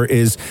area, or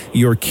is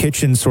your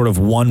kitchen sort of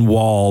one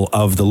wall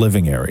of the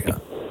living area?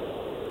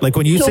 Like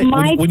when you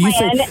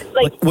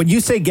when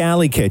you say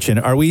galley kitchen,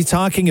 are we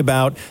talking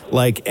about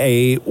like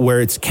where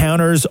it's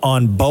counters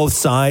on both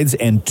sides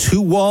and two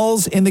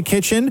walls in the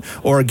kitchen,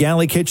 or a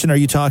galley kitchen? Are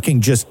you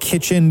talking just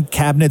kitchen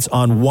cabinets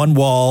on one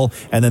wall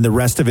and then the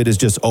rest of it is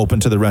just open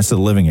to the rest of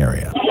the living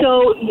area?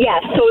 So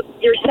yes, so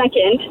your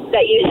second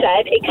that you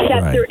said,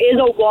 except there is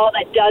a wall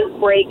that does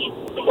break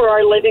for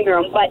our living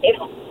room, but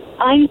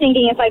I'm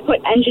thinking if I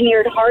put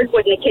engineered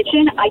hardwood in the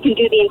kitchen, I can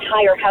do the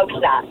entire house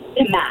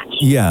to match.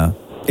 Yeah.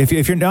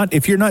 If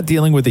you're not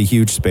dealing with a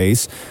huge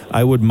space,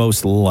 I would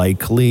most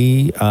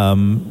likely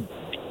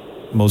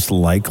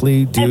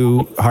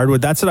do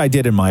hardwood. That's what I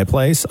did in my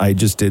place. I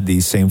just did the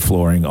same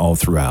flooring all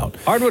throughout.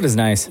 Hardwood is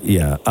nice.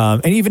 Yeah,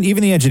 and even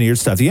the engineered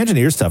stuff. The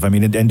engineered stuff. I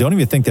mean, and don't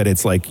even think that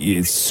it's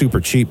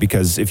super cheap,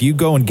 because if you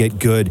go and get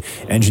good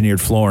engineered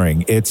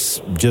flooring,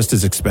 it's just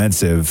as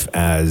expensive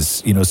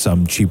as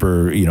some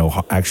cheaper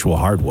actual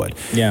hardwood.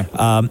 Yeah,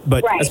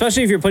 but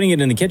especially if you're putting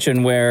it in the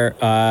kitchen where.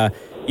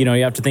 You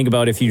have to think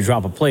about if you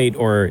drop a plate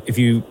or if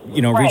you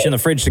reach in the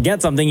fridge to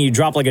get something, you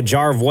drop like a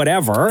jar of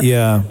whatever.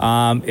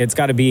 Yeah. It's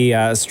got to be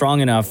strong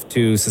enough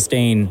to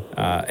sustain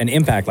an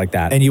impact like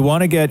that. And you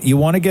want to get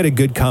a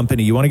good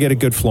company. You want to get a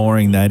good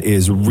flooring that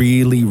is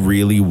really,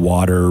 really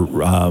water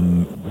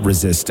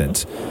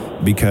resistant,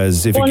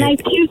 because if I have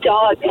 2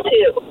 dogs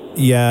too.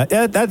 Yeah,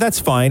 that's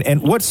fine.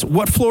 And what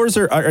floors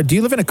are? Do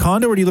you live in a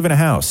condo or do you live in a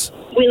house?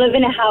 We live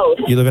in a house.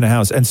 You live in a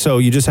house, and so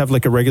you just have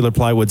like a regular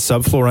plywood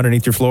subfloor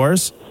underneath your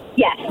floors?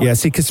 Yes. Yeah,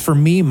 see, because for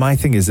me, my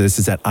thing is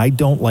that I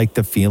don't like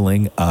the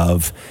feeling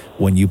of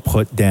when you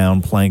put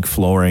down plank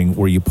flooring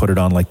where you put it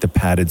on like the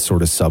padded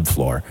sort of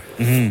subfloor,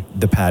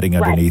 the padding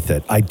underneath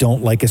it. I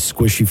don't like a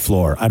squishy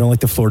floor. I don't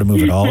like the floor to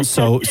move at all.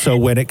 So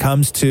when it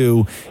comes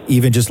to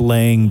even just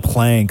laying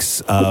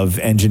planks of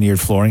engineered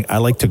flooring, I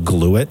like to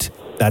glue it.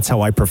 That's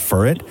how I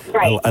prefer it.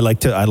 Right. I like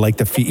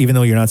to even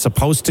though you're not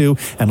supposed to,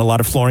 and a lot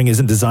of flooring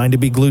isn't designed to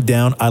be glued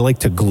down, I like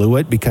to glue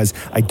it because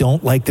I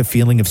don't like the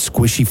feeling of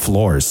squishy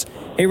floors.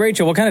 Hey,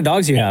 Rachel, what kind of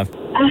dogs do you have?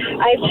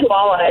 I have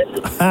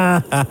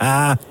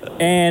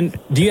Chihuahuas. And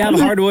do you have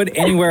hardwood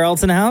anywhere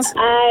else in the house?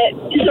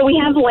 So we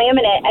have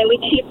laminate, and we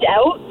cheaped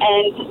out,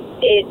 and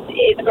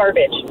it's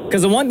garbage.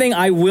 Because the one thing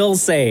I will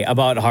say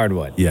about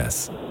hardwood,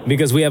 yes,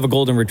 because we have a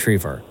golden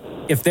retriever,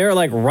 if they're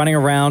like running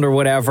around or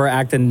whatever,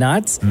 acting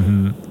nuts,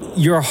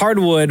 your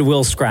hardwood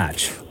will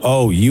scratch.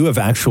 Oh, you have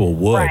actual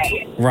wood.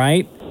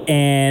 Right?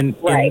 And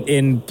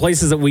in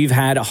places that we've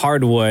had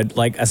hardwood,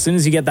 like as soon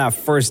as you get that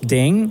first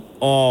ding,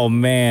 oh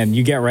man,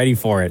 you get ready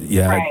for it.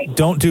 Yeah.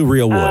 Don't do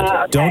real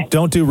wood.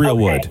 Don't do real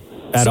wood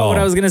at all. So what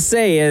I was going to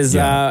say is in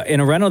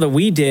a reno that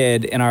we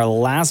did in our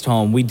last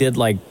home, we did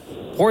like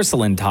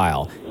porcelain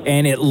tile,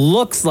 and it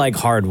looks like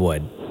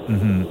hardwood.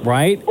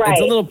 Right?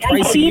 It's a little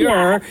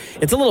pricier.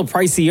 It's a little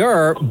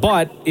pricier,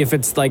 but if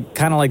it's like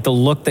kind of like the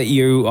look that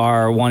you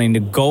are wanting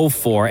to go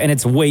for, and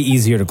it's way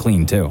easier to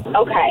clean too.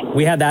 Okay.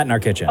 We had that in our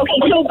kitchen. But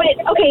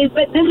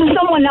this is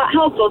somewhat not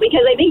helpful,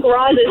 because I think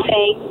Roz is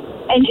saying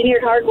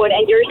engineered hardwood,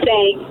 and you're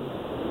saying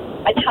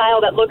a tile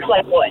that looks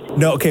like wood.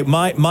 No, okay,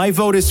 my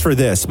vote is for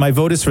this. My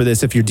vote is for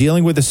this. If you're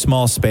dealing with a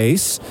small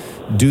space,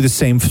 do the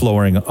same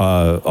flooring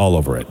all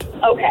over it.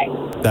 Okay.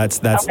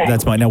 That's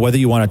mine. Now, whether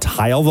you want to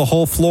tile the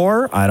whole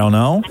floor, I don't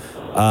know.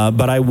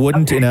 But I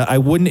wouldn't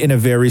in a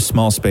very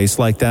small space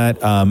like that,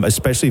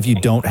 especially if you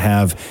don't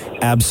have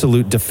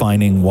absolute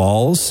defining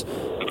walls.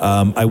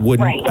 I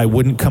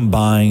wouldn't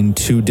combine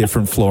 2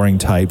 different flooring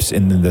types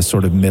in the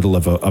sort of middle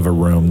of a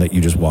room that you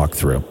just walk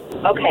through.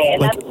 Okay,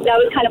 and that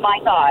was kind of my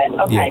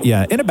thought. Okay.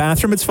 Yeah. In a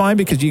bathroom, it's fine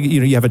because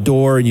you have a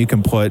door and you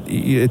can put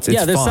it's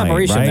there's fine,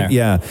 separation right? there.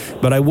 Yeah,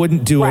 but I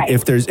wouldn't do it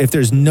if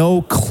there's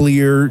no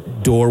clear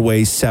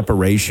doorway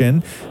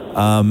separation.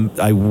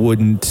 I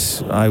wouldn't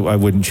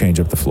change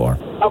up the floor.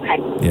 Okay.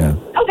 Yeah.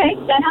 Okay,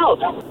 that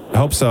helps. I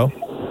hope so.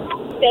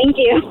 Thank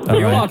you.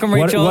 You're welcome,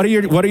 Rachel. What are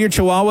your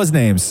Chihuahuas'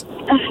 names?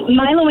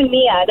 Milo and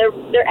Mia.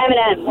 They're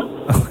M&Ms.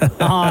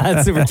 Oh,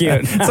 that's super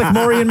cute. It's like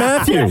Maury and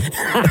Matthew.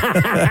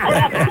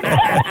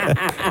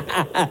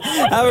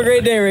 Have a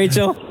great day,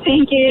 Rachel.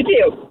 Thank you,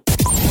 too.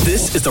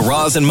 This is the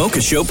Roz and Mocha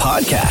Show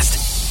podcast.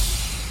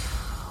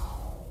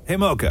 Hey,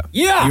 Mocha.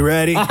 Yeah. You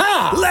ready?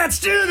 Aha. Let's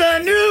do the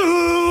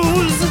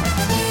news.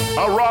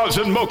 A Roz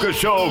and Mocha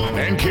Show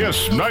and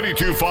Kiss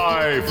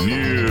 92.5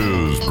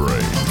 News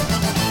Break.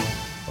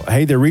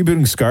 Hey, they're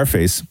rebooting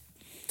Scarface.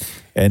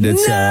 And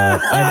it's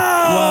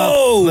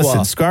well,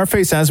 listen,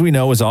 Scarface, as we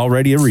know, is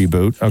already a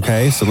reboot.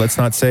 Okay, so let's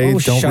not say don't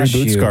shush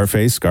reboot you.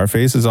 Scarface.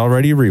 Scarface is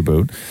already a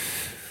reboot.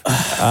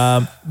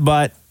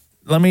 But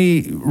let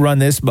me run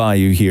this by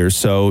you here.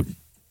 So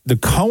the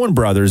Coen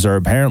brothers are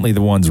apparently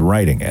the ones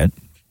writing it.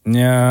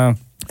 Yeah.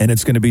 And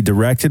it's going to be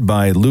directed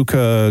by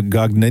Luca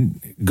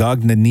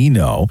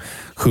Guadagnino,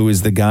 who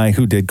is the guy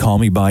who did Call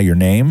Me By Your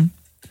Name.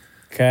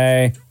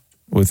 Okay.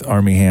 With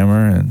Armie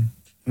Hammer. And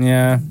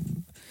yeah.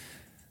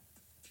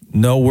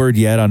 No word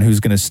yet on who's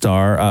going to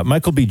star.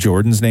 Michael B.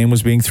 Jordan's name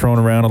was being thrown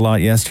around a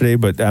lot yesterday,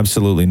 but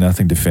absolutely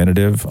nothing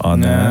definitive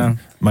on that.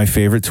 My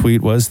favorite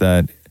tweet was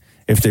that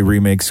if they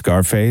remake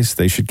Scarface,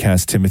 they should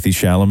cast Timothy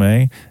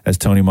Chalamet as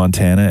Tony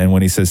Montana. And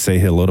when he says, "Say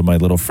hello to my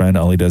little friend,"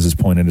 all he does is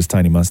point at his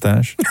tiny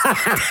mustache.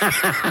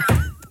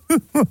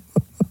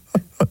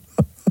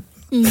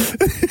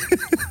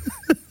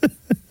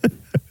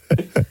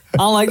 I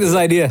don't like this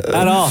idea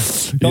at all.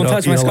 Don't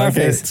touch my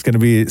Scarface. It's going to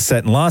be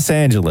set in Los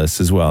Angeles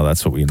as well.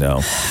 That's what we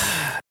know.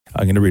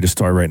 I'm going to read a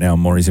story right now.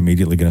 Maury's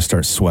immediately going to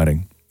start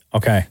sweating.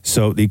 Okay.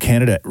 So the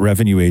Canada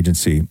Revenue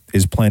Agency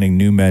is planning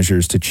new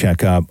measures to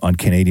check up on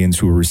Canadians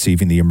who are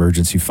receiving the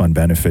emergency fund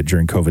benefit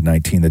during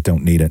COVID-19 that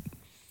don't need it.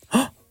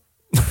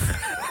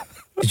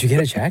 Did you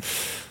get a check?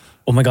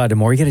 Oh my God, did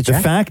Maury get a check?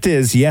 The fact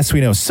is, yes,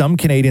 we know some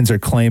Canadians are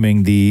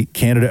claiming the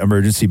Canada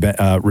Emergency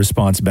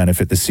Response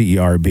Benefit, the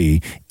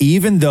CERB,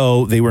 even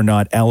though they were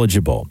not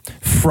eligible.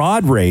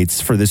 Fraud rates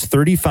for this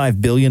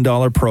 $35 billion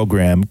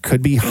program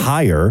could be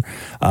higher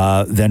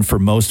than for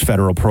most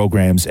federal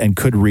programs and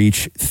could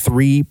reach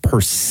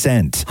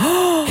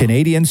 3%.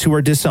 Canadians who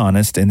are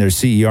dishonest in their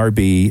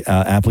CERB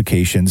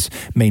applications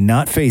may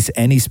not face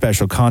any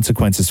special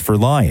consequences for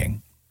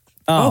lying.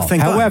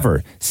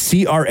 However,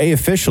 CRA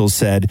officials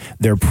said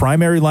their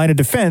primary line of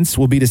defense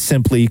will be to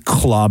simply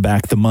claw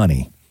back the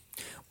money.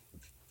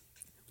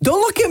 Don't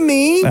look at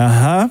me.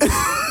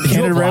 The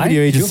Canada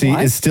Revenue Agency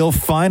is still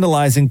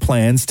finalizing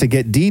plans to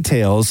get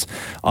details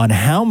on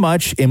how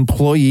much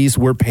employees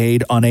were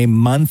paid on a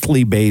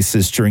monthly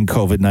basis during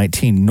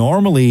COVID-19.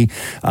 Normally,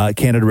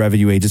 Canada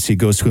Revenue Agency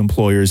goes to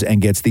employers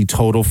and gets the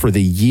total for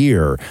the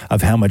year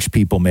of how much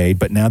people made,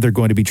 but now they're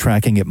going to be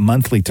tracking it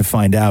monthly to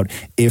find out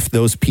if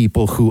those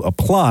people who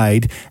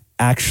applied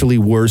actually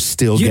were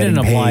still getting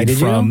paid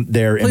from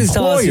their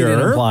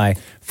employer.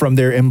 From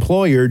their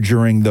employer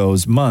during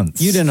those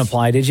months. You didn't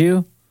apply, did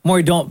you?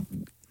 Maury, don't.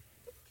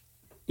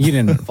 You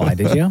didn't apply,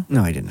 did you?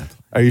 No, I didn't apply.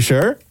 Are you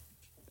sure?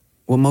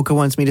 Well, Mocha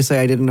wants me to say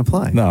I didn't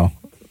apply. No.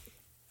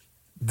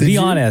 Be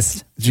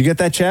honest. Did you get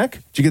that check?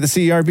 Did you get the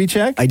CERB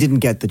check? I didn't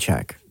get the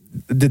check.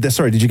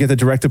 Did you get the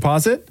direct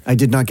deposit? I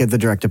did not get the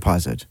direct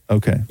deposit.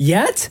 Okay.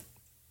 Yet?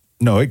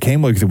 No, it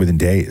came within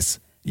days.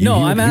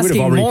 I'm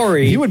asking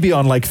Maury. You would be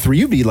on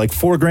you'd be like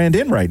 $4,000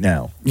 in right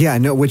now. Yeah,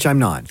 no, which I'm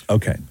not.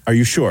 Okay. Are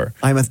you sure?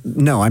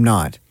 No, I'm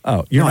not.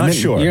 Oh, you're not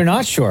sure? You're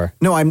not sure?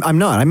 No, I'm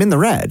not. I'm in the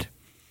red.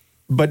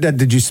 But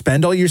did you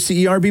spend all your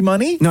CERB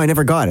money? No, I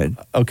never got it.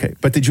 Okay.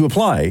 But did you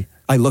apply?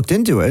 I looked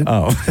into it.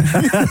 Oh,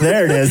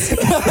 there it is.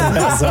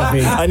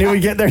 I knew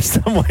we'd get there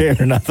some way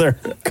or another.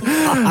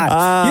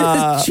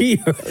 You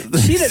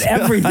cheated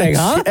everything,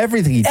 huh?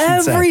 Everything he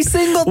cheats Every at.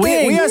 single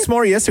thing. We asked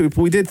Maury yesterday.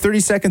 We did 30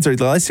 seconds or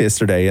less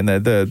yesterday, and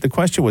the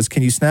question was,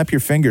 can you snap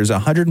your fingers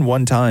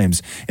 101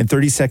 times in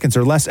 30 seconds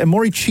or less? And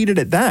Maury cheated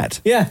at that.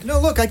 Yeah.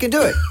 No, look, I can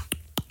do it.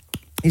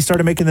 He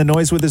started making the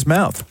noise with his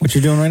mouth. What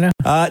you doing right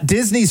now?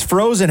 Disney's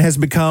Frozen has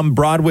become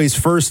Broadway's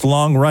first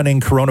long-running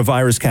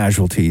coronavirus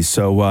casualty.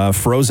 So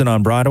Frozen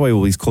on Broadway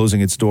will be closing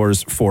its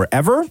doors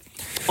forever.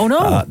 Oh,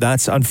 no.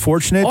 That's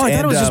unfortunate. Oh, I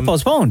thought it was just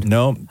postponed.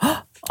 No.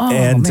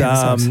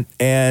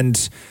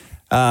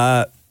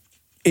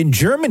 In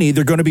Germany,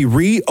 they're going to be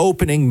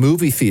reopening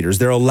movie theaters.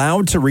 They're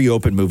allowed to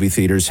reopen movie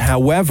theaters.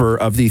 However,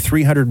 of the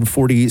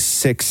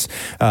 346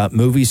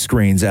 movie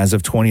screens as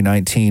of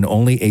 2019,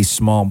 only a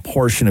small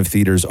portion of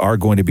theaters are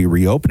going to be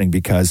reopening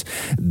because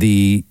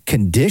the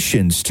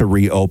conditions to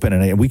reopen,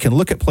 and we can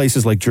look at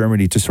places like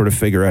Germany to sort of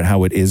figure out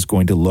how it is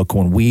going to look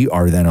when we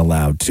are then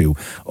allowed to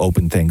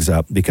open things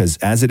up. Because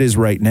as it is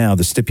right now,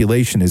 the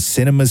stipulation is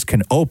cinemas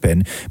can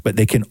open, but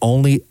they can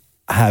only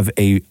have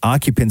a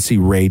occupancy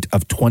rate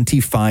of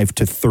 25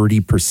 to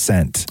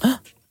 30%.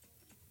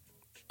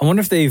 I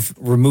wonder if they've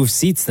removed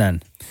seats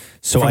then.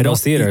 From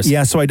those theaters.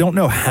 Yeah, so I don't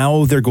know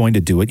how they're going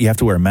to do it. You have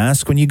to wear a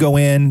mask when you go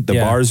in. The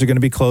bars are going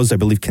to be closed. I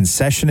believe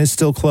concession is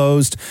still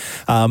closed.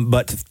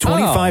 But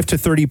 25 to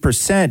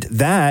 30%,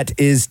 that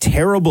is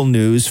terrible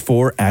news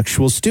for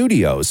actual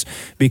studios.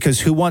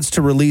 Because who wants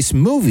to release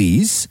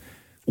movies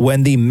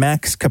when the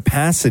max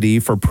capacity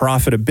for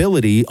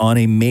profitability on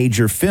a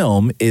major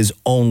film is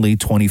only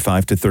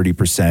 25 to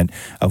 30%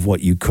 of what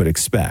you could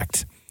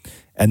expect?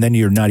 And then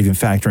you're not even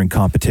factoring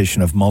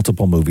competition of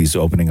multiple movies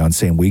opening on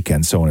same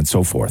weekend, so on and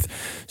so forth.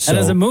 So, and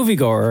as a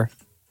moviegoer,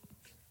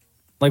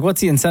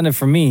 what's the incentive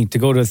for me to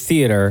go to a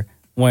theater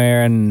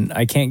when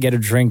I can't get a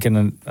drink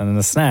and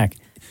a snack?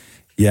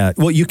 Yeah.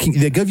 Well,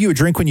 they give you a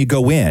drink when you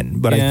go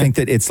in, but I think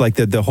that it's like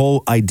the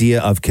whole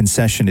idea of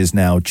concession is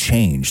now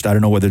changed. I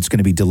don't know whether it's going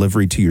to be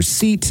delivery to your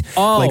seat,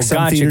 like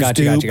some theaters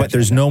do, but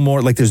there's no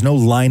more, like there's no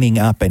lining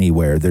up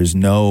anywhere. There's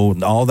no,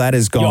 all that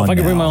is gone. Yo, if I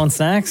can now. bring my own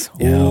snacks?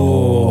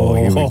 Oh,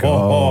 here we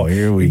go.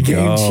 Here we go.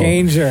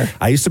 Game changer.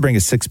 I used to bring a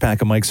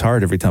 6-pack of Mike's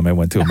Hard every time I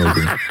went to a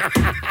movie.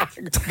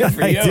 Good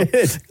for you. I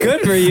did.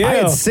 Good for you. I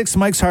had 6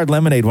 Mike's Hard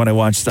lemonade when I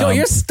watched. Yo,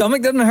 your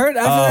stomach doesn't hurt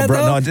after that,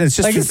 bro, though? no, it's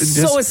just like, it's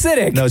so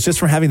acidic. No, it's just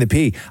from having the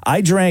pee.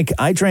 I drank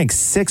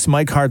 6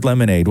 Mike Hard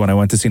lemonade when I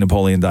went to see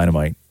Napoleon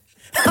Dynamite.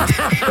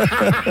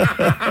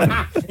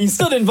 You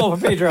still didn't vote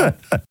for Pedro.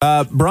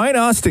 Brian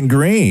Austin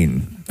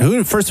Green.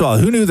 First of all,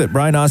 who knew that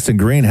Brian Austin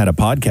Green had a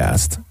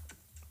podcast?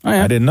 Oh,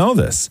 yeah. I didn't know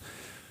this.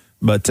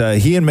 But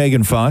he and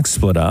Megan Fox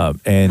split up,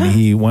 and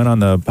he went on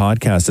the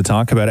podcast to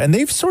talk about it. And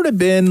they've sort of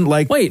been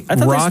like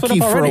rocky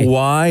for a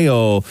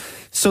while.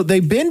 So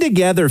they've been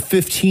together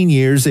 15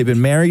 years. They've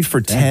been married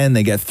for 10.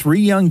 They got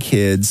 3 young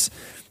kids.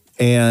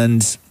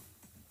 And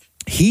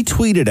he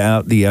tweeted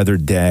out the other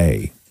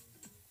day.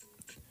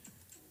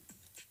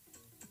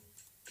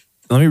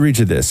 Let me read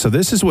you this. So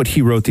this is what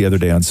he wrote the other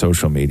day on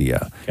social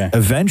media. Okay.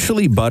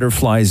 Eventually,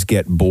 butterflies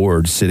get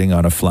bored sitting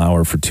on a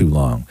flower for too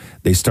long.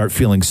 They start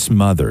feeling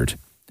smothered.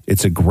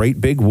 It's a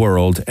great big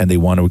world, and they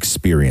want to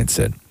experience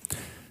it.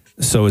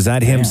 So is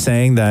that him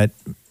saying that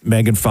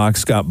Megan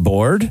Fox got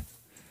bored?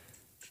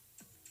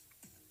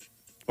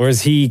 Or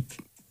is he...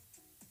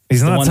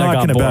 He's not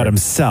talking about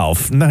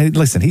himself. No,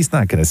 listen, he's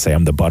not going to say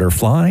I'm the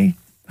butterfly.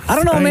 I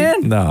don't know,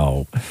 man.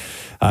 No.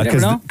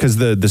 Because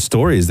the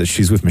story is that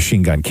she's with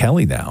Machine Gun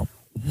Kelly now.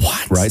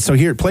 What? Right? So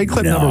here, play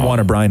clip number 1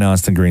 of Brian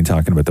Austin Green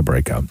talking about the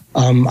breakup.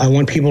 I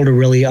want people to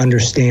really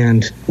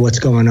understand what's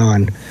going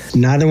on.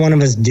 Neither one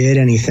of us did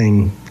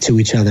anything to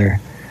each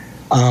other.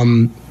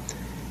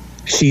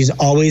 She's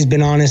always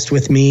been honest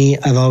with me.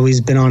 I've always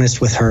been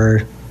honest with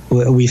her.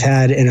 We've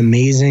had an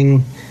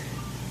amazing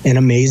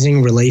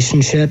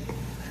relationship.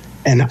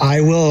 And I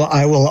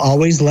will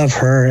always love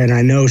her, and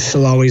I know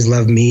she'll always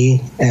love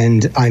me.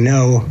 And I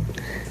know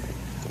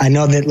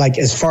that, like,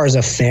 as far as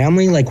a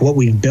family, like what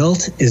we've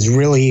built is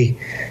really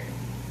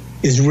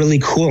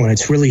cool, and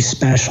it's really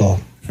special.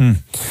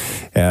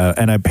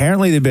 And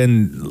apparently they've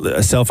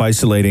been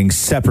self-isolating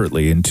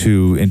separately in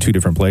two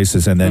different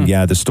places. And then,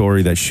 the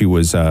story that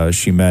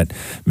she met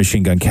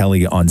Machine Gun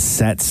Kelly on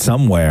set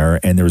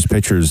somewhere, and there was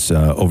pictures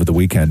over the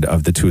weekend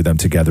of the two of them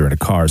together in a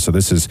car. So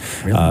this is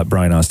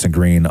Brian Austin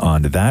Green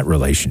on that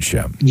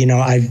relationship. You know,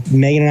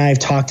 Megan and I have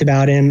talked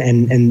about him,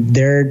 and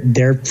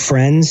they're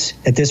friends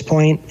at this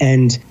point,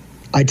 and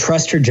I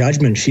trust her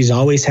judgment. She's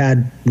always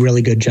had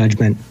really good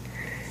judgment,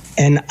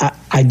 and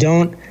I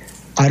don't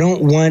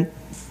want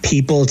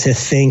people to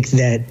think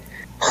that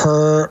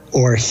her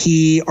or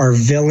he are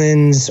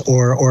villains,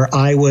 or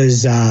I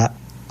was a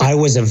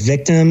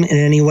victim in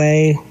any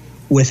way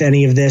with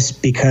any of this,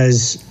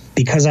 because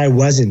I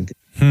wasn't.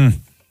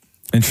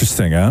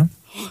 Interesting, huh?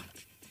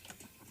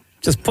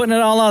 Just putting it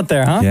all out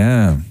there, huh?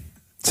 Yeah.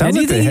 Sounds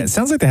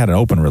like they had an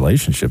open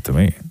relationship to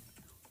me.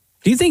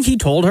 Do you think he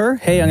told her,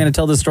 hey, I'm going to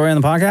tell this story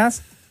on the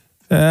podcast?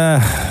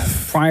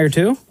 Prior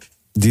to?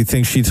 Do you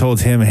think she told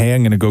him, hey,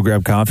 I'm going to go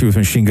grab coffee with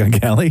Machine Gun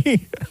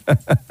Kelly?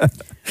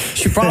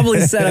 She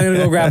probably said, I'm going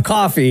to go grab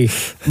coffee,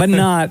 but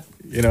not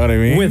you know what I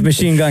mean? With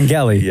Machine Gun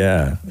Kelly.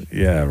 Yeah,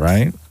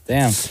 right?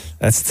 Damn.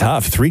 That's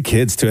tough. 3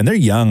 kids, too. And they're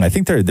young. I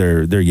think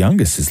their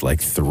youngest is like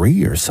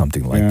 3 or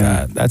something like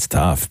that. That's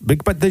tough.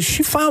 But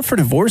she filed for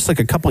divorce like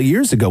a couple of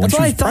years ago when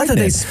she was pregnant.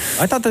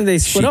 I thought that they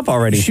split up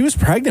already. She was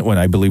pregnant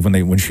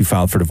when she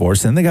filed for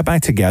divorce, and then they got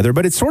back together.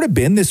 But it's sort of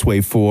been this way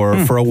for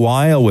a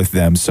while with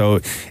them. So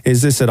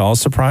is this at all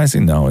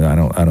surprising? No,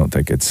 I don't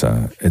think it's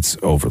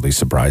overly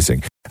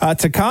surprising.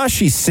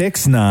 Tekashi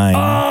 6ix9ine.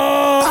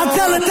 I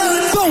tell it,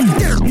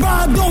 boom,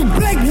 ride, don't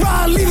blink,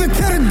 ride, leave it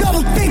to the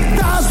double thick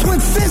thighs, twin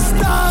sisters,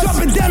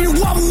 drop it down and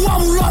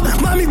wobble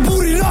up, mommy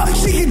boot it up,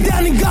 she get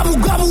down and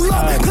gobble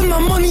up, cause my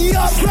money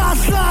up,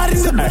 slide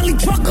in the belly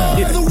trucker,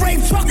 the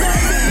rape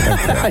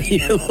trucker.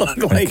 You look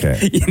like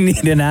you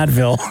need an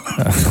Advil.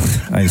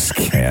 I just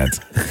can't.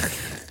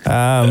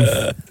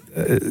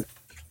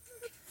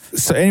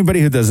 So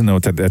anybody who doesn't know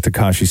what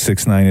Tekashi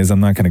 6ix9ine is, I'm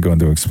not going to go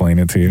into explain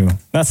it to you.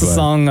 That's the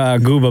song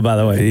Gooba, by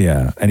the way.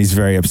 Yeah, and he's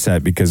very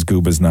upset because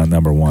Gooba's not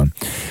number 1.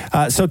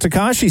 So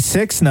Tekashi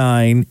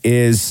 6ix9ine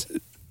is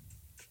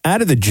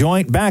out of the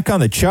joint, back on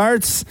the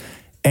charts,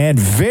 and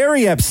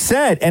very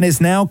upset, and is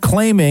now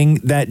claiming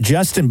that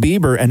Justin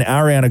Bieber and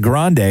Ariana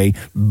Grande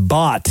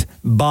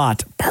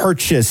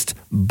purchased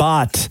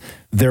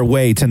their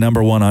way to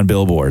number 1 on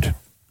Billboard.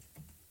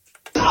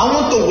 I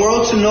want the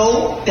world to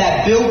know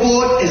that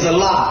Billboard is a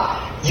lie.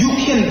 You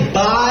can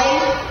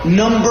buy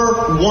number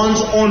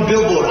 1s on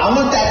Billboard. I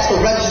want that to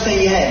register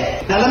in your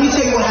head. Now let me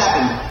tell you what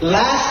happened.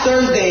 Last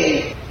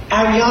Thursday,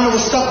 Ariana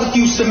Was Stuck With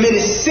You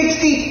submitted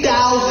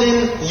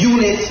 60,000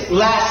 units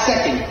last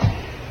second.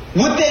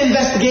 With the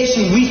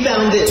investigation, we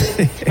found this.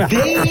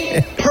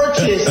 They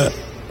purchased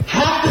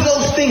half of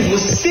those things with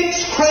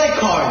 6 credit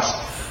cards.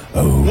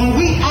 When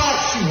we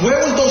asked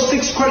where was those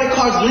 6 credit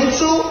cards linked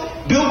to,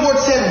 Billboard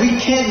said we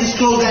can't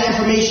disclose that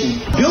information.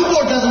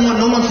 Billboard doesn't want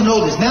no one to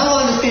know this. Now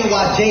I understand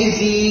why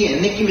Jay-Z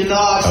and Nicki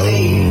Minaj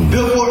say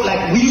Billboard,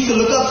 like we used to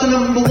look up to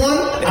number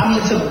one,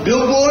 to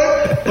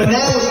Billboard, but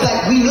now it's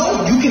like we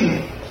know you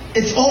can,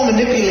 it's all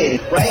manipulated,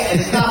 right? And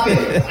it's not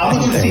fair. I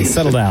want you to see this.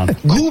 Settle down.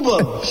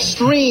 Gooba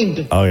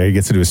streamed Oh, yeah, he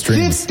gets to do his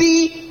streams.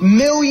 50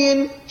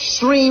 million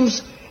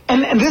streams,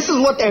 and this is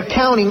what they're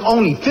counting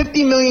only.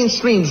 50 million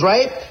streams,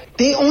 right?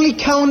 They only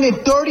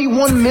counted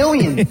 31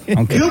 million.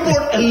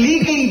 Billboard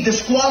illegally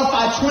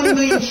disqualified 20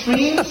 million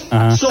streams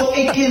so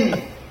it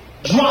can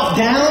drop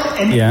down,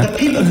 and the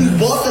people who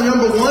bought the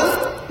number one,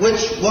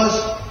 which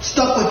was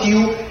Stuck With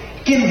You,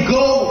 can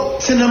go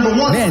to number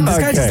one. Man, this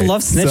guy just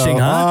loves snitching,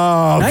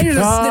 huh? Now you're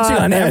just snitching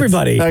on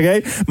everybody.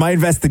 Okay, my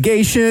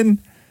investigation.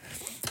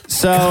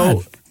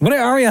 So, what did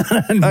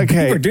Ariana and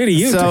Bieber do to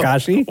you,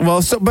 Takashi?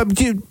 Well, but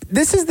dude,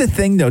 this is the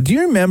thing, though. Do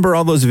you remember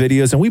all those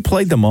videos? And we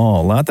played them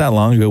all not that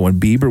long ago when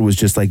Bieber was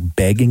just like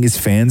begging his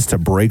fans to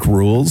break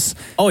rules.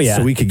 Oh, yeah.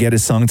 So we could get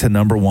his song to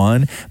number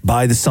one,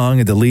 buy the song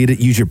and delete it,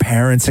 use your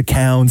parents'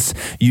 accounts,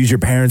 use your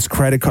parents'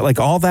 credit card, like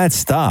all that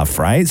stuff,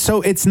 right?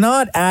 So it's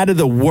not out of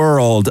the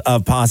world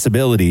of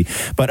possibility.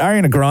 But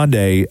Ariana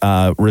Grande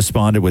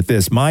responded with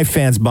this. My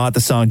fans bought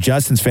the song.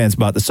 Justin's fans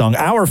bought the song.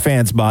 Our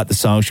fans bought the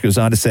song. She goes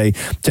on to say,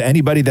 to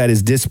anybody that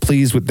is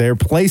displeased with their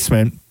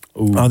placement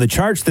on the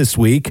charts this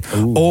week,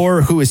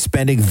 or who is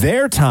spending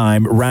their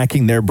time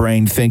racking their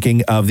brain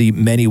thinking of the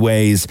many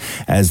ways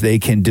as they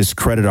can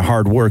discredit a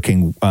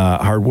hardworking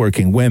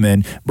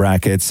women,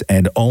 brackets,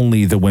 and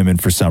only the women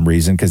for some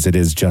reason, because it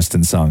is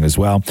Justin's song as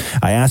well.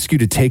 I ask you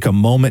to take a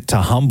moment to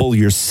humble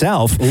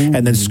yourself.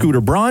 And then Scooter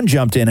Braun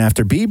jumped in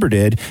after Bieber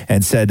did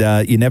and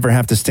said, you never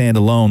have to stand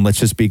alone. Let's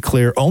just be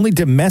clear. Only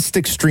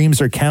domestic streams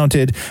are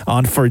counted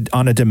on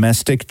a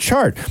domestic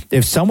chart.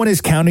 If someone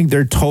is counting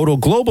their total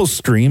global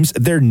streams,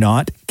 they're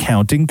not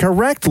counting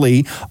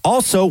correctly.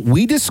 Also,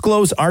 we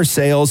disclose our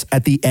sales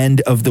at the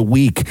end of the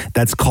week.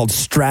 That's called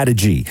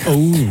strategy.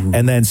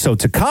 And then so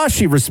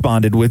Tekashi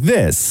responded with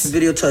this.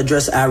 Video to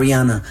address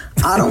Ariana.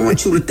 I don't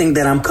want you to think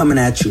that I'm coming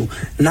at you.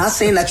 Not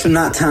saying that you're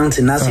not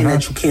talented, not saying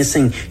that you can't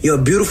sing. You're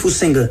a beautiful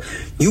singer.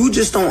 You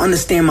just don't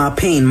understand my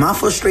pain. My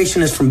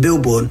frustration is from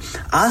Billboard.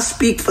 I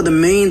speak for the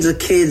millions of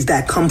kids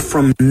that come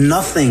from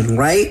nothing,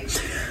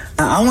 right?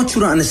 I want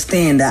you to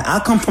understand that I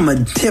come from a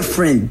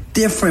different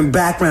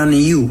background than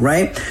you,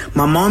 right?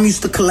 My mom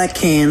used to collect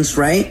cans,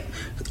 right?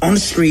 On the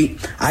street.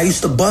 I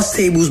used to bust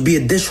tables, be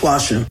a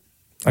dishwasher.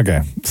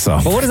 Okay,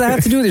 so. But what does that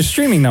have to do with your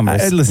streaming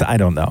numbers? Listen, I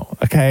don't know.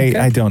 Okay,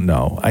 I don't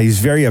know. He's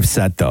very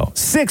upset, though.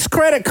 6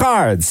 credit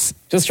cards.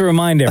 Just to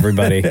remind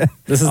everybody,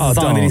 this is the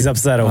song that he's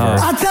upset over.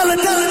 I tell her,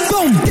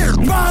 don't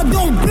get ride,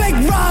 don't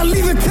blink, ride,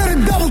 leave it to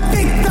the double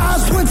thick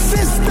thighs with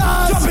sisters.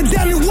 Drop it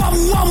down and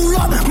wobble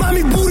up,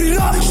 mommy boot it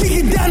up,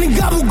 shake it down and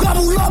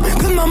gobble up,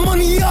 cause my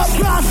money up,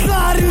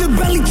 slide in the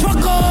belly trucker,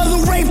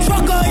 the rave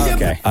trucker.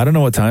 Okay. I don't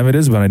know what time it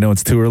is, but I know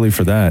it's too early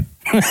for that.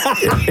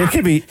 It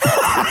could be,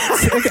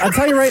 I'll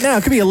tell you right now,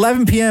 it could be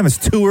 11 p.m. It's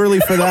too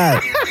early for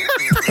that.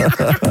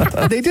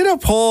 They did a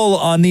poll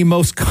on the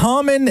most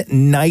common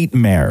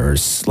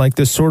nightmares, like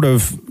the sort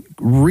of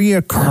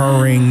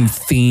reoccurring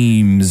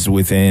themes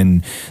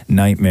within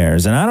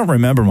nightmares. And I don't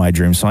remember my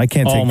dreams, so I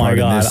can't take part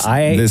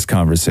in this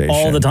conversation.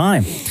 All the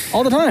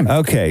time.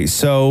 Okay,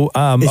 so...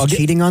 is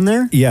cheating on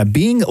there? Yeah,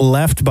 being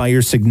left by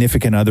your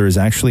significant other is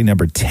actually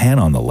number 10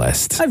 on the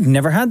list. I've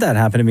never had that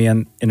happen to me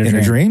in a dream. In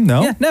a dream?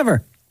 No? Yeah,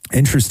 never.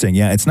 Interesting.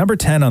 Yeah, it's number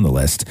 10 on the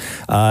list.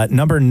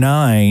 Number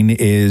 9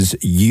 is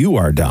you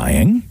are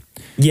dying.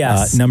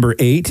 Yes. Number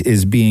 8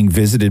 is being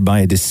visited by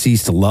a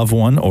deceased loved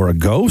one or a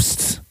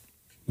ghost.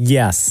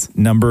 Yes.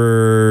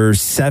 Number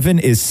 7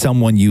 is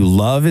someone you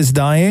love is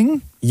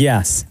dying.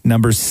 Yes.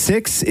 Number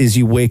 6 is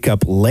you wake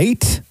up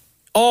late.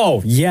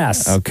 Oh,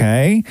 yes.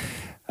 Okay.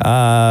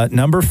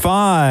 Number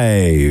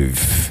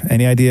 5.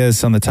 Any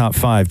ideas on the top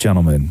 5,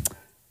 gentlemen?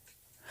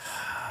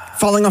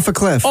 Falling off a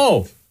cliff.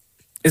 Oh.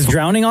 Is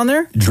drowning on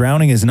there?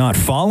 Drowning is not.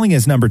 Falling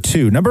is number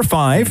 2. Number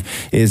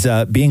 5 is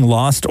being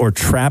lost or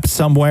trapped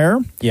somewhere.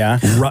 Yeah.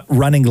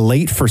 Running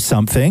late for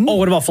something. Oh,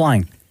 what about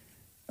flying?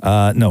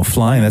 No,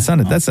 flying. That's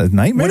a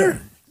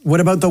nightmare. What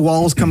about the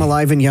walls come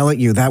alive and yell at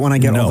you? That one I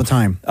get all the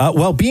time.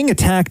 Well, being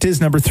attacked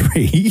is number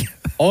 3.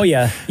 Oh,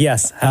 yeah.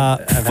 Yes.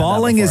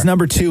 Falling is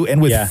number 2.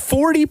 And with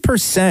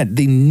 40%,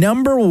 the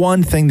number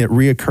one thing that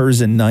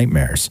reoccurs in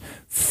nightmares,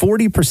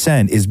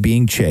 40% is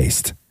being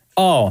chased.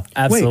 Oh,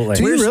 absolutely. Wait,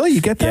 do you really?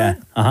 You get that?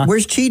 Yeah. Uh-huh.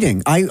 Where's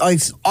cheating? I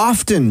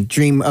often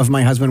dream of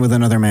my husband with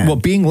another man. Well,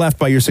 being left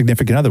by your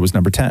significant other was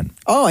number 10.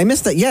 Oh, I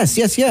missed that. Yes.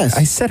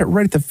 I said it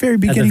right at the very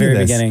beginning. At the very of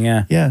this. beginning,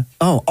 yeah. Yeah.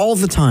 Oh, all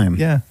the time.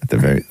 Yeah,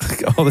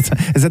 all the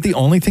time. Is that the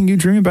only thing you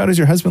dream about? Is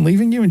your husband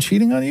leaving you and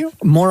cheating on you?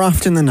 More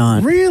often than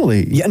not.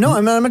 Really? Yeah. No,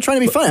 I'm not trying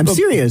to be funny. I'm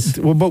serious.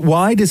 But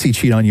why does he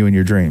cheat on you in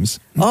your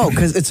dreams? Oh,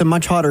 because it's a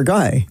much hotter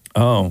guy.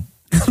 Oh.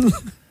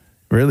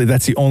 Really?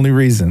 That's the only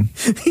reason?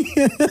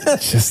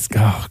 Just,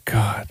 oh,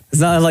 God.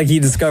 It's not like he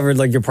discovered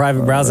like your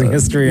private browsing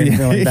history or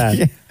anything like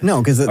that. No,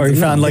 because or he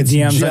found like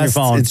DMs on your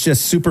phone. It's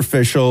just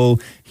superficial.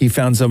 He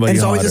found somebody And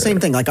it's always the hotter.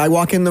 same thing. Like I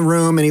walk in the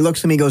room and he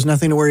looks at me and goes,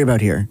 nothing to worry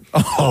about here.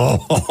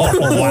 Oh,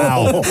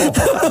 wow.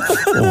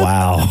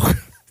 Wow.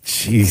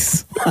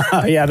 Jeez.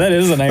 Yeah, that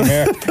is a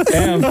nightmare.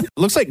 Damn.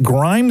 Looks like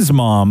Grimes'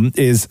 mom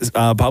is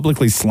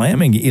publicly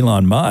slamming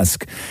Elon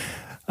Musk.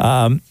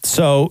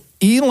 So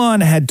Elon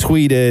had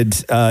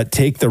tweeted,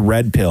 take the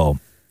red pill,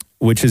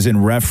 which is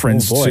in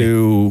reference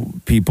to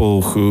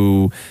people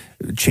who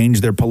change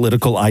their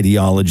political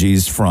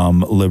ideologies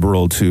from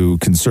liberal to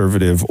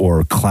conservative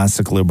or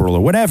classic liberal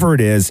or whatever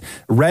it is.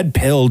 Red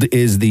pilled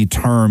is the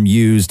term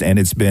used, and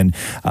it's been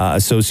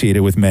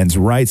associated with men's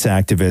rights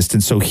activists.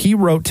 And so he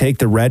wrote, take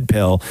the red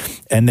pill.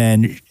 And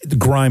then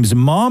Grimes'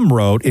 mom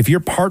wrote, if your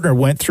partner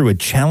went through a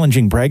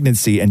challenging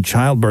pregnancy and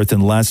childbirth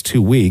in the last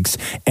 2 weeks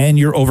and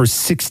you're over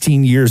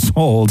 16 years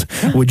old,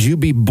 would you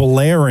be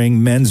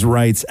blaring men's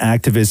rights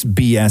activist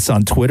BS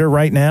on Twitter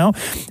right now?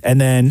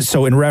 And then,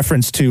 so in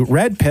reference to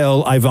red pill,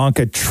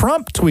 Ivanka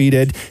Trump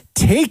tweeted,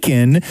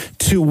 taken,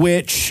 to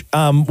which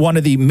one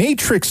of the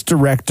Matrix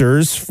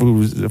directors,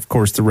 who's, of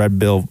course, the red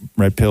pill,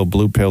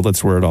 blue pill,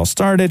 that's where it all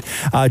started,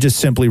 just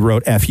simply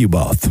wrote, F you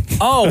both.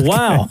 Oh,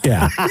 wow.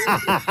 Yeah.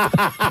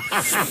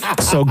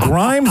 So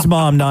Grimes'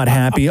 mom not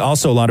happy.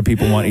 Also, a lot of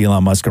people want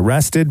Elon Musk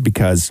arrested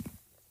because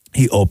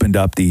he opened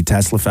up the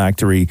Tesla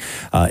factory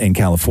in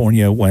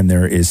California when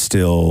there is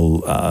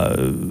still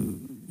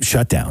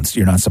shutdowns.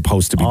 You're not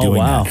supposed to be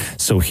doing that.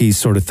 So he's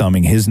sort of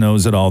thumbing his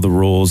nose at all the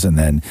rules, and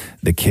then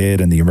the kid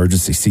and the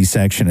emergency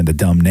C-section and the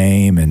dumb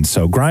name. And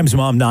so Grimes'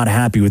 mom not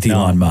happy with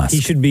Elon Musk. He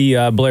should be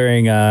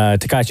blaring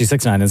Tekashi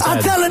 6ix9ine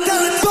instead.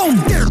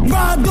 Don't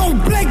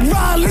blink,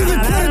 leave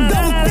it to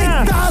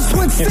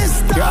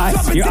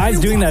the Your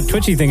eyes doing that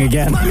twitchy thing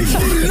again.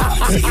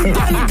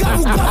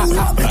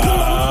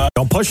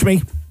 Don't push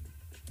me.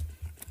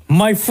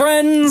 My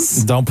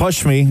friends. Don't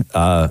push me.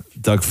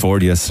 Doug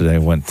Ford yesterday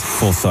went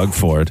full thug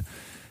Ford.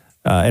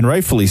 And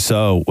rightfully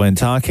so, when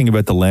talking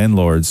about the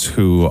landlords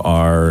who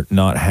are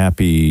not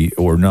happy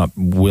or not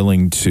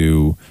willing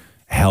to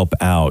help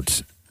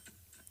out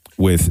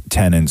with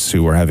tenants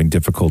who are having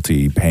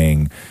difficulty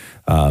paying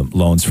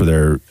loans for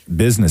their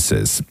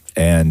businesses.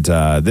 And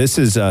this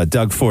is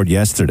Doug Ford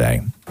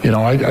yesterday.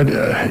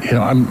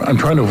 I'm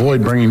trying to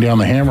avoid bringing down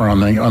the hammer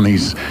on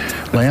these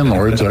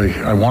landlords.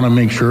 I want to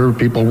make sure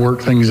people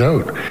work things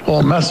out. Well,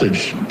 a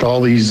message to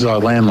all these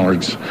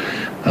landlords: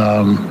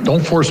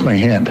 don't force my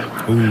hand.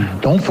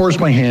 Don't force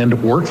my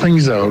hand. Work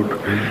things out,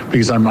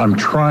 because I'm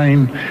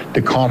trying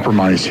to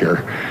compromise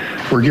here.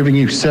 We're giving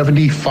you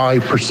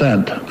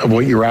 75% of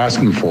what you're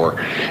asking for.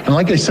 And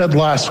like I said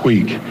last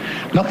week,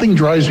 nothing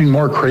drives me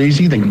more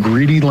crazy than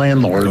greedy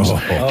landlords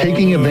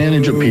taking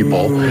advantage of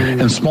people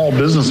and small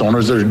business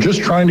owners that are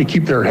just trying to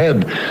keep their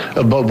head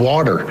above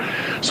water.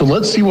 So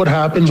let's see what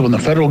happens when the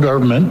federal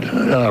government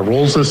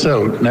rolls this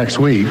out next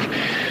week.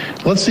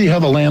 Let's see how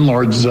the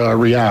landlords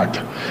react.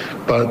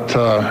 But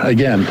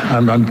again,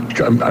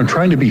 I'm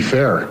trying to be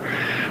fair,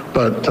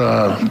 but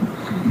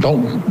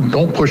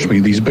don't push me.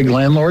 These big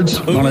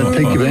landlords want to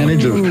take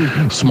advantage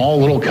of small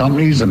little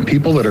companies and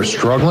people that are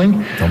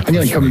struggling. I'm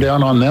going to come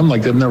down on them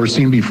like they've never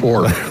seen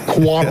before.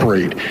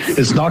 Cooperate.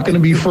 It's not going to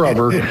be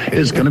forever.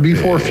 It's going to be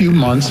for a few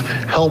months.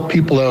 Help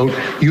people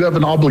out. You have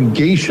an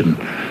obligation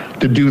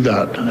to do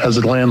that as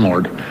a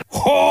landlord.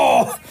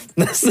 Oh,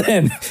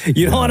 listen,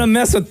 you don't want to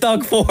mess with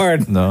Doug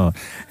Ford. No.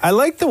 I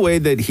like the way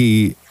that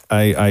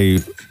I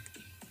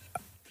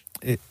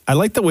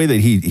like the way that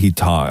he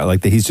talks. I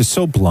like that he's just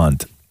so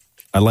blunt.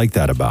 I like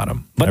that about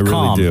him. But I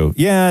calm. really do.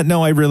 Yeah,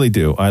 no, I really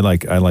do. I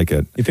like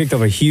it. You picked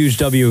up a huge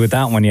W with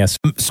that one, yes.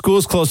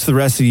 School's closed for the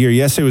rest of the year.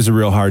 Yesterday was a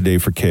real hard day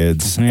for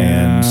kids. Yeah.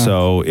 And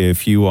so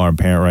if you are a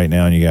parent right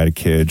now and you got a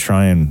kid,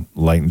 try and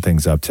lighten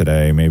things up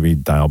today. Maybe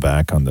dial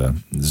back on the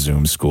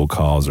Zoom school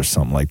calls or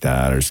something like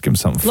that, or just give them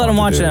something Let fun him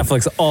to watch do.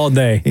 Netflix all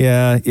day.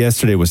 Yeah,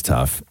 yesterday was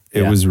tough.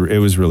 It was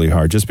really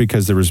hard, just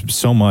because there was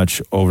so much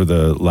over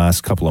the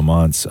last couple of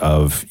months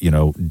of,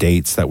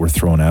 dates that were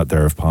thrown out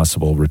there of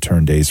possible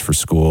return days for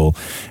school,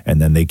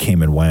 and then they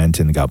came and went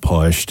and got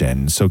pushed,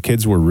 and so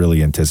kids were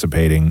really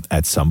anticipating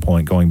at some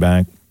point going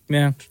back.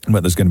 Yeah.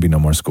 But there's going to be no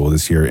more school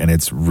this year, and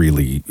it's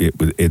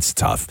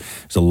tough.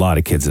 There's a lot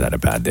of kids that had a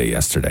bad day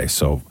yesterday.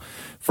 So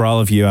for all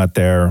of you out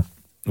there,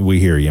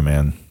 we hear you,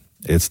 man.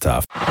 It's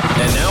tough.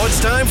 And now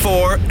it's time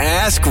for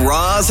Ask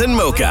Roz and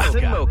Mocha.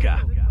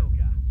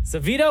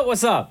 Savita,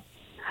 what's up?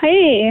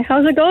 Hey,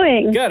 how's it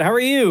going? Good. How are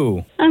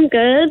you? I'm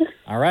good.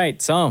 All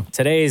right. So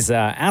today's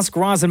Ask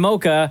Roz and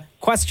Mocha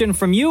question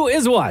from you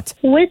is what?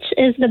 Which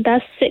is the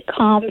best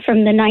sitcom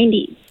from the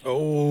 90s?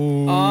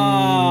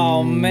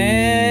 Oh,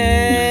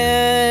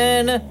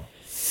 man.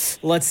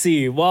 Let's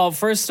see. Well,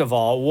 first of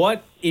all,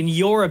 what, in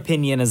your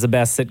opinion, is the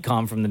best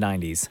sitcom from the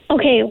 90s?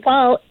 Okay,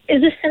 well,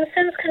 is The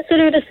Simpsons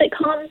considered a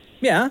sitcom?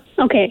 Yeah.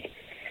 Okay.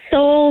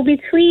 So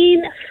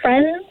between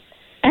Friends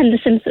and The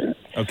Simpsons.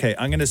 Okay,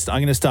 I'm gonna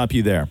stop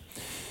you there.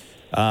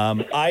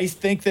 I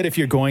think that if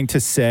you're going to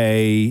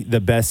say the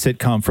best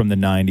sitcom from the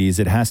 90s,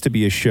 it has to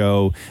be a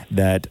show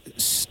that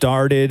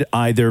started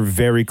either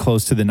very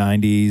close to the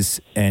 90s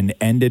and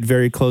ended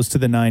very close to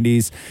the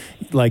 90s.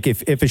 Like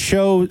if a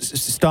show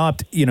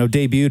stopped,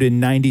 debuted in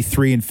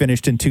 93 and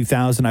finished in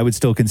 2000, I would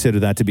still consider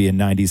that to be a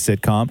 90s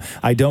sitcom.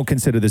 I don't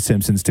consider The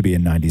Simpsons to be a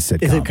 90s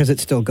sitcom. Is it because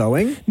it's still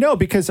going? No,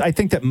 because I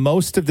think that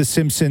most of The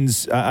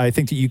Simpsons, I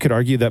think that you could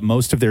argue that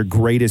most of their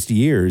greatest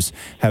years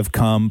have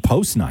come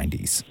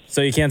post-90s.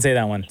 So you can't say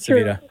that one,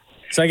 Savita.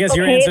 So I guess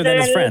your Okay, answer then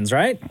is then- Friends,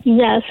 right?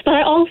 Yes, but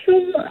I also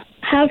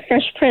have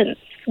Fresh Prince,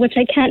 which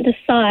I can't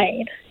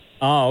decide.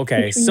 Oh,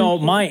 okay. So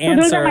my So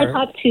those are answer.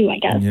 my top two, I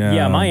guess.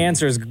 Yeah, my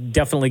answer is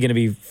definitely going to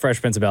be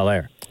Fresh Prince of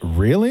Bel-Air.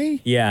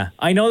 Really? Yeah.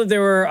 I know that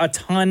there were a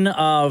ton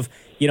of,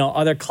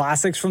 other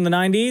classics from the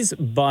 90s,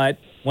 but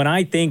when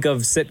I think of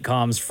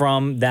sitcoms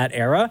from that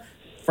era,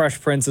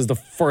 Fresh Prince is the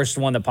first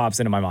one that pops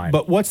into my mind.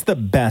 But what's the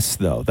best,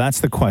 though? That's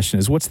the question,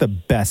 is what's the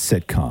best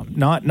sitcom?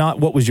 Not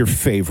what was your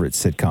favorite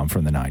sitcom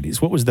from the 90s.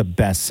 What was the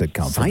best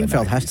sitcom from the 90s?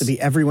 Seinfeld has to be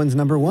everyone's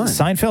number one.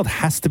 Seinfeld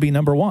has to be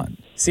number one.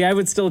 See, I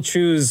would still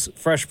choose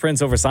Fresh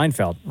Prince over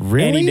Seinfeld.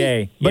 Really? Any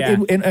day. But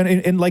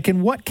yeah.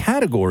 in what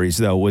categories,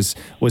 though, was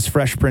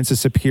Fresh Prince a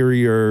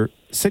superior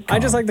sitcom? I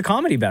just like the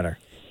comedy better.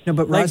 No,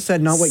 but Ross Like,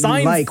 said not what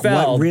you like. What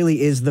Seinfeld-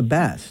 really is the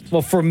best?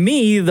 Well, for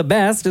me, the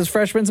best is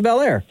Fresh Prince of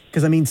Bel-Air.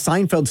 Because,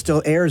 Seinfeld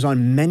still airs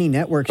on many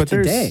networks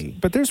today.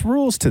 But there's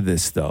rules to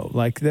this, though.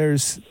 Like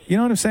there's, you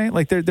know what I'm saying?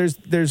 Like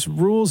there's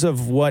rules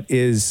of what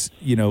is,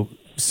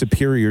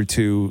 superior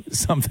to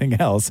something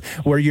else,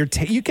 where you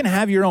can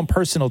have your own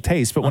personal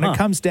taste, but when it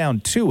comes down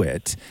to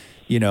it,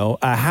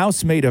 a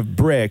house made of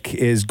brick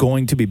is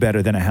going to be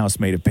better than a house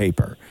made of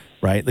paper.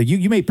 Right? Like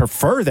you may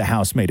prefer the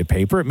house made of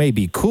paper. It may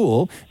be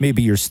cool.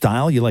 Maybe your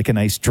style. You like a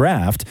nice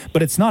draft,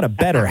 but it's not a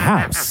better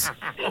house.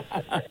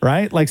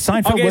 Right? Like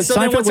Seinfeld Okay, was. so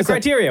then Seinfeld what's the was a-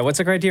 criteria? What's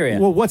the criteria?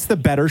 Well, what's the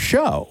better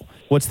show?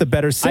 What's the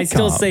better sitcom? I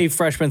still say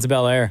Fresh Prince of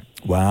Bel-Air.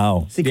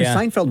 Wow. See, because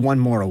Seinfeld won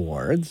more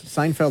awards.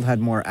 Seinfeld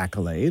had more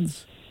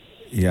accolades.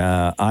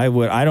 Yeah, I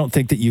would. I don't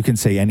think that you can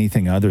say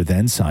anything other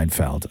than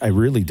Seinfeld. I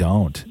really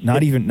don't.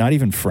 Not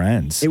even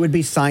Friends. It would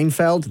be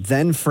Seinfeld,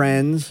 then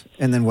Friends,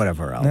 and then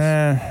whatever else.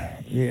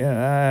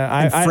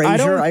 Yeah, And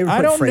Frasier? I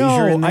would put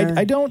Frasier in there.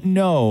 I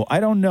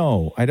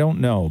don't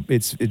know.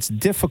 It's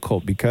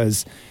difficult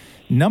because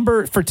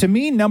to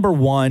me number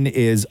one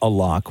is a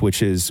lock,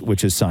 which is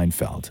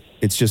Seinfeld.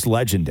 It's just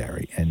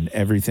legendary and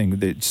everything.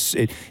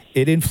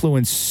 It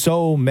influenced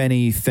so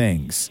many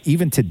things.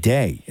 Even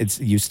today,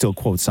 you still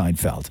quote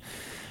Seinfeld.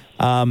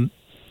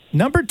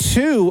 Number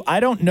two, I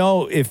don't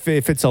know if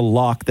it's a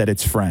lock that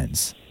it's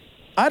Friends.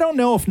 I don't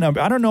know if What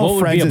would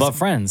Friends be is above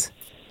Friends?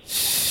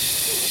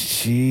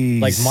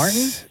 Jeez. Like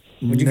Martin?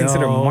 Would you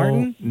consider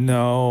Martin?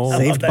 No.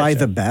 Saved by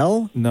the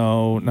Bell?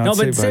 No, not No,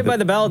 but Saved by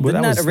the Bell,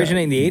 didn't that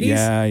originate in the 80s?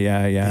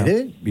 Yeah.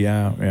 Did it?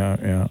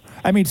 Yeah.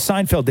 I mean,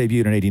 Seinfeld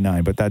debuted in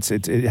 '89, but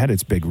it had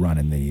its big run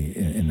in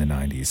the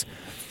 '90s.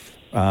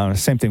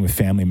 Same thing with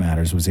Family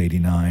Matters was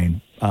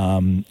 '89.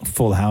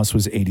 Full House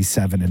was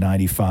 '87 to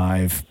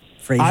 '95.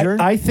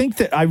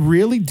 Frasier? I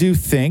really do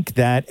think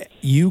that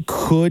you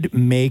could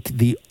make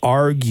the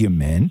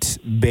argument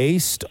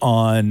based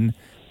on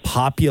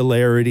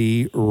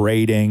popularity,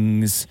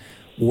 ratings,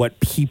 what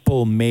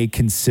people may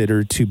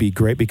consider to be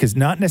great, because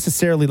not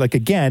necessarily, like,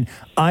 again,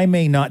 I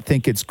may not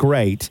think it's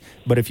great,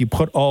 but if you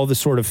put all the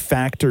sort of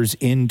factors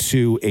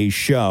into a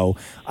show,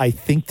 I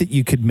think that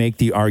you could make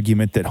the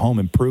argument that Home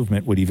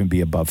Improvement would even be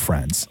above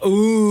Friends.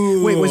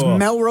 Ooh. Wait, was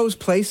Melrose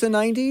Place a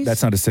 90s?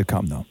 That's not a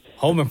sitcom, though.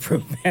 Home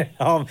Improvement. You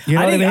know what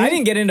I mean? I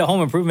didn't get into Home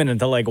Improvement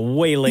until like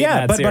way late.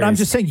 Yeah, in that but I'm series.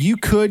 just saying you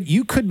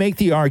could make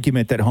the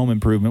argument that Home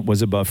Improvement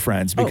was above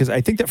Friends, because I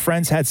think that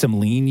Friends had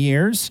some lean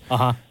years.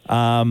 But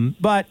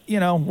what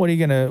are you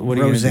gonna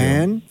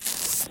Roseanne?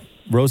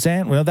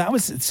 Roseanne. Well,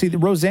 the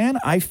Roseanne,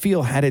 I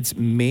feel, had its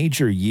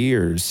major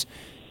years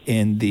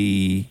in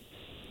the.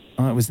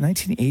 It was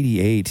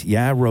 1988.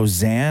 Yeah,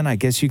 Roseanne, I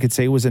guess you could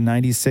say, was a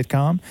 90s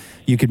sitcom.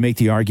 You could make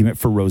the argument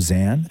for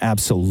Roseanne.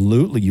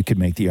 Absolutely, you could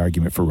make the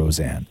argument for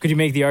Roseanne. Could you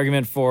make the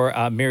argument for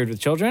Married with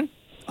Children?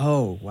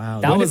 Oh,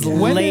 wow. That was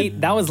late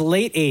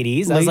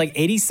 80s. That was like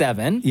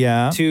 87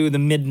 to the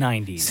mid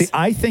 90s. See,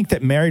 I think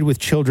that Married with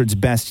Children's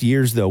best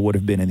years, though, would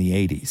have been in the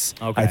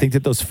 80s. Okay. I think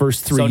that those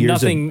first 3 so years.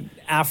 nothing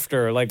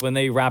after, like when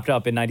they wrapped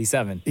up in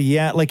 97.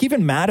 Yeah, like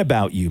even Mad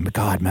About You.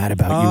 God, Mad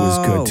About You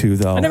was good too,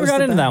 though. I never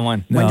got into that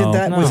one. When did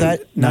that? Was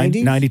that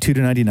 90s? 92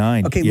 to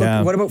 99. Okay, yeah.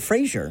 look, what about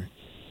Frasier?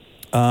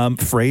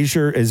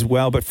 Frasier as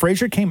well, but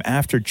Frasier came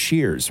after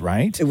Cheers,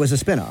 right? It was a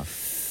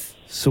spinoff.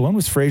 So when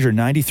was Frasier?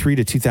 93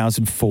 to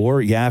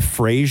 2004. Yeah,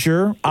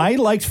 Frasier. I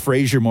liked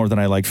Frasier more than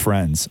I liked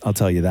Friends. I'll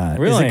tell you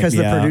that. Is it because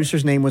the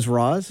producer's name was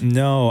Roz?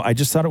 No, I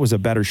just thought it was a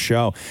better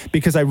show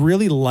because I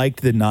really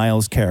liked the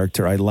Niles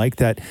character. I liked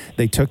that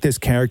they took this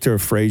character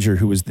of Frasier,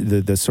 who was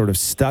the sort of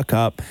stuck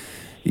up,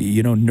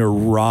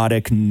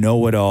 neurotic,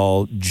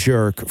 know-it-all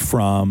jerk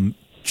from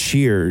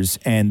Cheers,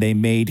 and they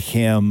made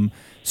him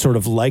sort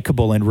of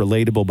likable and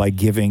relatable by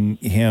giving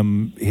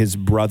him his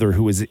brother,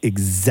 who was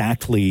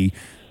exactly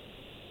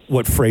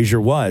what Frasier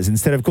was.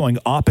 Instead of going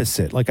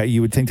opposite, like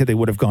you would think that they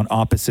would have gone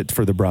opposite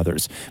for the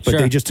brothers, but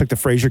Sure. they just took the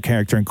Frasier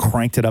character and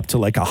cranked it up to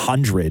like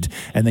 100,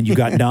 and then you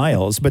got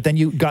Niles, but then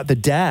you got the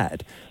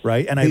dad,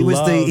 right? And he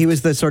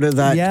was the sort of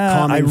that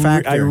common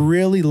factor. I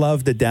really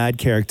loved the dad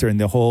character and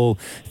the whole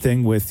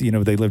thing with,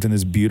 they lived in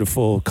this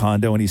beautiful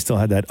condo and he still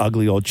had that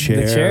ugly old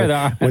chair. The chair,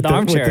 the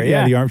armchair,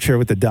 yeah, the armchair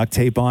with the duct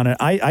tape on it.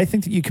 I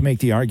think that you can make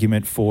the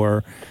argument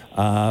for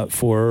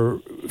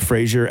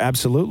Frasier.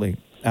 Absolutely.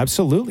 I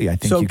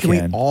think So you can we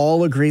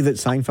all agree that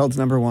Seinfeld's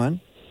number one?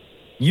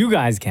 You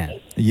guys can.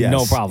 Yes.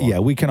 No problem. Yeah,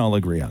 we can all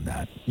agree on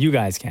that. You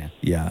guys can.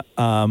 Yeah.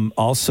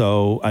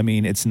 Also, I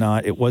mean,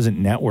 it wasn't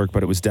network,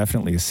 but it was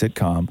definitely a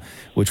sitcom,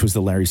 which was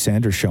the Larry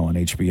Sanders Show on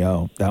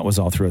HBO. That was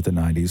all throughout the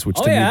 90s, which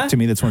to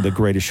me, that's one of the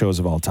greatest shows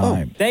of all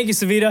time. Thank you,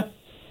 Savita.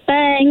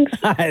 Thanks.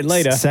 All right,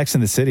 later. Sex in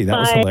the City. That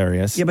was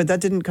hilarious. Yeah, but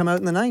that didn't come out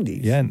in the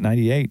 90s. Yeah,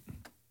 98.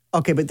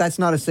 Okay, but that's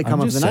not a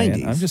sitcom of the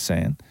 90s. I'm just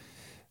saying.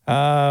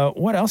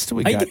 What else do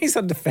we Why are you got? getting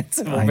so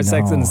defensive over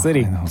Sex in the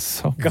City? I know,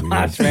 so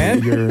Gosh,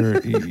 weird.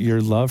 man.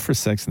 Your love for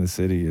Sex in the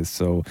City is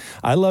so.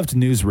 I loved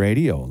News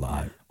Radio a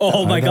lot.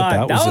 Oh, my I thought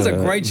God. That was a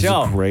great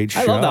show. Great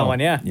show. I love that one,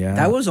 yeah.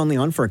 That was only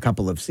on for a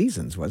couple of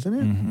seasons, wasn't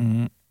it?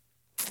 Mm-hmm.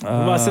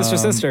 What about Sister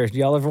Sister? Do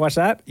y'all ever watch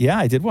that? Yeah,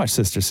 I did watch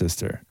Sister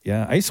Sister.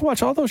 Yeah, I used to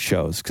watch all those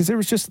shows because there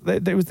was just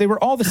they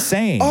were all the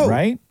same,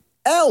 right?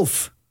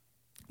 Elf.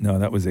 No,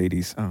 that was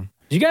 80s. Oh.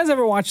 Did you guys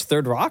ever watch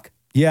Third Rock?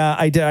 Yeah,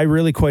 I did. I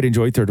really quite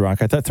enjoyed Third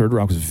Rock. I thought Third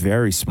Rock was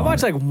very I smart.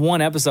 watched like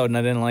one episode and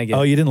I didn't like it.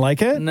 Oh, you didn't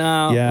like it?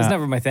 No, it was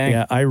never my thing.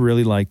 Yeah, I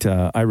really liked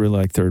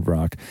Third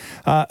Rock.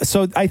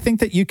 So I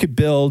think that you could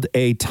build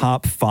a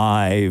top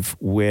 5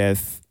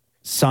 with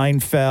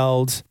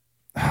Seinfeld,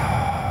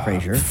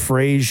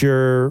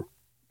 Frasier,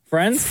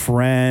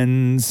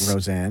 Friends,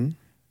 Roseanne.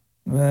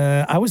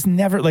 I was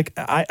never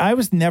I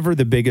was never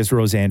the biggest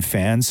Roseanne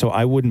fan, so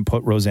I wouldn't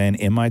put Roseanne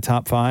in my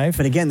top 5.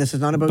 But again, this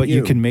is not about But you.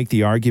 you can make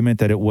the argument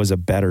that it was a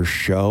better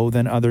show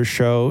than other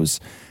shows.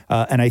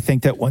 And I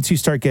think that once you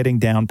start getting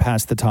down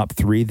past the top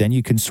 3, then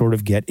you can sort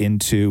of get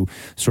into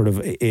sort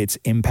of its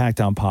impact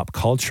on pop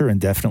culture,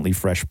 and definitely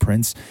Fresh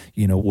Prince,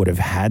 would have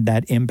had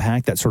that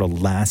impact, that sort of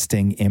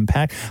lasting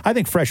impact. I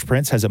think Fresh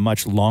Prince has a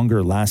much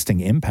longer lasting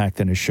impact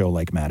than a show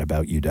like Mad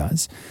About You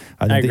does.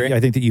 I agree.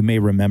 I think that you may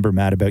remember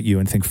Mad About You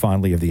and think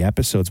fondly of the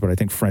episodes, but I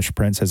think Fresh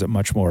Prince has a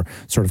much more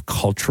sort of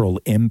cultural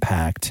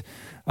impact.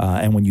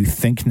 And when you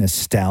think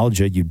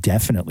nostalgia, you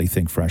definitely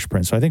think Fresh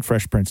Prince. So I think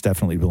Fresh Prince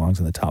definitely belongs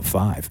in the top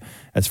 5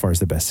 as far as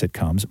the best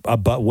sitcoms,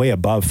 but way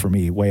above for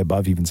me, way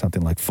above even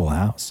something like Full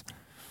House.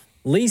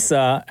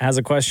 Lisa has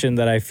a question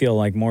that I feel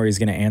like Maury's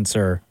going to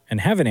answer and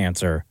have an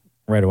answer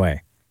right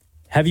away.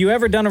 Have you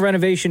ever done a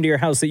renovation to your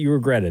house that you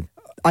regretted?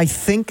 I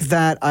think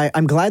that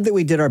I'm glad that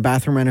we did our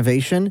bathroom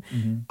renovation.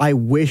 Mm-hmm. I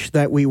wish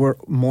that we were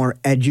more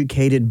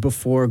educated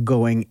before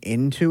going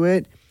into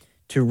it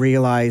to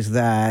realize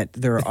that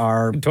there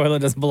are The toilet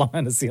doesn't belong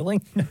on the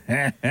ceiling.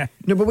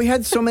 No, but we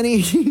had so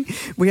many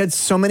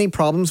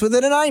problems with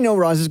it. And I know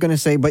Roz is going to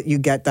say, but you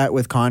get that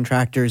with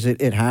contractors.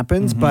 It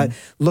happens. Mm-hmm. But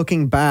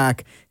looking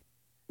back,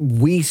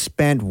 we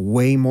spent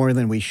way more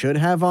than we should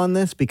have on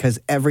this, because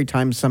every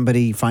time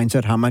somebody finds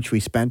out how much we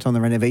spent on the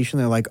renovation,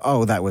 they're like,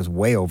 oh, that was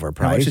way overpriced.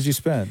 How much did you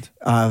spend?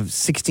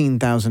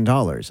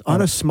 $16,000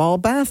 on a small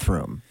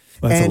bathroom.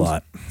 That's a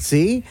lot.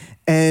 See?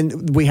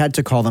 And we had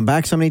to call them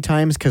back so many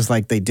times because,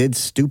 they did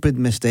stupid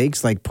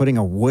mistakes, like putting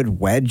a wood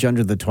wedge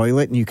under the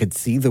toilet, and you could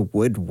see the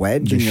wood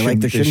wedge. And you're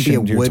like, there shouldn't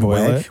be a wood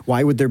wedge.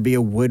 Why would there be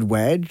a wood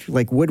wedge?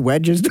 Like, wood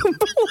wedges don't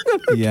belong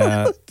on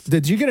Yeah.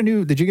 Did you get a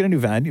new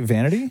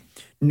vanity?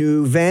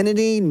 New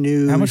vanity,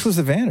 new... How much was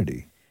the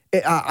vanity?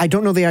 I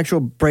don't know the actual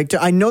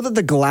breakdown. I know that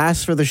the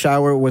glass for the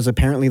shower was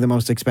apparently the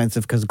most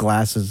expensive because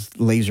glass is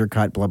laser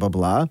cut, blah, blah,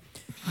 blah.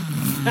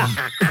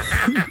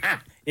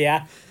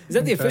 Yeah. Is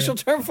that the official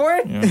term for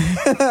it?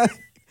 Yeah.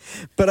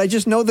 But I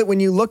just know that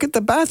when you look at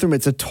the bathroom,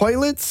 it's a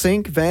toilet,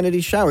 sink,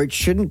 vanity, shower. It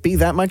shouldn't be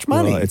that much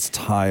money. Well, it's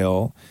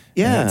tile.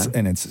 Yeah.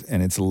 And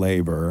it's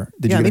labor.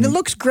 It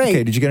looks great.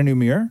 Okay, did you get a new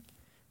mirror?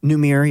 New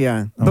mirror,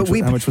 yeah. How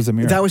much was the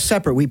mirror? That was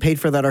separate. We paid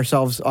for that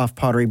ourselves off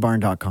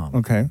potterybarn.com.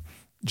 Okay.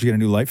 Did you get a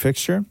new light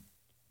fixture?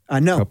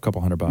 No. A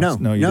couple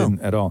 $100. No, you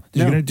didn't at all.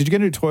 Did No. you get a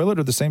new toilet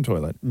or the same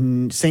toilet?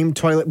 Same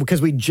toilet,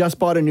 because we just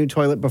bought a new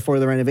toilet before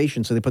the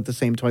renovation, so they put the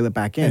same toilet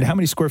back in. And how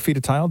many square feet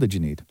of tile did you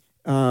need?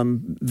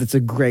 That's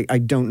I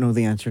don't know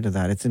the answer to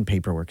that. It's in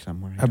paperwork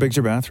somewhere. How big's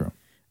your bathroom?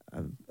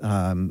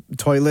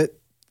 Toilet,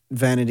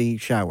 vanity,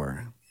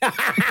 shower.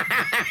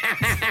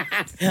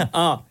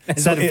 Oh,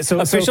 is that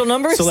official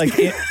numbers? So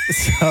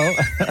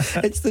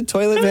it's the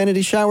toilet,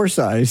 vanity, shower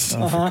size.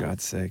 Oh, for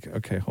God's sake.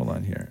 Okay, hold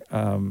on here.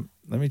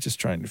 Let me just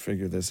try to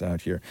figure this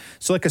out here.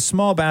 So like a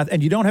small bath,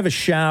 and you don't have a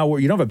shower,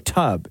 you don't have a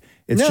tub.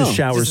 It's just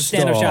shower Just a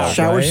standard stall. shower.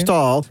 Shower right?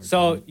 stall.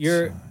 So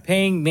you're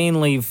paying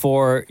mainly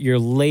for your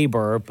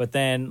labor, but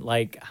then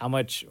how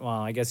much? Well,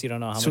 I guess you don't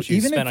know how much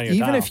you spend on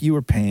your tile. if you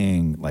were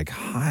paying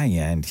high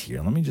end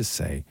here, let me just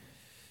say,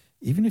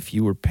 even if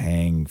you were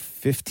paying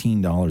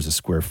 $15 a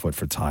square foot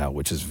for tile,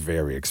 which is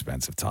very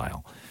expensive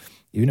tile,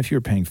 even if you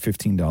were paying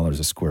 $15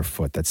 a square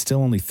foot, that's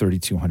still only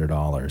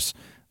 $3,200.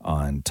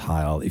 on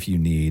tile if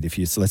you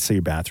so let's say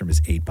your bathroom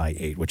is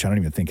 8x8, which I don't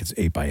even think it's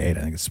 8x8.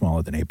 I think it's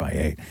smaller than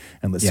 8x8.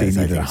 And let's say you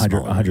need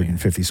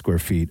 150 square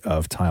feet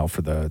of tile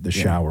for the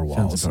shower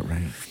walls. Sounds about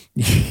right.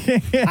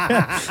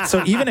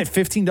 So even at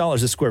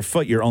 $15 a square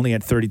foot, you're only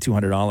at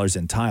 $3,200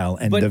 in tile.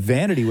 And the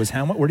vanity was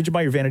how much? Where did you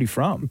buy your vanity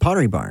from?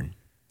 Pottery Barn.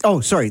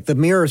 Oh, sorry. The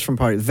mirrors from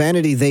Pottery.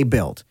 Vanity they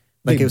built.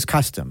 Like it was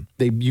custom.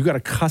 You got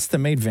a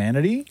custom made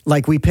vanity?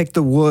 Like we picked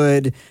the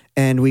wood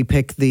and we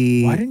picked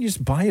the... Why didn't you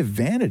just buy a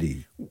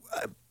vanity?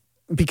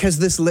 Because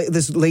this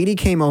lady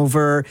came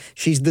over.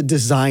 She's the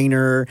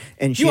designer,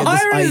 and she You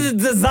hired a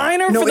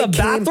designer for the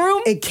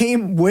bathroom? It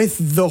came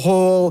with the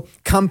whole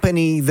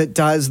company that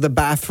does the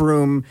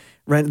bathroom.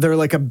 They're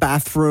like a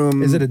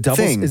bathroom. Is it a double?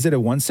 thing. Is it a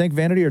one sink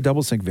vanity or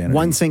double sink vanity?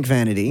 One sink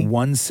vanity.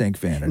 One sink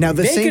vanity. Now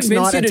the sink's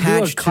not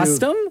attached to a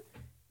custom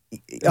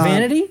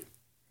vanity.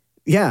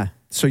 Yeah.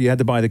 So you had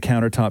to buy the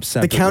countertop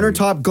separately. The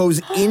countertop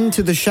goes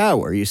into the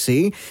shower, you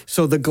see?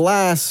 So the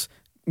glass,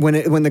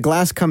 when the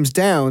glass comes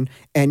down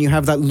and you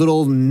have that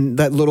little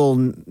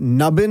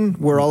nubbin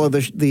where all of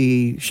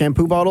the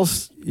shampoo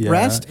bottles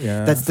rest,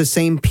 that's the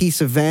same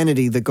piece of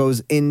vanity that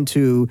goes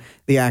into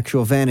the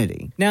actual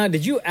vanity. Now,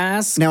 did you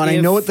ask? Now, and I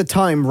know at the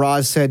time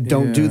Roz said,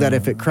 don't do that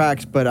if it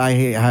cracks, but I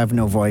have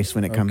no voice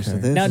when it comes to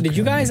this. Now, did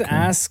you guys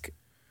ask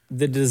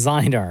the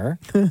designer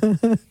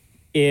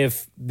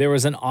if there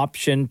was an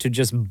option to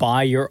just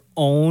buy your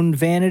own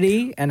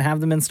vanity and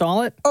have them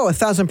install it? Oh,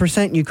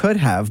 1,000% you could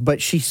have,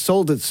 but she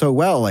sold it so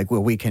well, like,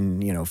 well, we can,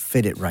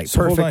 fit it right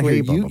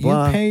perfectly, blah, blah,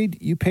 blah.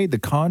 You paid the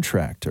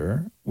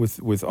contractor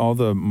with all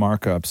the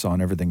markups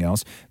on everything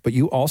else, but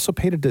you also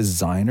paid a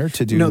designer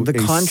to do. No, the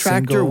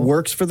contractor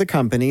works for the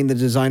company and the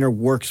designer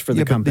works for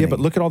the company. But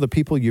look at all the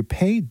people you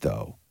paid,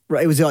 though.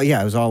 Right, it was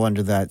all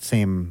under that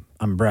same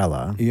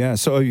umbrella. Yeah,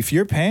 so if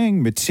you're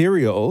paying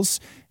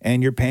materials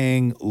and you're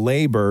paying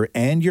labor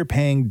and you're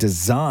paying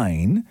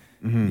design,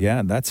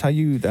 that's how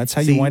you wind up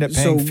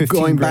paying $15,000 So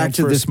going back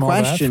to for a this small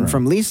question bathroom.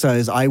 from Lisa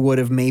is I would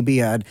have maybe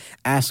had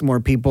asked more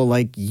people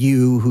like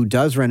you who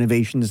does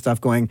renovation and stuff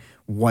going,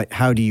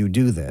 how do you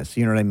do this?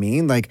 You know what I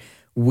mean? Like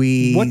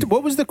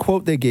What was the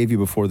quote they gave you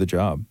before the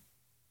job?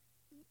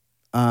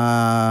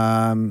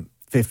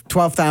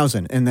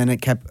 12,000, and then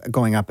it kept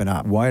going up and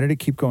up. Why did it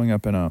keep going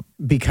up and up?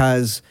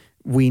 Because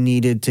we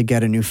needed to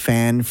get a new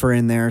fan for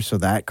in there, so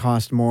that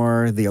cost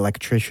more. The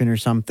electrician or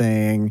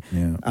something.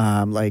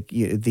 Yeah.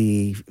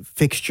 The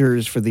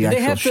fixtures for the Did actual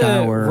they have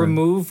shower. to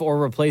remove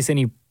or replace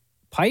any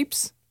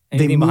pipes?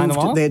 Anything behind the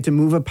wall? They had to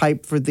move a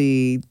pipe for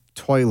the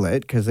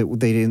toilet because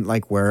they didn't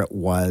like where it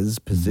was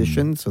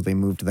positioned, so they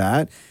moved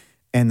that.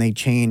 And they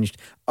changed.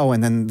 Oh,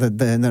 and then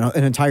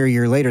an entire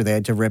year later, they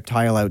had to rip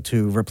tile out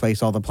to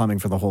replace all the plumbing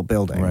for the whole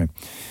building. Right.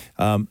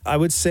 I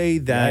would say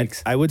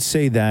that a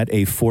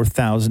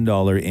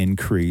 $4,000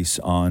 increase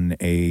on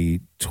a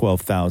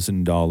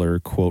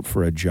 $12,000 quote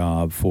for a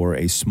job for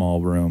a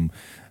small room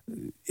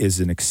is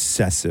an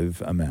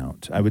excessive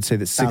amount. I would say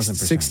that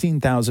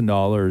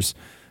 $16,000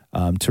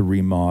 to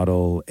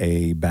remodel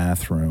a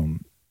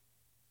bathroom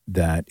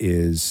that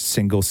is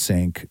single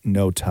sink,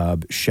 no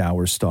tub,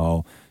 shower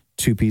stall.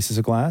 2 pieces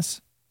of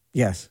glass?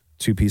 Yes.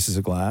 2 pieces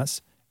of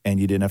glass,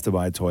 and you didn't have to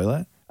buy a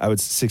toilet?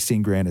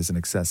 $16,000 is an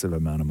excessive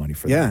amount of money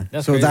for that.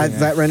 Yeah. So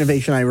that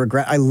renovation, I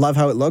regret. I love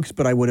how it looks,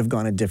 but I would have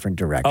gone a different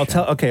direction.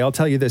 I'll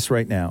tell you this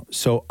right now.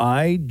 So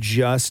I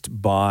just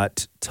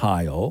bought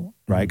tile,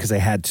 right? Because I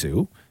had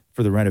to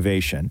for the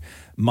renovation.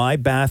 My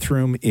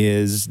bathroom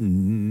is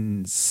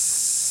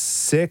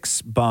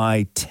 6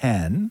 by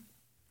 10,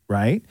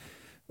 right?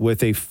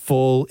 With a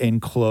full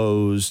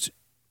enclosed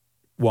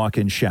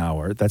walk-in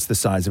shower. That's the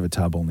size of a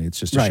tub only. It's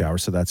just a shower,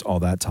 so that's all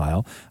that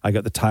tile. I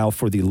got the tile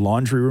for the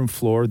laundry room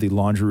floor, the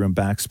laundry room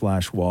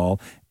backsplash wall,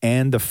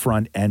 and the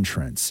front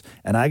entrance.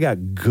 And I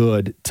got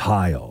good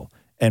tile.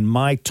 And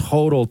my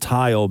total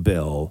tile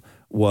bill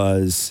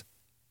was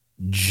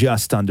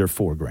just under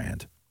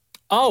 $4,000.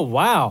 Oh,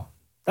 wow.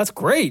 That's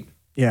great.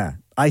 Yeah.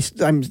 I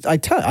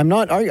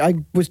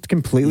was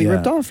completely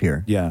ripped off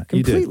here. Yeah,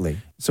 completely. You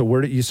did.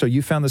 So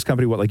you found this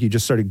company? What, like you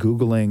just started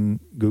Googling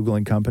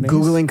companies?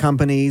 Googling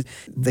companies.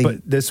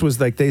 But this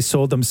was like they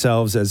sold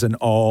themselves as an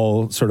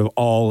all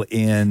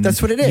in. That's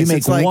what it is. You make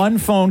it's like one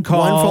phone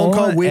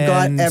call. We've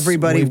got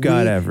everybody. We've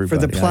got everybody.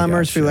 For the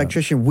plumbers, for the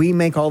electrician, we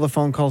make all the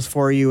phone calls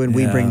for you and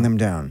we bring them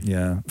down.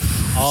 Yeah.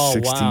 Oh,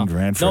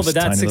 $16,000 for no, but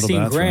that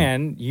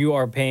 $16,000 you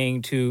are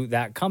paying to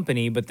that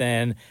company, but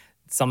then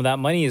some of that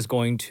money is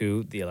going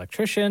to the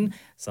electrician,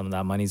 some of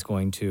that money is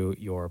going to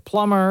your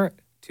plumber,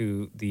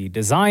 to the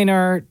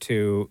designer,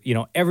 to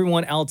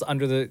everyone else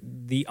under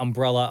the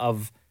umbrella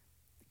of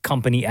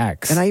Company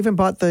X. And I even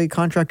bought the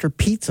contractor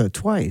pizza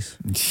twice.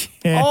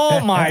 Oh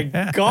my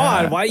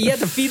God! Why you have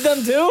to feed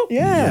them too?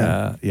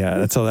 Yeah.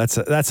 That's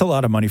a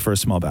lot of money for a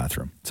small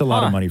bathroom. It's a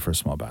lot of money for a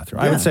small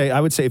bathroom. Yeah.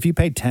 I would say if you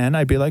paid 10,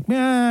 I'd be like,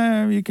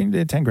 yeah, you can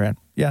do $10,000.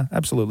 Yeah,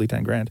 absolutely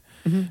 $10,000.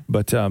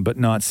 But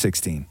not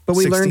 16. But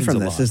we learned 16's from a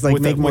this. lot. It's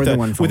like make more than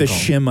one phone with a call.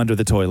 shim under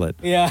the toilet.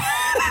 Yeah.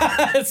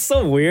 It's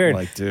so weird.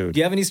 Like, dude. Do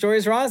you have any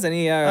stories, Roz?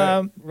 Any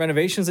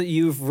renovations that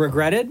you've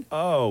regretted?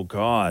 Oh,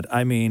 God.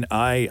 I mean,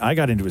 I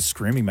got into a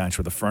screaming match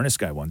with a furnace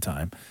guy one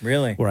time.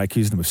 Really? Where I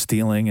accused him of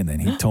stealing, and then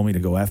he told me to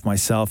go F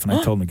myself, and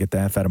I told him to get the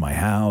F out of my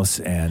house.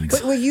 And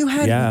But you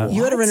had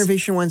a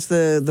renovation once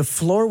the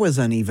floor was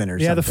uneven or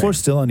something. Yeah, the floor's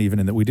still uneven,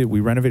 and we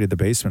renovated the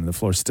basement, and the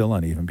floor's still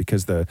uneven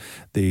because the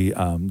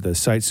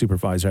site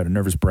supervisor had a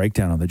nervous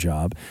breakdown on the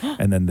job,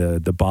 and then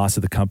the boss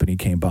of the company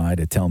came by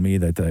to tell me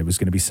that it was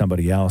going to be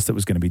somebody else that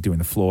was going to be doing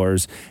the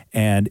floors,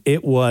 and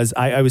it was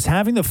I was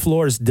having the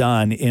floors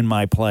done in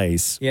my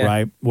place,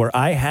 right, where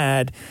I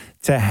had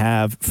to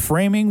have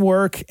framing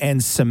work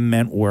and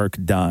cement work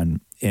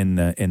done in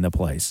the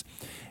place.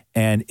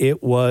 And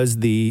it was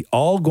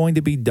all going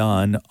to be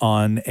done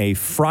on a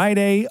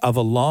Friday of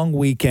a long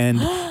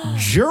weekend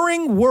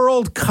during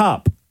World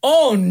Cup.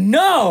 Oh,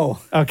 no.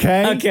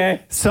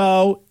 Okay.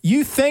 So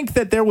you think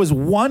that there was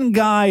one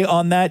guy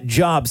on that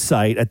job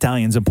site,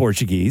 Italians and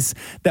Portuguese,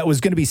 that was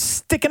going to be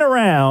sticking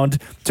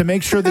around to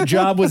make sure the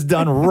job was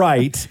done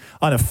right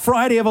on a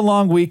Friday of a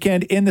long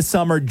weekend in the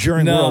summer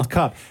during World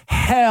Cup?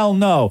 Hell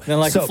no.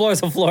 Then the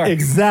floor's a floor.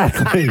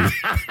 Exactly.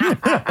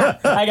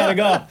 I got to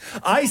go.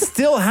 I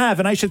still have,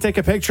 and I should take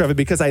a picture of it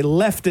because I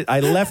left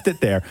it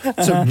there.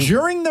 So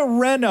during the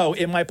reno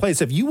in my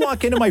place, if you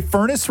walk into my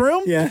furnace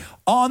room,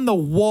 on the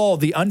wall,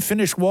 the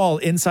unfinished wall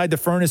inside the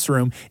furnace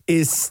room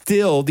is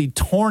still the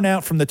torn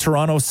out from the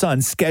Toronto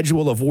Sun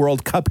schedule of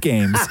World Cup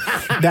games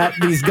that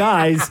these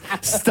guys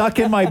stuck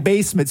in my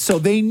basement. So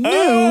they knew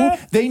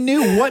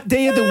what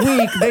day of the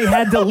week they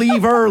had to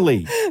leave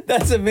early.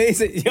 That's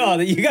amazing. Yo,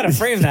 you got to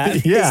frame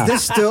that. Yeah.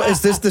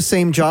 Is this the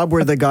same job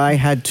where the guy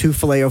had 2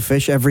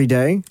 Filet-O-Fish every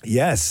day?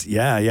 Yes.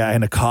 Yeah.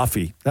 And a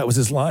coffee. That was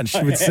his lunch.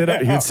 He would sit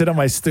on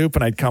my stoop,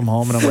 and I'd come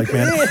home, and I'm like,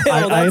 man,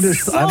 I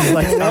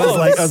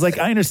was like,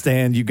 I understand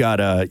you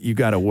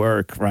gotta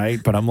work,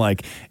 right? But I'm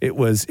like, it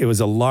was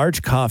a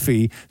large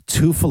coffee,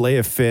 2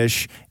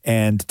 Filet-O-Fish,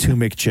 and 2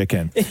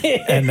 McChicken,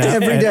 and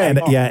every day,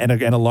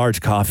 and a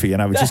large coffee,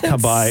 and I would just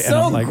come by, and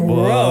I'm like,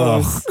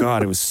 whoa,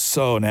 God, it was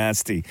so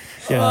nasty.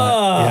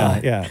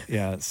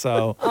 Yeah.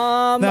 So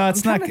no,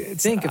 it's not.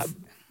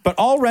 But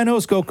all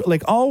renos go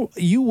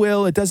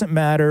it doesn't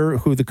matter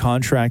who the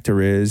contractor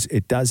is.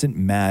 It doesn't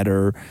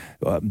matter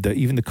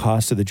even the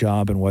cost of the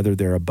job and whether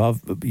they're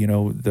above,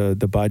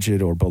 the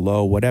budget or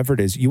below, whatever it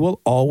is. You will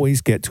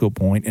always get to a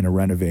point in a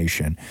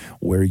renovation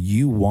where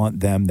you want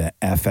them the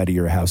F out of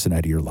your house and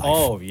out of your life.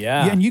 Oh,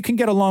 yeah. And you can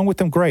get along with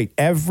them great.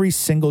 Every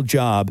single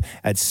job,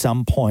 at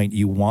some point,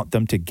 you want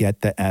them to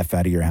get the F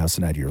out of your house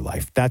and out of your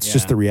life. That's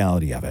just the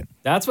reality of it.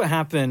 That's what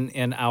happened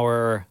in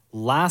our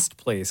last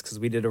place because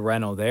we did a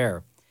reno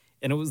there.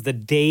 And it was the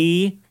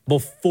day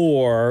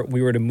before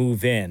we were to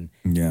move in.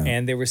 Yeah.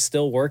 And they were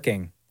still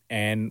working.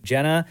 And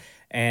Jenna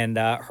and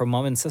her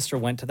mom and sister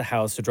went to the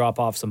house to drop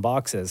off some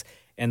boxes.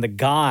 And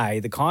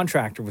the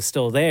contractor, was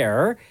still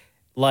there.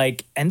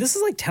 And this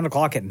is 10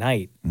 o'clock at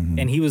night. Mm-hmm.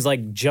 And he was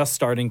just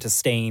starting to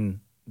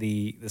stain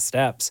the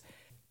steps.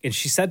 And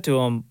she said to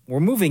him, we're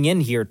moving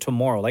in here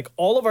tomorrow.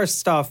 All of our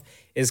stuff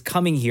is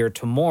coming here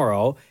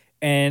tomorrow.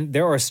 And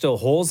there are still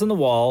holes in the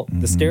wall.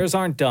 Mm-hmm. The stairs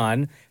aren't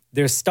done.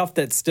 There's stuff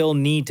that still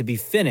need to be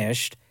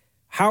finished.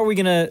 How are we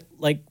going to,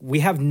 we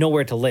have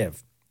nowhere to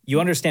live. You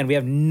understand, we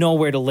have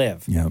nowhere to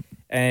live. Yep.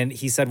 And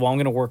he said, well, I'm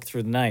going to work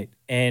through the night.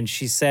 And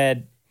she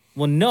said,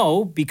 well,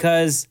 no,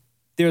 because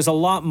there's a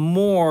lot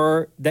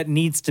more that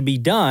needs to be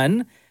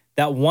done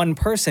that one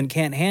person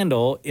can't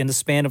handle in the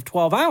span of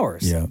 12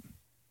 hours. Yeah.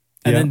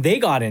 And then they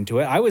got into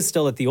it. I was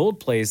still at the old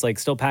place,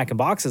 still packing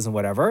boxes and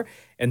whatever.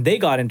 And they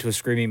got into a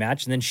screaming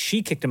match. And then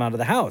she kicked him out of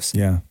the house.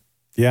 Yeah.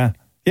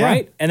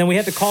 Right? And then we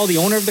had to call the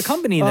owner of the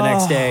company the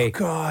next day. Oh,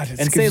 God.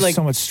 And say,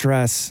 so much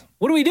stress.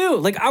 What do we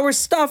do? Our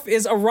stuff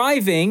is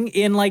arriving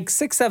in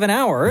 6-7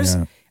 hours.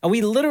 Yeah. And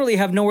we literally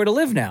have nowhere to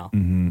live now.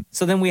 Mm-hmm.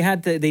 So then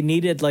they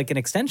needed an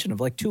extension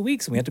of 2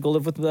 weeks. And we had to go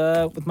live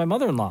with my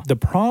mother-in-law. The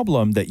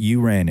problem that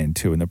you ran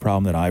into and the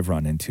problem that I've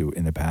run into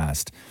in the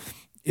past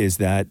is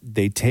that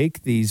they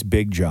take these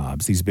big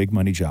jobs, these big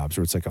money jobs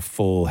where it's a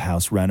full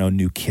house reno,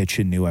 new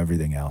kitchen, new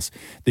everything else.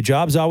 The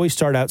jobs always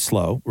start out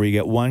slow where you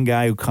get one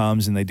guy who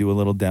comes and they do a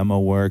little demo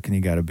work and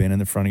you got a bin in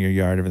the front of your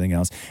yard, everything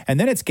else. And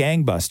then it's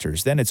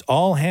gangbusters. Then it's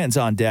all hands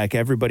on deck,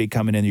 everybody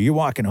coming in. You're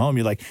walking home,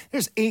 you're like,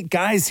 there's 8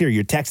 guys here.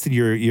 You're texting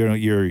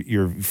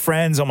your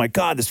friends. Oh my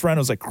God, this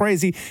reno's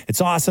crazy.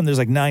 It's awesome. There's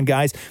 9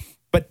 guys.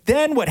 But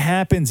then what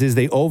happens is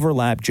they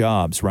overlap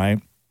jobs,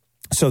 right?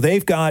 So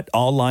they've got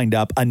all lined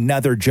up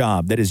another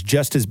job that is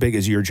just as big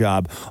as your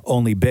job,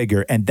 only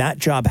bigger, and that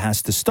job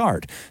has to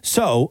start.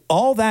 So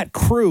all that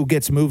crew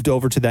gets moved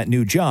over to that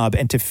new job,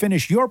 and to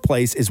finish your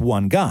place is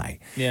one guy.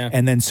 Yeah.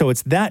 And then so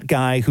it's that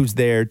guy who's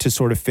there to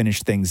sort of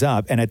finish things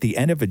up. And at the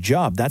end of a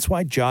job, that's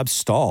why jobs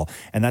stall.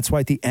 And that's why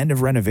at the end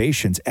of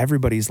renovations,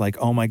 everybody's like,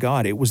 oh my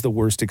God, it was the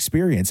worst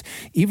experience.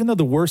 Even though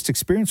the worst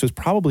experience was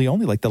probably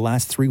only the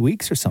last 3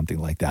 weeks or something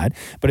like that.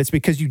 But it's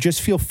because you just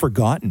feel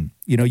forgotten.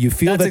 You know, you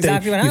feel That's that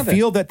exactly what you happened.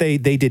 feel that they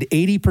did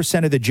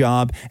 80% of the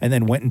job and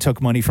then went and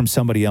took money from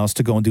somebody else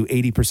to go and do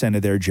 80%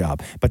 of their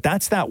job. But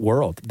that's that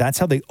world. That's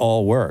how they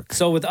all work.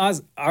 So with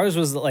us, ours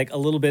was like a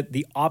little bit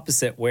the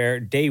opposite, where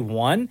day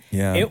one,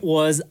 Yeah. it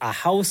was a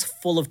house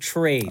full of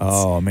trades.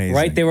 Oh, amazing.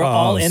 Right? They were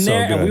all in so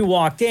there, and good. we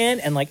walked in,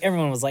 and like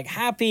everyone was like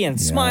happy and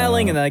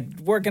smiling and like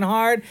working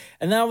hard.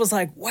 And then I was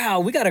like, wow,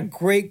 we got a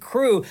great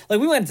crew. Like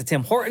we went to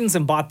Tim Hortons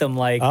and bought them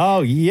like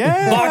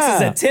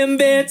boxes of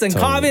Timbits and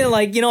coffee, and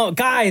like, you know,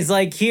 guys,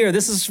 like here,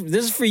 this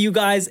is for you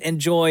guys.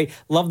 Enjoy,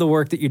 love the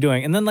work that you're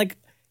doing. And then like,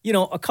 you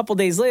know, a couple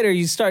days later,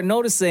 you start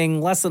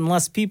noticing less and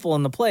less people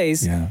in the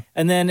place.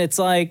 And then it's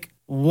like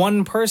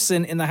one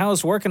person in the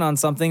house working on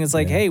something. It's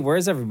like, hey,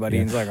 where's everybody?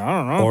 And he's like, I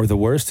don't know. Or the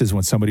worst is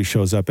when somebody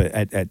shows up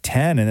at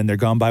 10 and then they're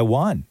gone by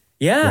 1.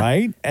 Yeah.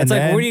 Right? It's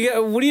like, what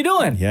are you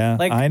doing? Yeah,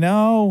 Like, I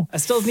know. I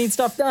still need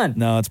stuff done.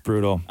 No, it's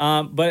brutal.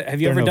 But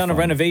have you They're ever no done a fun.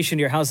 renovation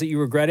to your house that you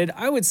regretted?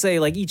 I would say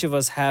like each of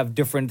us have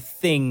different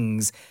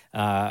things,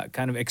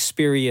 kind of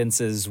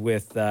experiences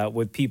with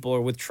people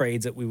or with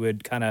trades that we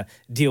would kind of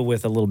deal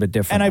with a little bit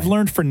differently. And I've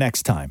learned for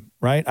next time,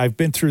 right? I've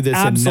been through this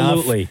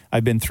Absolutely. enough.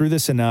 I've been through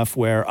this enough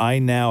where I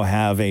now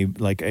have a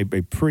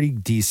pretty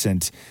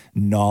decent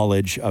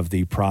knowledge of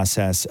the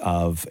process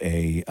of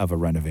a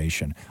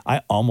renovation.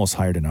 I almost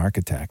hired an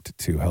architect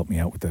to help me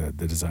out with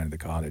the design of the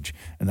cottage,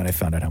 and then I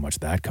found out how much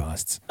that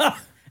costs.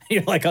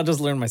 You're like, I'll just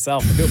learn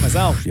myself and do it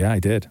myself. Yeah, I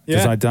did.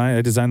 Yeah.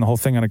 I designed the whole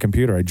thing on a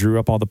computer. I drew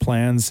up all the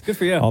plans, Good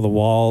for you. all the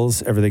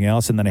walls, everything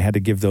else, and then I had to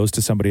give those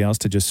to somebody else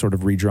to just sort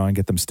of redraw and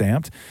get them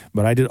stamped.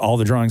 But I did all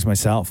the drawings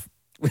myself.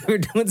 We were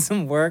doing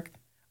some work.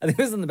 I think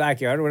it was in the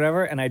backyard or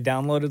whatever, and I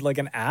downloaded like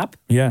an app,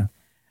 Yeah,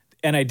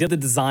 and I did the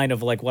design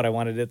of like what I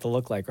wanted it to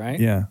look like, right?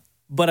 yeah.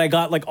 But I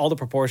got like all the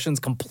proportions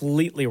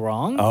completely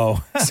wrong.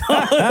 Oh.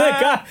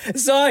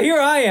 So here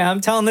I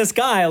am telling this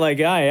guy, like,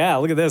 yeah,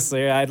 look at this.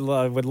 I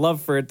would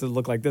love for it to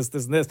look like this,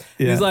 this, and this. And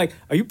Yeah. he's like,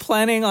 are you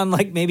planning on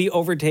like maybe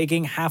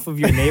overtaking half of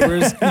your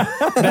neighbor's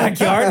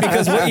backyard?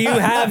 Because what you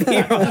have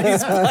here on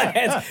these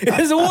plans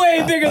is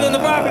way bigger than the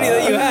property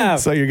that you have.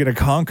 So you're going to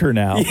conquer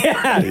now.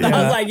 Yeah. I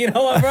was like, you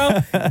know what,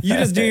 bro? You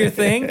just do your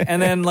thing,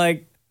 and then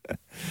like,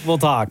 we'll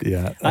talk.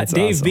 Yeah, that's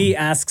Dave awesome. B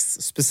asks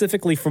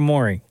specifically for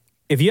Maury,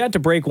 if you had to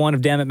break one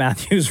of Dammit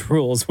Matthews'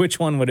 rules, which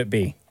one would it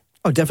be?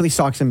 Oh, definitely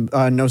socks and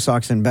no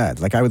socks in bed.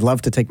 Like I would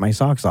love to take my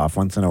socks off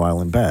once in a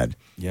while in bed.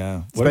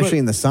 Yeah. Especially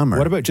in the summer.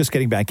 What about just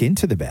getting back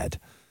into the bed?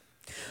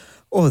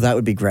 Oh, that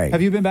would be great.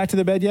 Have you been back to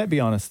the bed yet? Be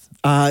honest.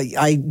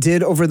 I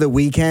did over the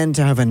weekend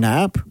to have a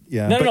nap.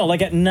 Yeah. No,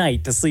 like at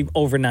night to sleep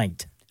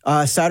overnight.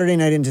 Saturday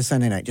night into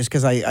Sunday night, just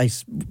because I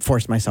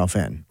forced myself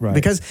in. Right.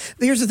 Because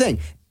here's the thing.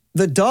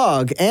 The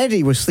dog,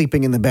 Andy, was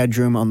sleeping in the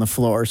bedroom on the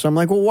floor. So I'm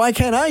like, well, why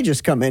can't I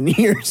just come in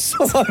here?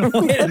 So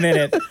Wait a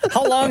minute.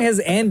 How long has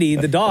Andy,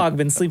 the dog,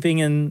 been sleeping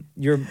in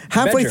your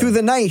halfway through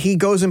the night, he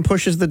goes and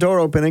pushes the door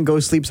open and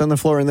goes sleeps on the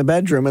floor in the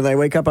bedroom. And I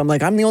wake up, I'm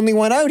like, I'm the only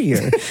one out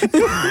here.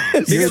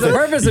 Because the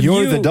purpose of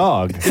You're you... the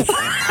dog.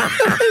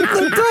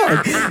 the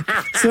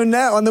dog. So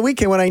now on the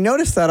weekend, when I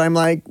noticed that, I'm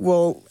like,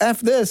 well,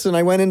 F this. And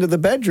I went into the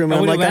bedroom.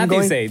 And And what I'm did like, I'm Matthew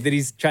going. say? Did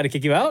he try to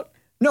kick you out?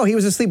 No, he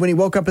was asleep. When he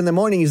woke up in the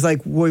morning, he's like,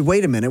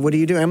 wait a minute, what are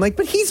you doing? I'm like,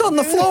 but he's on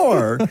the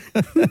floor.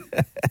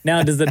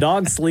 Now, does the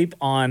dog sleep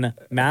on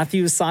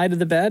Matthew's side of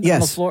the bed on the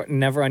Yes. floor?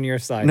 Never on your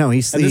side. No, And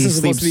this is supposed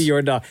to be sleeps-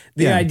 your dog.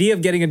 The Yeah. idea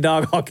of getting a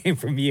dog all came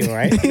from you,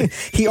 right?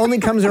 He only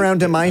comes around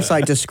to my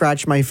side to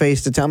scratch my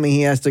face to tell me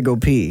he has to go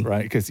pee.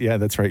 Right. Because, yeah,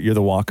 that's right. You're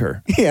the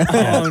walker. Yeah.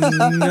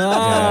 Oh,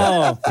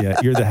 no. Yeah,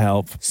 you're the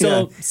help.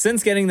 So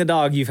since getting the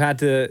dog, you've had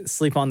to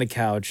sleep on the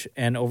couch,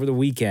 and over the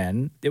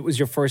weekend, it was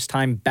your first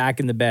time back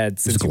in the bed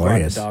since you brought the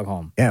glorious. dog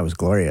home. Yeah, it was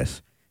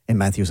glorious. And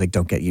Matthew was like,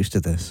 don't get used to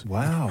this.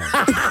 Wow.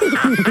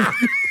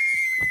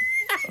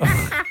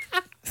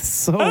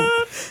 So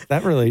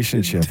that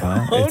relationship,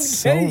 huh? It's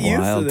so get used to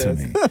wild to this.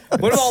 me.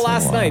 What about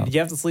last so night? wild. Did you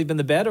have to sleep in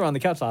the bed or on the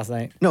couch last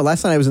night? No,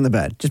 last night I was in the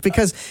bed. Just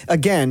because,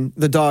 again,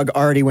 the dog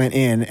already went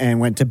in and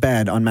went to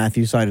bed on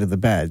Matthew's side of the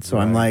bed. So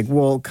I'm like,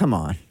 well, come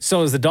on.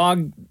 So is the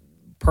dog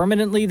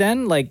permanently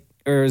then? Like,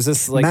 or is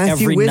this like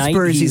Matthew every night?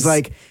 whispers, he's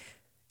like,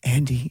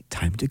 Andy,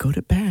 time to go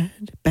to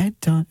bed.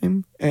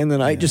 Bedtime. And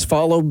then I just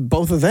follow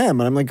both of them.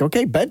 And I'm like,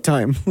 okay,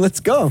 bedtime. Let's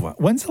go.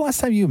 When's the last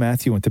time you and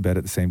Matthew went to bed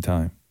at the same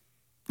time?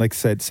 Like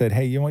said,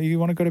 hey, you want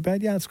to go to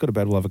bed? Yeah, let's go to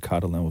bed. We'll have a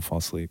cuddle and then we'll fall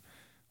asleep.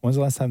 When's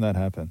the last time that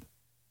happened?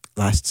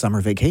 Last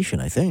summer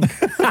vacation, I think.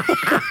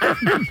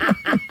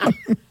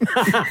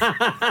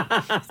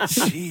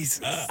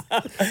 Jesus.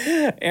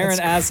 Aaron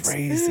asks,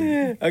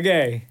 crazy.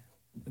 Okay,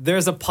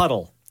 there's a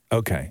puddle.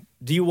 Okay.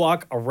 Do you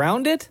walk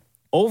around it,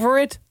 over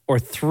it, or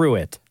through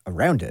it?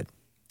 Around it.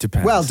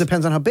 Depends. Well, it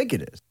depends on how big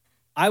it is.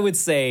 I would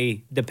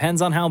say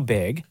depends on how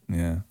big.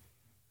 Yeah.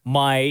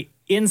 My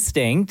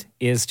instinct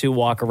is to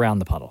walk around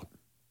the puddle.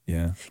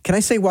 Yeah. Can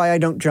I say why I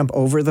don't jump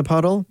over the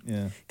puddle?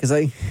 Yeah. Because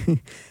I...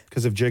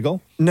 Because of jiggle?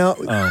 No.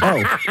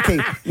 Oh, okay.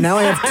 Now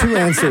I have two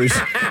answers.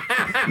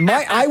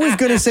 I was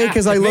going to say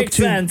because I look Makes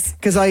too... sense.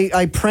 Because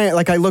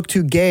I look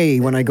too gay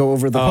when I go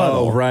over the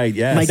puddle. Oh, right.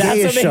 Yes. My That's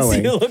gay what is makes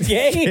showing. you look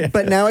gay.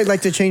 But now I'd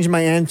like to change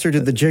my answer to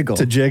the jiggle.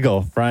 To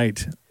jiggle.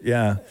 Right.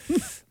 Yeah.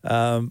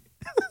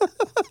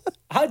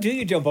 How do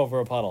you jump over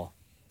a puddle?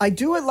 I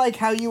do it like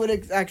how you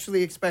would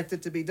actually expect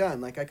it to be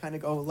done. Like I kind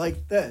of go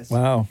like this.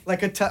 Wow.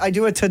 Like I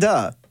do a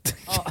ta-da.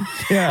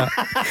 Yeah.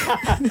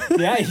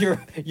 Yeah,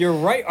 your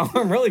right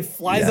arm really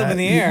flies up in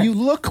the air. You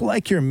look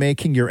like you're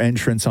making your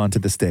entrance onto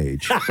the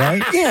stage,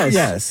 right? Yes.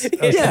 Yes.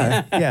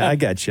 Okay. Yeah, I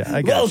get you.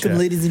 Welcome,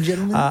 ladies and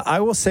gentlemen.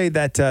 I will say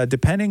that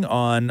depending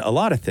on a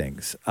lot of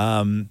things,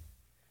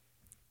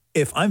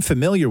 if I'm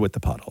familiar with the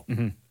puddle,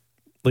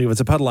 like if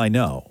it's a puddle I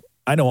know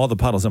all the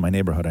puddles in my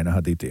neighborhood. I know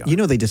how deep they are. You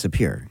know they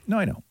disappear. No,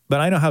 I know. But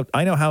I know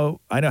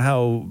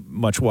how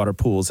much water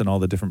pools in all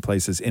the different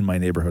places in my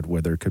neighborhood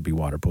where there could be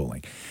water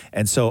pooling.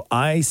 And so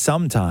I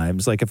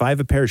sometimes, like if I have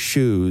a pair of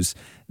shoes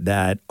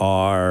that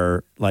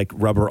are like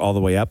rubber all the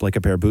way up, like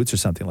a pair of boots or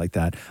something like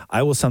that,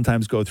 I will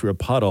sometimes go through a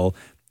puddle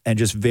and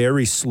just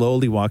very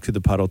slowly walk through the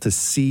puddle to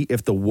see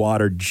if the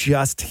water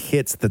just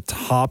hits the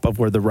top of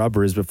where the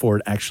rubber is before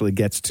it actually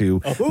gets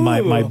to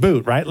my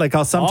boot, right? Like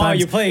I'll sometimes...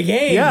 you play a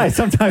game. Yeah, I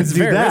sometimes It's do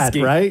very that,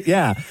 risky. right?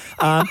 Yeah.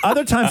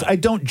 Other times I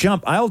don't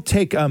jump. I'll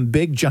take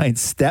big giant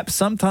steps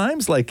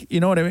sometimes. Like,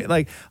 you know what I mean?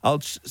 Like I'll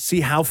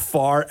see how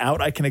far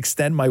out I can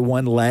extend my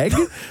one leg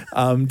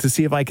to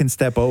see if I can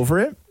step over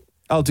it.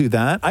 I'll do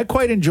that. I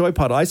quite enjoy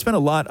puddle. I spend a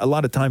lot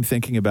of time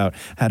thinking about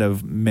how to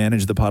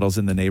manage the puddles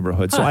in the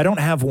neighborhood. So I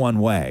don't have one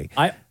way.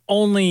 I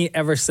only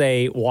ever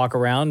say walk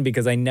around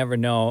because I never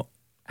know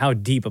how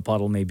deep a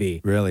puddle may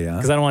be. Really, huh?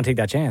 Because I don't want to take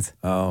that chance.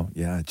 Oh,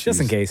 yeah.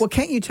 Just in case. Well,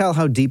 can't you tell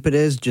how deep it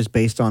is just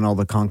based on all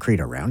the concrete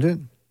around it?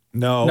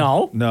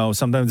 No.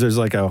 Sometimes there's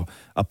like a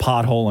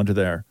pothole under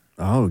there.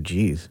 Oh,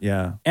 geez.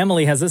 Yeah.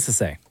 Emily has this to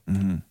say.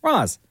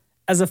 Roz,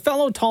 as a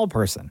fellow tall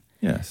person,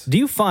 yes, do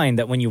you find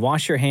that when you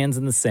wash your hands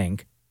in the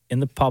sink, in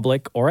the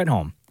public or at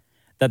home,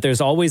 that there's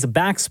always a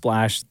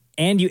backsplash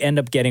and you end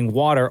up getting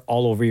water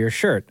all over your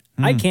shirt?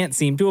 I can't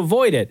seem to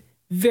avoid it.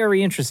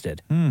 Very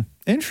interested.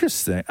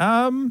 Interesting.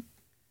 I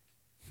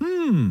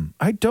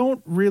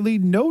don't really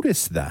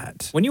notice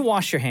that. When you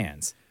wash your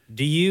hands,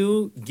 do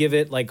you give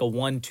it like a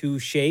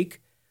 1-2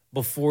 shake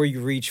before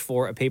you reach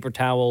for a paper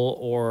towel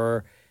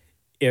or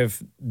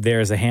if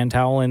there's a hand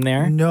towel in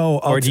there? No.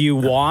 Or do you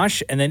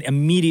wash and then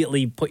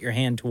immediately put your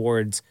hand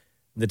towards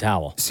the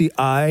towel? See,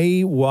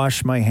 I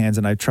wash my hands,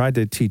 and I tried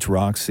to teach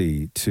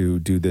Roxy to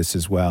do this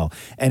as well.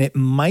 And it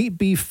might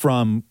be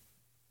from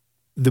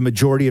the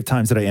majority of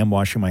times that I am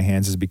washing my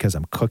hands is because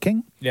I'm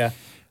cooking. Yeah.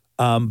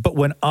 But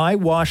when I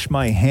wash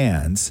my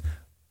hands,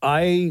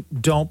 I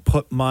don't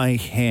put my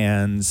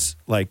hands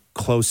like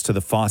close to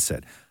the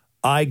faucet.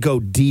 I go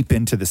deep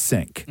into the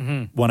sink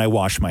when I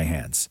wash my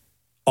hands.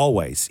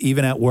 Always,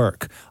 even at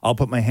work, I'll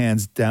put my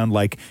hands down,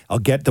 like I'll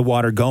get the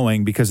water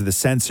going because of the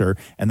sensor,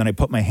 and then I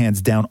put my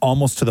hands down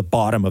almost to the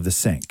bottom of the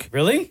sink.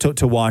 Really?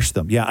 To wash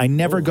them. Yeah, I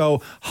never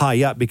go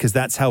high up because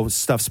that's how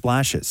stuff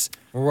splashes.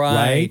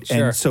 Right,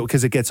 sure. And so,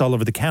 because it gets all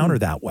over the counter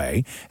that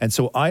way. And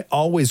so I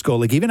always go,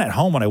 like even at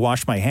home when I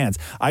wash my hands,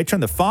 I turn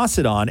the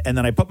faucet on and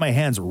then I put my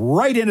hands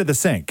right into the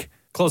sink.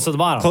 Close to the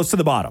bottom. Close to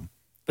the bottom.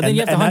 But then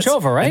you have to hunch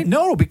over, right?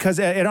 No, because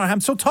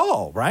I'm so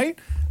tall, right?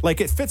 Like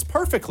it fits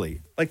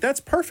perfectly. Like that's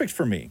perfect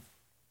for me.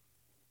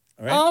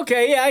 All right?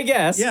 Okay, yeah, I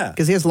guess. Yeah.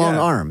 Because he has long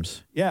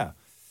arms. Yeah.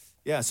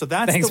 Yeah, so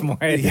that's Thanks,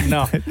 Maury.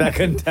 No, I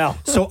couldn't tell.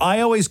 So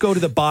I always go to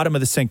the bottom of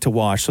the sink to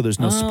wash, so there's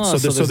no Oh,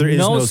 so so there is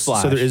no no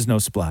splash. so there is no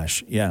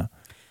splash. Yeah.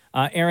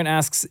 Aaron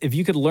asks if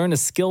you could learn a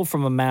skill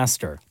from a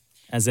master,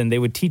 as in they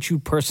would teach you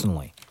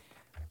personally.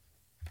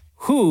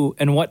 Who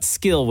and what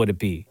skill would it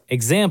be?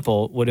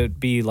 Example, would it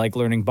be like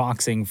learning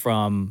boxing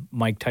from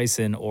Mike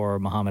Tyson or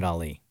Muhammad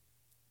Ali?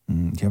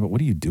 Yeah, but what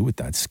do you do with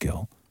that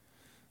skill?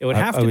 It would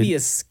have to be a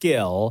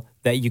skill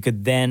that you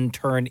could then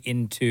turn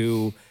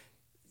into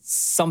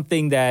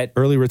something that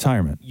early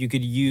retirement you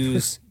could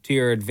use to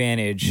your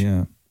advantage.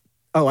 Yeah.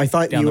 Oh, I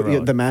thought Down the you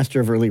road. the master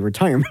of early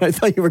retirement. I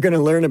thought you were going to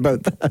learn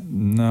about that.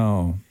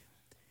 No.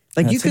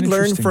 Like you That's an could learn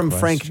interesting from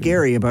Frank question.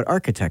 Gehry about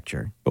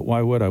architecture. But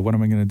why would I? What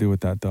am I going to do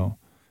with that though?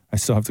 I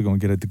still have to go and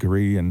get a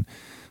degree and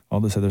all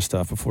this other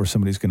stuff before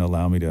somebody's going to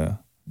allow me to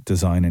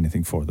design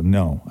anything for them.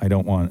 No, I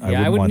don't want.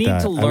 Yeah, I wouldn't would want need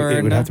that. to It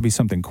learn- would have to be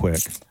something quick.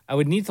 I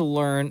would need to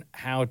learn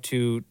how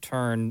to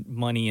turn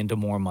money into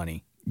more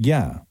money,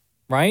 Yeah.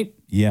 right?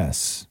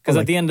 Yes. Because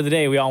at the end of the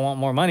day, we all want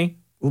more money.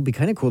 It would be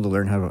kind of cool to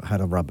learn how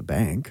to rob a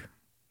bank.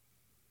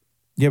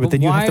 Yeah, but But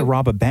then you have to why-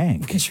 rob a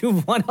bank. Because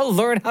you want to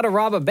learn how to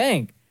rob a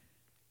bank.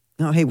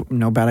 No, hey,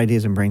 no bad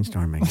ideas in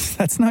brainstorming.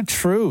 That's not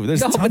true.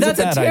 There's No, tons but that's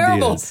of bad a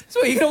terrible. ideas.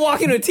 So you're gonna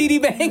walk into a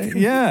TD Bank?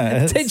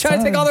 Yeah. and try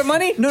to take all their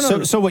money?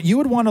 So what you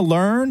would want to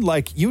learn,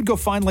 like you would go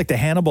find like the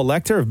Hannibal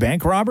Lecter of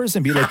bank robbers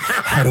and be like,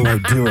 how do I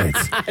do it?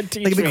 Like,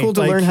 it'd be cool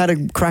to learn how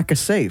to crack a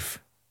safe.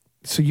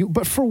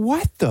 But for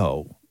what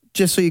though?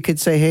 Just so you could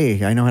say,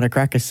 hey, I know how to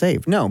crack a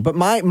safe. No, but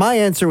my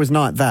answer was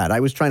not that. I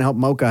was trying to help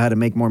Mocha how to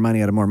make more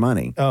money out of more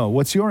money. Oh,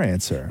 what's your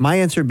answer? My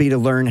answer would be to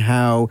learn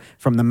how,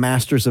 from the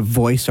masters of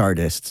voice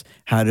artists,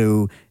 how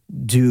to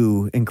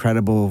do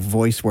incredible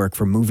voice work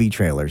for movie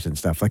trailers and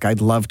stuff. Like,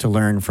 I'd love to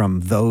learn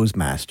from those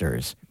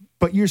masters.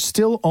 But you're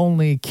still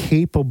only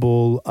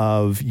capable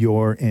of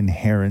your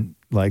inherent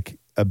like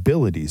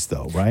abilities,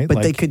 though, right?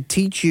 But they could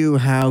teach you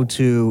how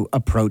to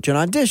approach an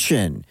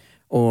audition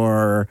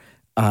or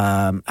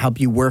help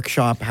you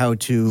workshop how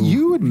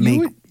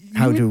to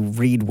to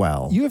read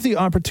well. You have the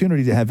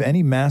opportunity to have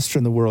any master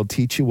in the world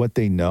teach you what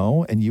they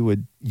know, and you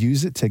would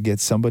use it to get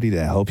somebody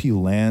to help you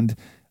land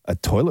a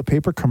toilet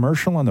paper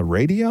commercial on the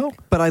radio.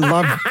 But I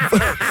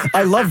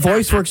love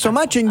voice work so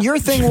much, and your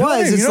thing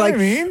was, it's like,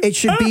 it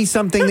should be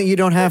something that you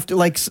don't have to,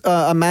 like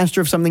a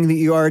master of something that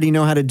you already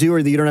know how to do,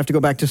 or that you don't have to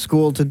go back to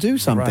school to do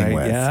something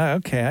with. Yeah,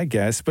 okay, I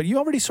guess. But you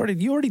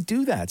already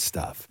do that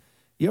stuff.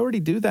 You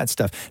already do that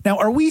stuff. Now,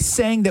 are we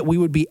saying that we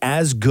would be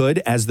as good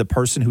as the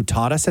person who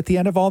taught us at the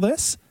end of all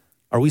this?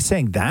 Are we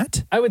saying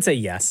that? I would say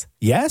yes.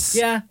 Yes?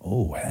 Yeah.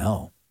 Oh,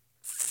 hell.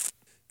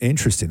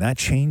 Interesting. That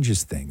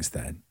changes things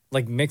then.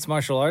 Like mixed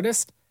martial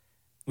artist?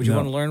 Would you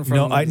want to learn from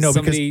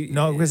somebody?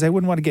 Because I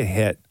wouldn't want to get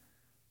hit,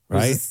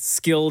 right? Who's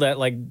skilled at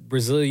like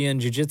Brazilian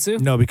jiu-jitsu?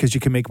 No, because you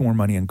can make more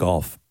money in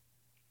golf.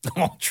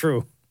 Oh,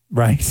 true.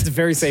 Right. It's a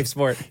very safe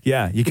sport.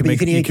 Yeah, you can But make.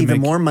 you can make even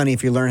more money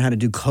if you learn how to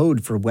do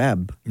code for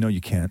web. No,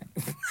 you can't.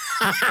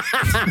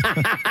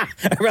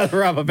 I'd rather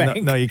rob a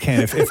bank. No, you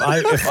can't. If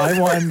I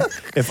won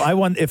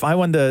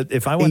the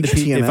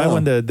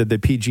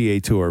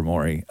PGA Tour,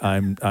 Maury,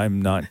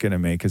 I'm not going to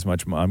make as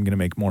much. I'm going to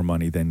make more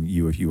money than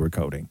you if you were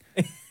coding.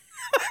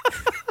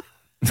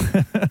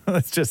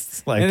 It's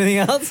just like anything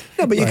else.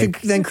 No, but you could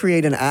then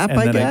create an app,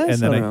 I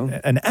guess.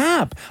 An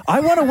app. I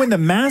want to win the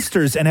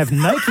Masters and have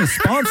Nike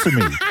sponsor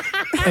me.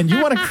 And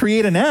you want to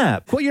create an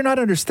app. What you're not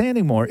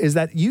understanding more is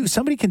that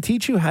somebody can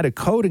teach you how to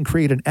code and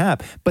create an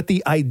app, but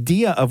the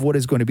idea of what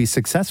is going to be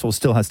successful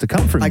still has to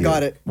come from you. I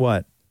got it.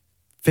 What?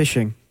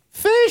 Fishing.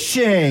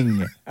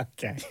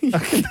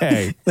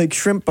 Okay. Like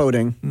shrimp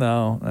boating.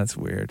 No, that's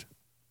weird.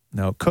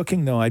 No,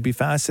 cooking, though, I'd be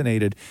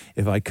fascinated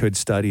if I could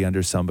study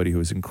under somebody who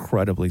is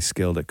incredibly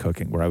skilled at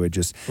cooking, where I would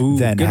just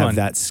have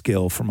that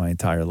skill for my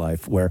entire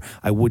life, where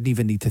I wouldn't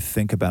even need to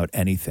think about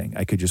anything.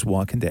 I could just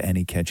walk into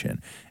any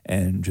kitchen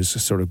and just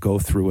sort of go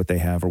through what they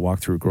have or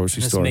walk through a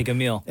grocery store. Just make a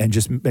meal. And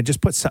just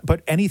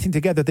put anything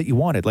together that you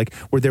wanted, like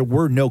where there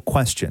were no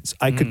questions.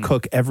 I could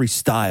cook every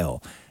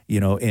style.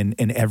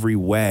 In every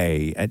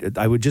way.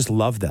 I would just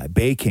love that.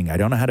 Baking, I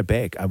don't know how to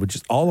bake.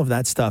 All of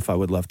that stuff I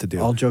would love to do.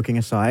 All joking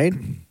aside,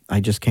 I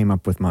just came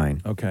up with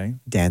mine. Okay.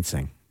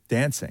 Dancing.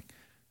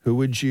 Who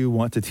would you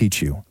want to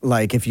teach you?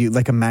 Like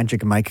a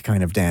Magic Mike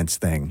kind of dance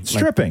thing.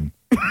 Stripping.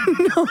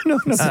 No.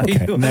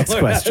 Okay, next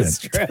question.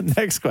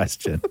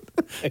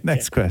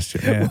 Next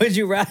question. Yeah. Would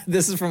you rather?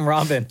 This is from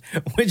Robin.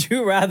 Would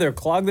you rather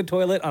clog the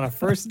toilet on a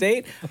first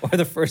date or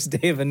the first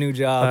day of a new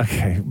job?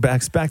 Okay,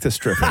 back to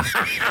stripping.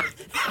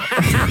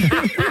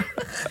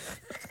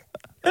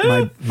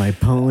 my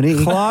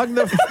pony. Clog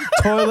the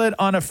toilet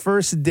on a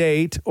first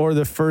date or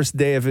the first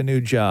day of a new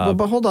job. Well,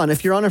 but hold on.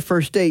 If you're on a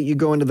first date, you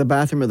go into the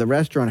bathroom of the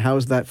restaurant. How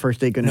is that first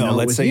date going to know it was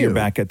let's say you? you're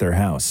back at their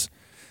house,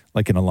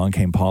 like in a Along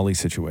Came Polly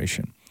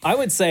situation. I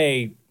would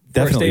say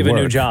Definitely first day of a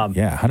new work. job.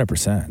 Yeah,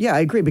 100%. Yeah, I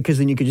agree, because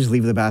then you could just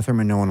leave the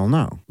bathroom and no one will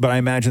know. But I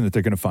imagine that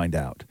they're going to find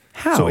out.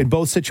 How? So in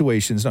both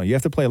situations, no, you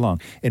have to play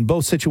along. In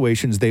both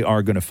situations, they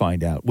are going to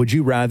find out. Would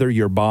you rather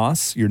your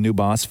new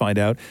boss, find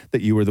out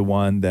that you were the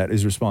one that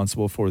is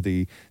responsible for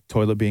the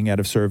toilet being out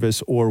of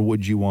service, or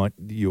would you want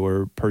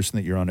your person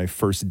that you're on a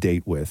first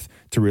date with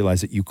to realize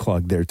that you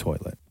clogged their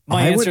toilet?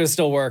 My answer is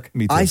still work.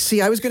 Me too. I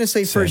see. I was going to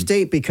say first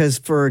date, because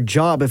for a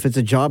job, if it's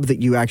a job that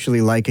you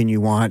actually like and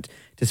you want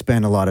to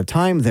spend a lot of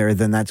time there,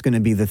 then that's going to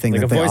be the thing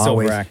Like that a they voiceover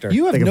always. actor.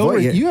 You have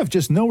you have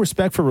just no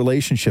respect for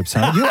relationships,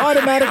 huh? You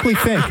automatically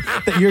think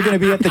that you're going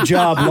to be at the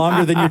job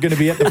longer than you're going to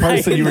be at the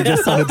person you were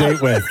just on a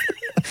date with.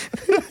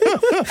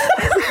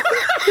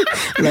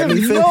 Let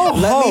me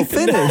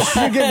finish.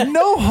 You give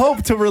no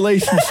hope to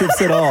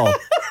relationships at all.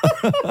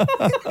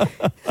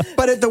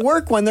 But at the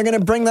work one, they're going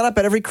to bring that up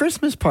at every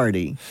Christmas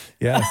party.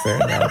 Yeah, fair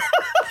enough.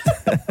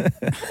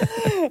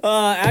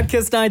 At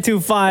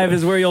Kiss925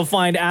 is where you'll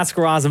find Ask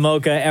Roz and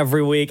Mocha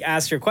every week.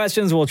 Ask your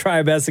questions. We'll try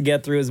our best to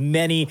get through as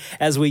many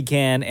as we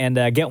can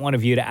and get one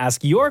of you to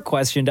ask your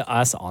question to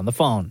us on the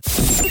phone.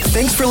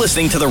 Thanks for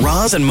listening to the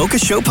Roz and Mocha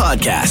Show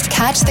podcast.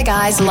 Catch the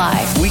guys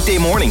live Weekday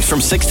mornings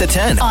from 6 to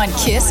 10 on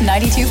Kiss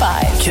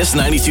 92.5.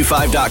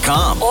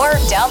 Kiss925.com. Or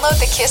download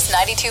the Kiss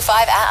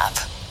 92.5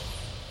 app.